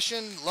some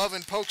possession.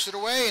 Lovin pokes it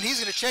away, and he's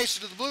going to chase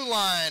it to the blue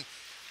line.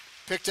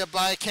 Picked up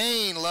by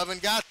Kane. Lovin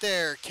got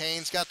there.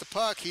 Kane's got the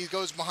puck. He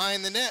goes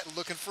behind the net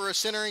looking for a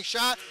centering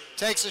shot.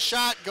 Takes a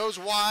shot, goes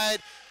wide.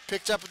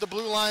 Picked up at the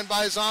blue line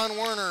by Zon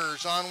Werner.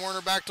 Zon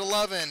Werner back to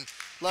Lovin.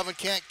 Lovin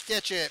can't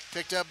catch it.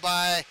 Picked up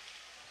by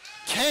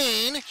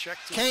Kane.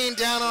 Kane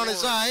down on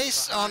his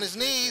ice, on his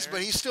knees,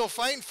 but he's still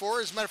fighting for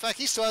it. As a matter of fact,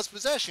 he still has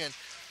possession.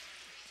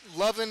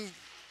 Lovin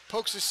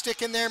pokes his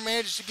stick in there,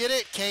 manages to get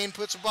it. Kane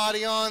puts a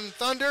body on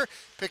Thunder.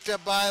 Picked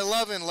up by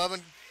Lovin.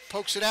 Lovin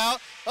pokes it out.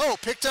 Oh,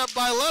 picked up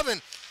by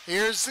Lovin.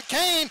 Here's the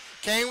Kane.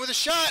 Kane with a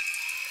shot.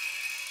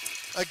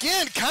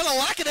 Again, kind of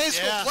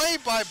lackadaisical play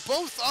by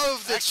both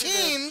of the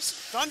teams.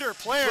 The Thunder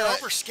player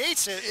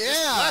overskates it.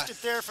 Just left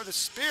it there for the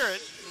Spirit.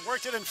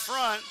 Worked it in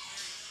front.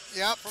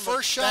 Yep, from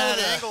first shot of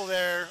the angle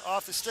there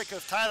off the stick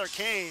of Tyler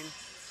Kane.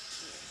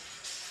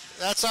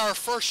 That's our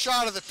first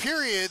shot of the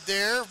period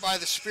there by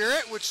the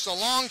Spirit, which is a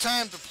long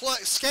time to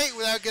skate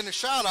without getting a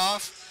shot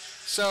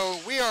off. So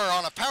we are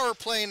on a power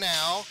play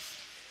now.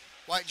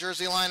 White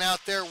jersey line out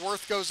there.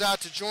 Worth goes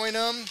out to join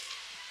them.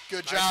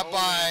 Good job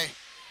by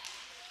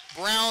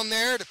Brown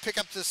there to pick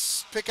up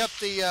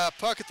the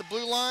puck at the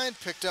blue line.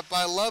 Picked up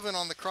by Lovin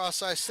on the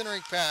cross-ice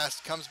centering pass.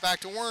 Comes back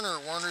to Werner.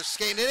 Werner's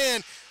skating it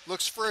in.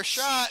 Looks for a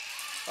shot.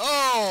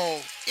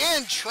 Oh,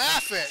 in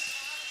traffic.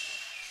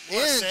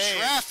 In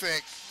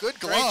traffic. Good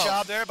glove. Great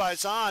job there by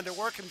Zahn to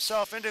work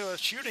himself into a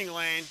shooting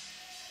lane.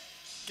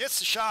 Gets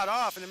the shot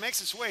off, and it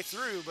makes its way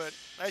through. But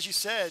as you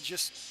said,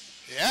 just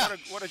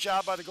what a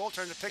job by the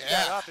goaltender to pick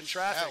that up in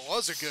traffic. That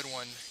was a good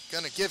one.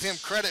 Going to give him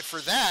credit for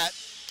that.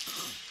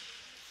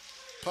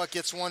 Puck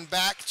gets one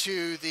back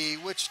to the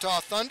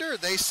Wichita Thunder.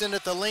 They send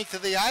it the length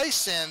of the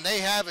ice, and they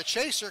have a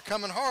chaser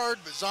coming hard,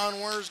 but Zahn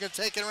Werner's going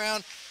to take it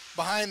around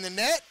behind the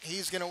net.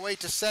 He's going to wait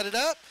to set it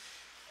up.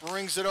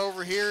 Brings it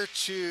over here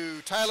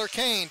to Tyler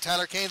Kane.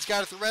 Tyler Kane's got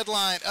it at the red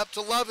line. Up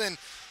to Lovin.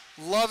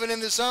 Lovin in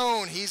the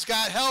zone. He's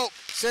got help.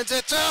 Sends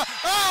it to,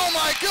 oh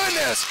my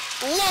goodness!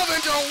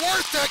 Lovin to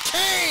Worth to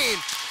Kane.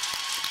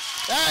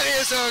 That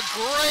is a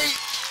great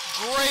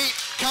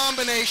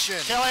combination.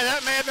 Kelly,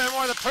 that may have been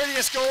one of the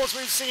prettiest goals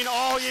we've seen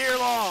all year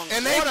long.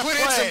 And they put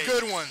in some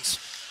good ones.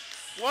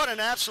 What an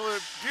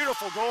absolute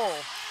beautiful goal.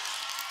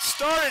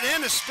 Started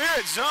in the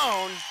Spirit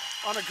zone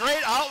on a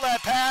great outlet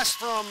pass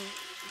from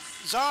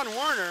Zahn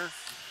Werner.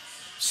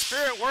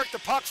 Spirit worked the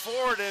puck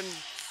forward and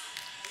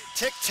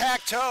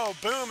tic-tac-toe,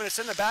 boom, and it's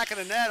in the back of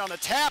the net on the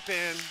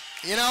tap-in.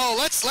 You know,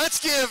 let's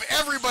give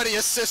everybody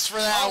assists for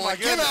that one.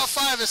 Give out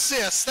 5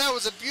 assists. That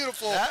was a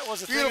beautiful,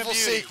 beautiful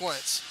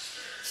sequence.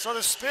 So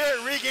the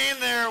Spirit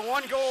regained their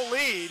 1-goal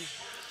lead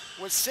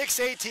with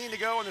 6:18 to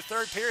go in the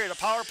third period, a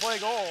power play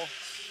goal.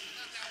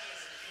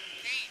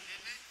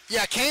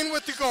 Yeah, Kane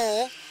with the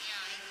goal.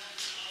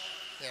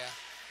 Yeah.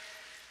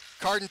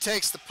 Carden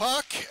takes the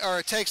puck,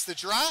 or takes the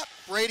drop.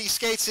 Brady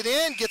skates it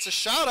in, gets a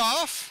shot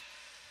off.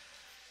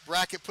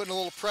 Brackett putting a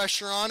little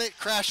pressure on it,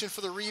 crashing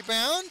for the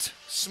rebound,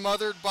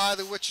 smothered by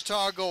the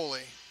Wichita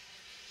goalie.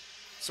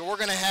 So we're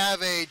going to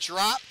have a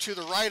drop to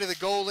the right of the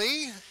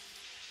goalie.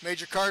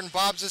 Major Carden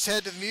bobs his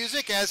head to the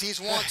music, as he's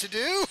wont to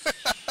do.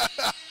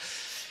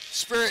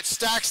 Spirit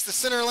stacks the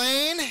center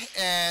lane,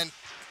 and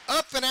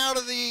up and out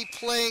of the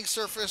playing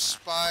surface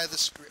by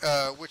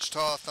the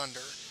Wichita Thunder.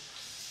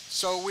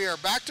 So we are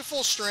back to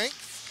full strength.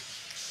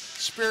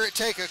 Spirit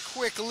take a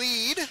quick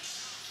lead.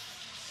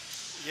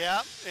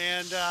 Yeah,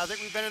 and I think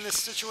we've been in this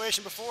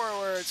situation before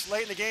where it's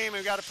late in the game and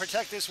we've got to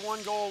protect this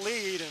 1-goal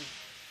lead and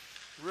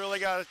really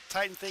got to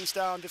tighten things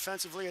down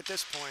defensively at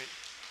this point.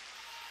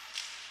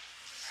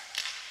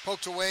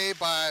 Poked away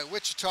by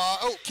Wichita.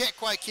 Oh, can't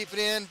quite keep it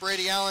in.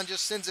 Brady Allen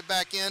just sends it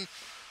back in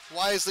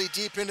wisely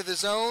deep into the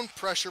zone.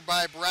 Pressure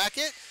by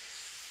Brackett.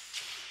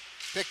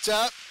 Picked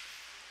up.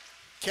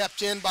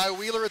 Kept in by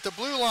Wheeler at the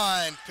blue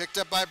line. Picked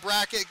up by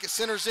Brackett.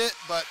 Centers it,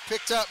 but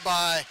picked up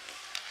by...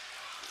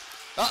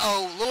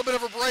 a little bit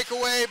of a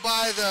breakaway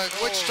by the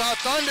Wichita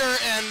Thunder,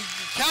 and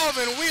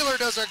Calvin Wheeler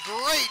does a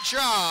great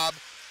job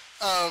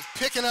of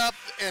picking up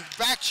and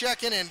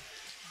back-checking and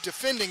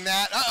defending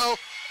that.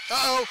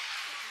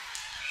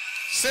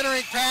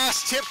 Centering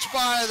pass tipped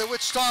by the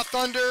Wichita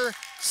Thunder,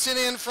 sent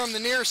in from the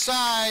near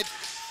side.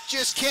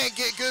 Just can't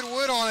get good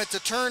wood on it to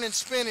turn and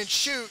spin and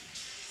shoot.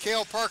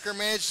 Cale Parker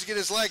manages to get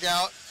his leg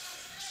out.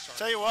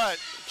 Tell you what,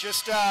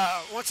 just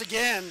once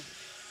again,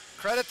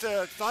 credit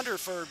to Thunder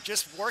for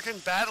just working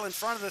battle in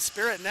front of the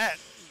Spirit net.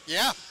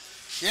 Yeah,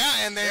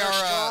 and they are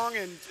strong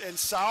and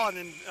solid,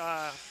 and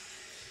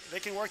they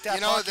can work that.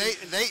 You know,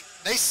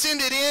 they send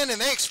it in and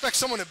they expect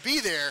someone to be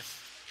there.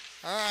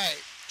 All right,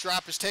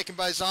 drop is taken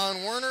by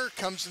Zahn Werner,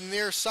 comes to the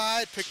near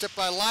side, picked up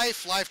by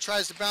Life. Life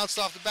tries to bounce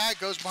off the back,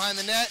 goes behind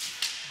the net.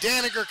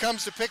 Daniger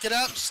comes to pick it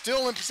up,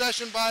 still in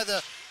possession by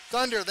the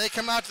Thunder. They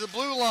come out to the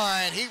blue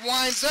line. He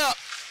winds up.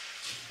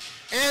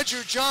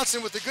 Andrew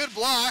Johnson with a good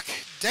block,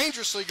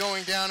 dangerously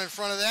going down in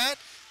front of that.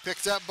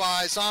 Picked up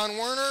by Zon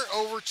Werner,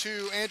 over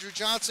to Andrew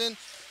Johnson.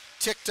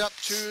 Ticked up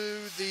to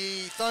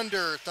the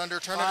Thunder. Thunder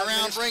turn it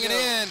around, bring it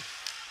in.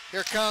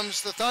 Here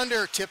comes the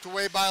Thunder, tipped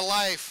away by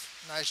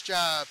Life. Nice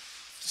job.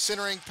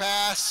 Centering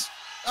pass,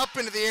 up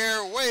into the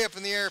air, way up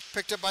in the air,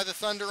 picked up by the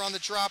Thunder on the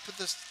drop of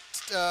this.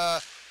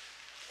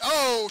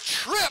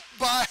 Trip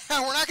by,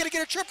 we're not going to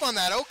get a trip on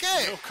that,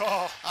 okay. No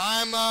call.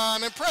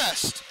 I'm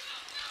impressed.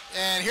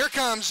 And here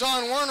comes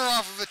Zon Werner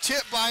off of a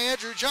tip by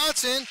Andrew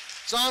Johnson.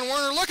 Zon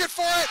Werner looking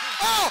for it.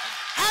 Oh,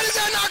 how did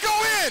that not go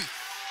in?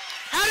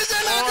 How did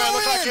that not go in? It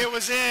looked like it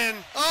was in.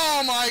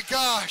 Oh my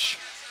gosh.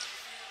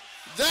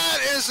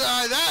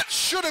 That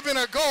should have been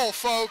a goal,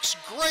 folks.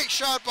 Great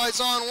shot by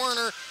Zon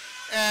Werner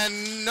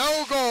and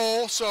no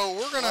goal. So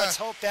we're going to let's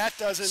hope that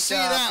doesn't see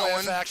that play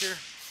one. A factor.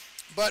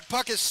 But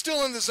puck is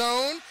still in the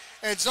zone,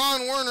 and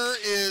Zon Werner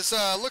is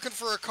looking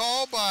for a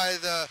call by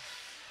the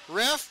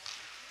ref.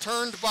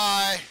 Turned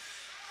by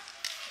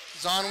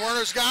Zon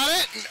Werner's got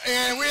it,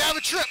 and we have a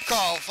trip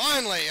call,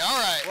 finally. All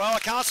right. Well, a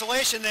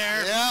consolation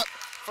there. Yep.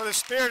 For the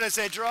Spirit as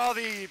they draw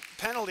the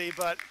penalty,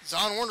 but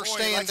Zon Werner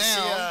staying like down.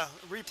 To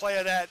see a replay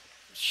of that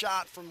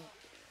shot from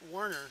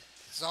Werner.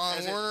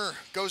 Zon Werner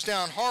goes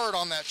down hard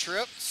on that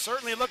trip.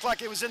 Certainly looked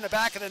like it was in the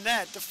back of the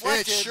net,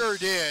 deflected. It sure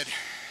did.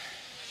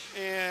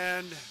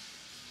 And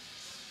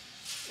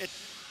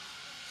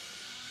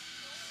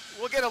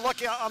we'll get a look,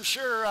 I'm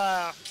sure,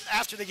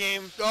 after the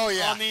game. Oh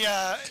yeah. On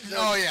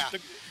the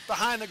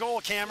behind the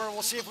goal camera.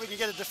 We'll see if we can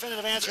get a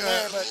definitive answer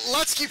there. But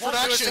Let's Keep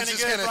Productions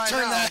is going to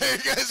turn that.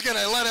 Is going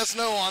to let us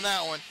know on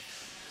that one.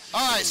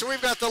 All right, so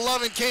we've got the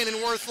Love and Kane and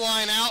Worth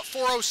line out.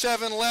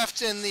 4:07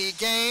 left in the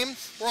game.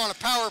 We're on a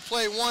power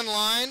play 1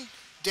 line.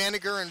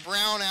 Daniger and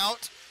Brown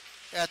out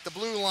at the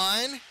blue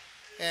line.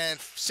 And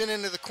sent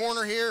into the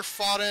corner here,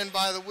 fought in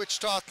by the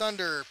Wichita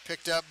Thunder.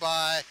 Picked up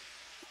by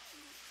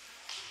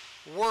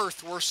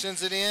Worth. Worth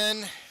sends it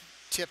in.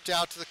 Tipped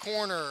out to the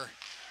corner.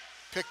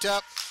 Picked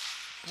up.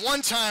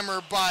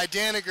 One-timer by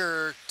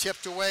Daniger,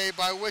 tipped away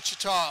by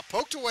Wichita,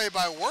 poked away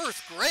by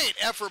Worth. Great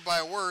effort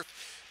by Worth.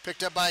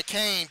 Picked up by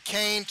Kane.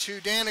 Kane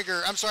to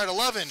Daniger. I'm sorry, to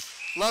Lovin.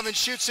 Lovin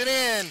shoots it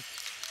in.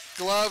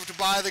 Gloved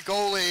by the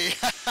goalie.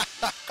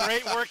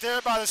 Great work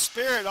there by the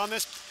Spirit on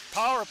this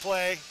power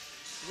play.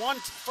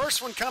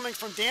 First one coming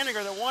from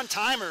Daniger, the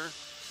one-timer,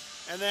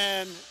 and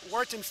then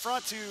worked in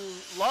front to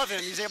Lovin.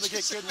 He's able to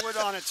get good wood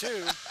on it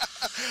too.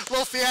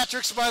 Little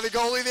theatrics by the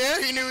goalie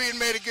there. He knew he had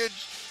made a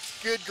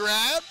good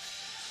grab.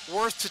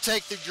 Worth to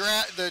take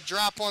the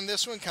drop on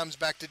this one, comes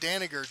back to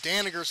Daniger.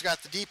 Daniger's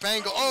got the deep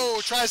angle.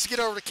 Oh, tries to get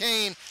over to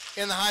Kane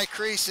in the high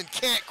crease and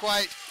can't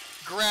quite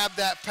grab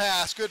that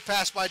pass. Good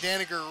pass by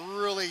Daniger,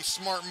 really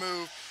smart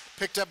move.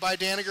 Picked up by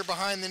Daniger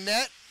behind the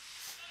net.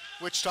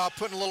 Wichita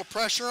putting a little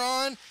pressure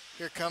on.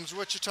 Here comes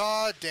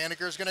Wichita.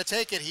 Daniger's going to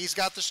take it. He's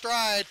got the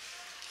stride.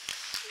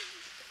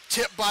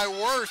 Tipped by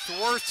Worth.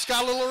 Worth's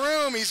got a little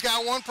room. He's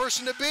got one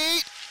person to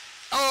beat.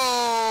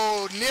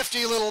 Oh,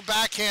 nifty little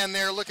backhand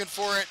there, looking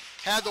for it.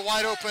 Had the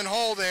wide open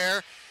hole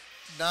there.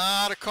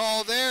 Not a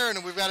call there,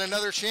 and we've got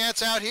another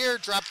chance out here.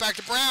 Drop back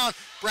to Brown.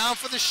 Brown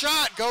for the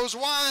shot, goes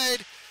wide.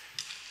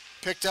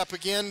 Picked up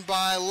again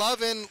by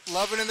Lovin.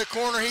 Lovin in the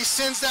corner, he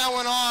sends that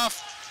one off.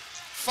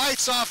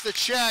 Fights off the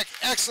check.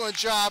 Excellent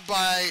job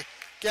by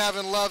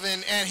Gavin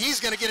Lovin, and he's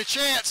going to get a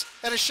chance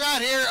at a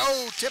shot here.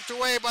 Oh, tipped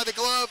away by the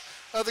glove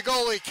of the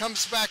goalie.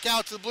 Comes back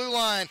out to the blue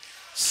line.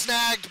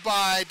 Snagged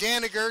by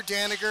Daniger.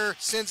 Daniger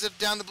sends it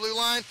down the blue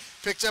line.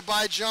 Picked up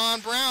by John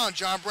Brown.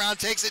 John Brown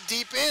takes it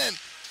deep in.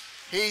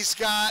 He's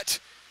got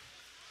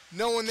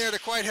no one there to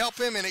quite help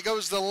him, and it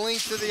goes the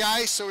length of the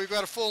ice, so we've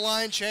got a full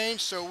line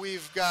change. So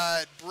we've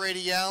got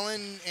Brady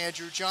Allen,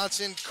 Andrew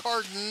Johnson,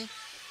 Carden.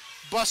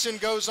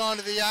 Bussin goes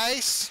onto the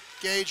ice.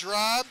 Gage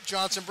Robb.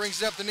 Johnson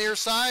brings it up the near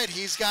side.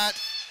 He's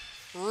got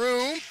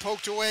room.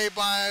 Poked away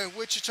by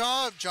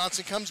Wichita.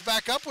 Johnson comes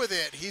back up with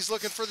it. He's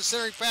looking for the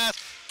centering pass.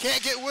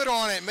 Can't get wood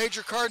on it.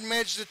 Major Carden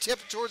managed to tip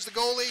it towards the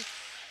goalie,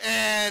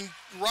 and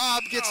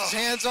Robb gets his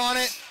hands on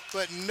it,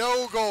 but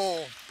no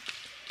goal.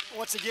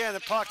 Once again,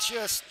 the puck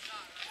just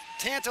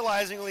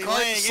tantalizingly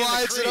Carden laying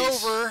slides in the it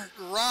crease. over.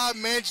 Robb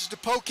manages to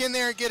poke in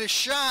there and get a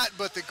shot,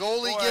 but the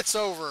goalie gets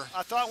over.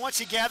 I thought once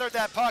he gathered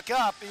that puck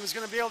up, he was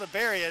going to be able to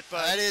bury it,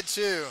 but I did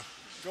too.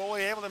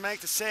 Goalie able to make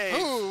the save.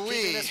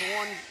 Keeping this a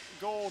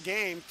one-goal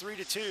game,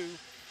 3-2.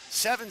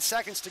 7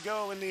 seconds to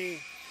go in the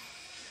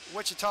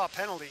Wichita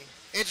penalty.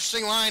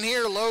 Interesting line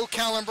here. Low,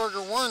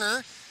 Kallenberger,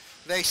 Werner.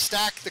 They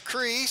stack the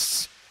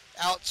crease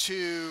out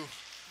to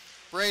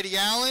Brady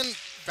Allen.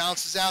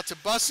 Bounces out to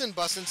Bussin.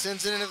 Bussin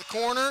sends it into the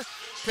corner.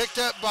 Picked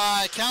up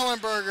by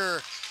Kallenberger.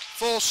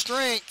 Full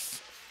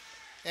strength.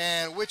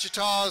 And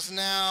Wichita's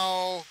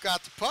now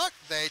got the puck.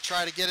 They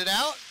try to get it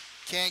out.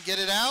 Can't get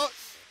it out.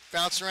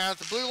 Bouncing around at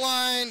the blue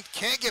line.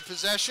 Can't get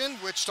possession.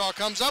 Wichita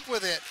comes up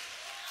with it.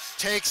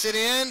 Takes it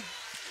in.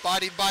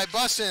 Bodied by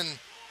Bussin.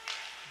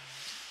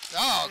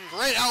 Oh,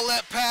 great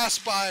outlet pass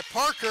by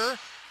Parker.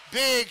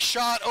 Big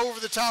shot over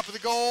the top of the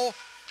goal.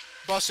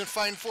 Bussin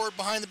fighting for it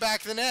behind the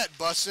back of the net.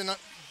 Bussin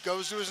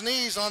goes to his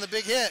knees on the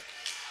big hit.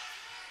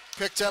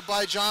 picked up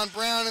by John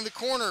Brown in the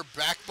corner.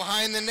 Back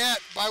behind the net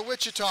by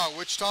Wichita.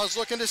 Wichita's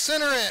looking to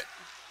center it.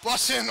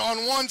 Bussin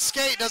on one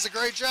skate, does a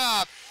great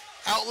job.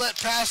 Outlet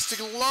pass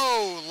to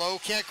Lowe. Lowe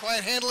can't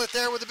quite handle it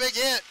there with a big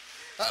hit.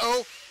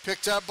 Uh-oh,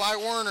 picked up by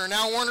Werner.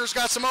 Now Werner's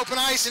got some open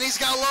ice, and he's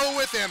got Lowe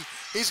with him.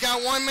 He's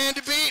got one man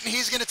to beat, and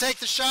he's going to take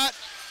the shot.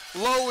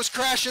 Lowe was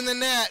crashing the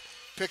net.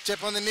 Picked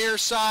up on the near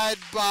side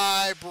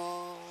by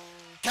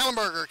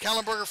Kallenberger.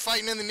 Kallenberger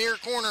fighting in the near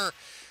corner.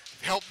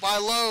 Helped by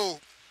Lowe.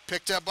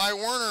 Picked up by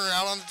Werner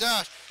out on the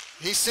dash.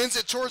 He sends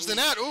it towards the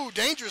net. Ooh,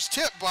 dangerous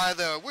tip by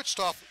the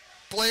Wichita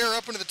player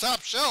up into the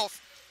top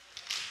shelf.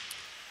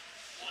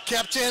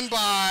 Kept in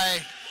by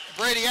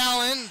Brady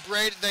Allen.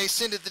 They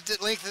send it the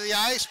length of the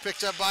ice.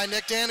 Picked up by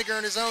Nick Daniger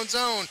in his own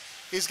zone.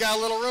 He's got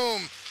a little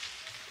room.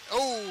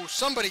 Oh,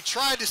 somebody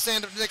tried to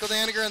stand up to Nickel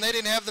Daniger, and they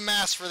didn't have the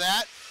mass for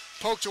that.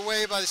 Poked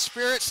away by the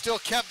Spirit. Still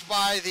kept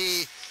by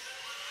the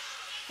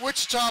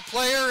Wichita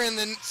player in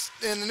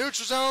the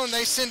neutral zone.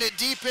 They send it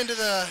deep into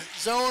the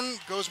zone.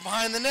 Goes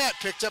behind the net.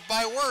 Picked up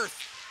by Worth.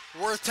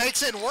 Worth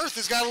takes it, and Worth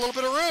has got a little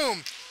bit of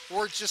room.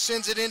 Worth just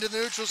sends it into the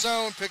neutral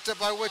zone. Picked up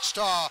by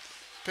Wichita.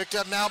 Picked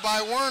up now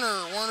by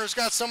Werner. Werner's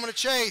got someone to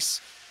chase.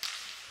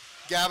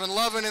 Gavin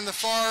Lovin in the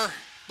far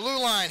blue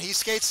line. He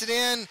skates it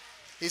in.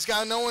 He's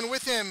got no one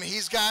with him.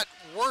 He's got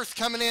Worth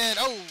coming in.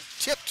 Oh,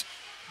 tipped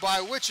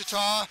by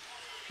Wichita. A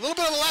little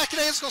bit of a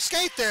lackadaisical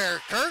skate there,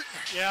 Kurt.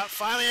 Yeah,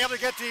 finally able to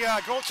get the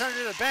goaltender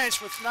to the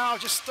bench with now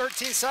just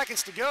 13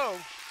 seconds to go.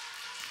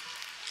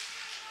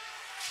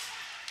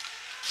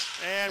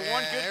 And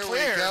one good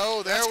clear. There we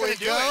go. There we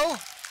go.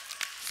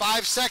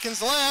 5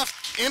 seconds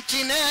left.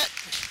 Empty net.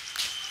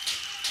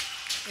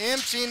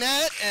 Empty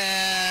net,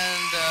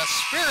 and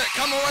Spirit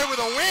come away with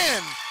a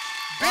win.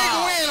 Big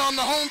win on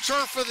the home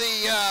turf for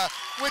the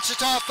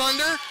Wichita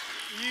Thunder.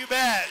 You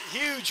bet.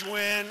 Huge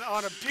win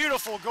on a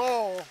beautiful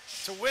goal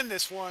to win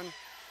this one.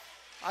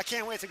 I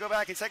can't wait to go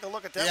back and take a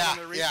look at that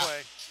one in the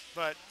replay.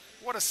 But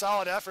what a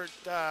solid effort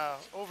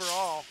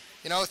overall.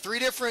 You know, three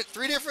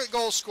different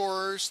goal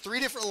scorers, 3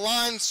 different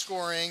lines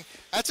scoring.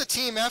 That's a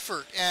team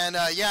effort. And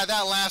yeah,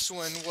 that last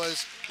one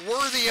was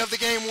worthy of the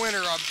game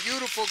winner. A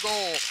beautiful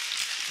goal.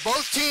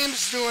 Both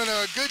teams doing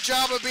a good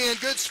job of being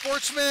good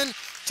sportsmen,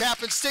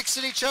 tapping sticks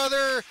at each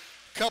other.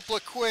 Couple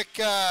of quick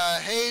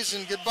hays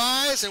and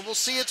goodbyes, and we'll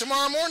see you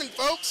tomorrow morning,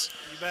 folks.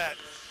 You bet.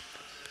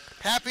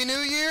 Happy New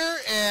Year,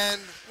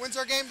 and when's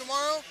our game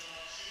tomorrow?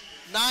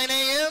 9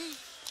 a.m.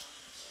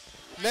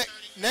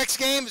 Next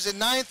game is at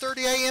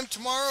 9:30 a.m.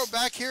 tomorrow,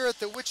 back here at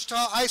the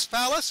Wichita Ice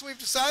Palace, we've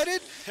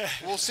decided.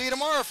 We'll see you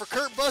tomorrow. For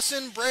Kurt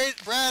Bussin,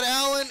 Brad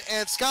Allen,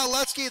 and Scott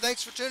Lutzke,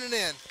 thanks for tuning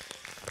in.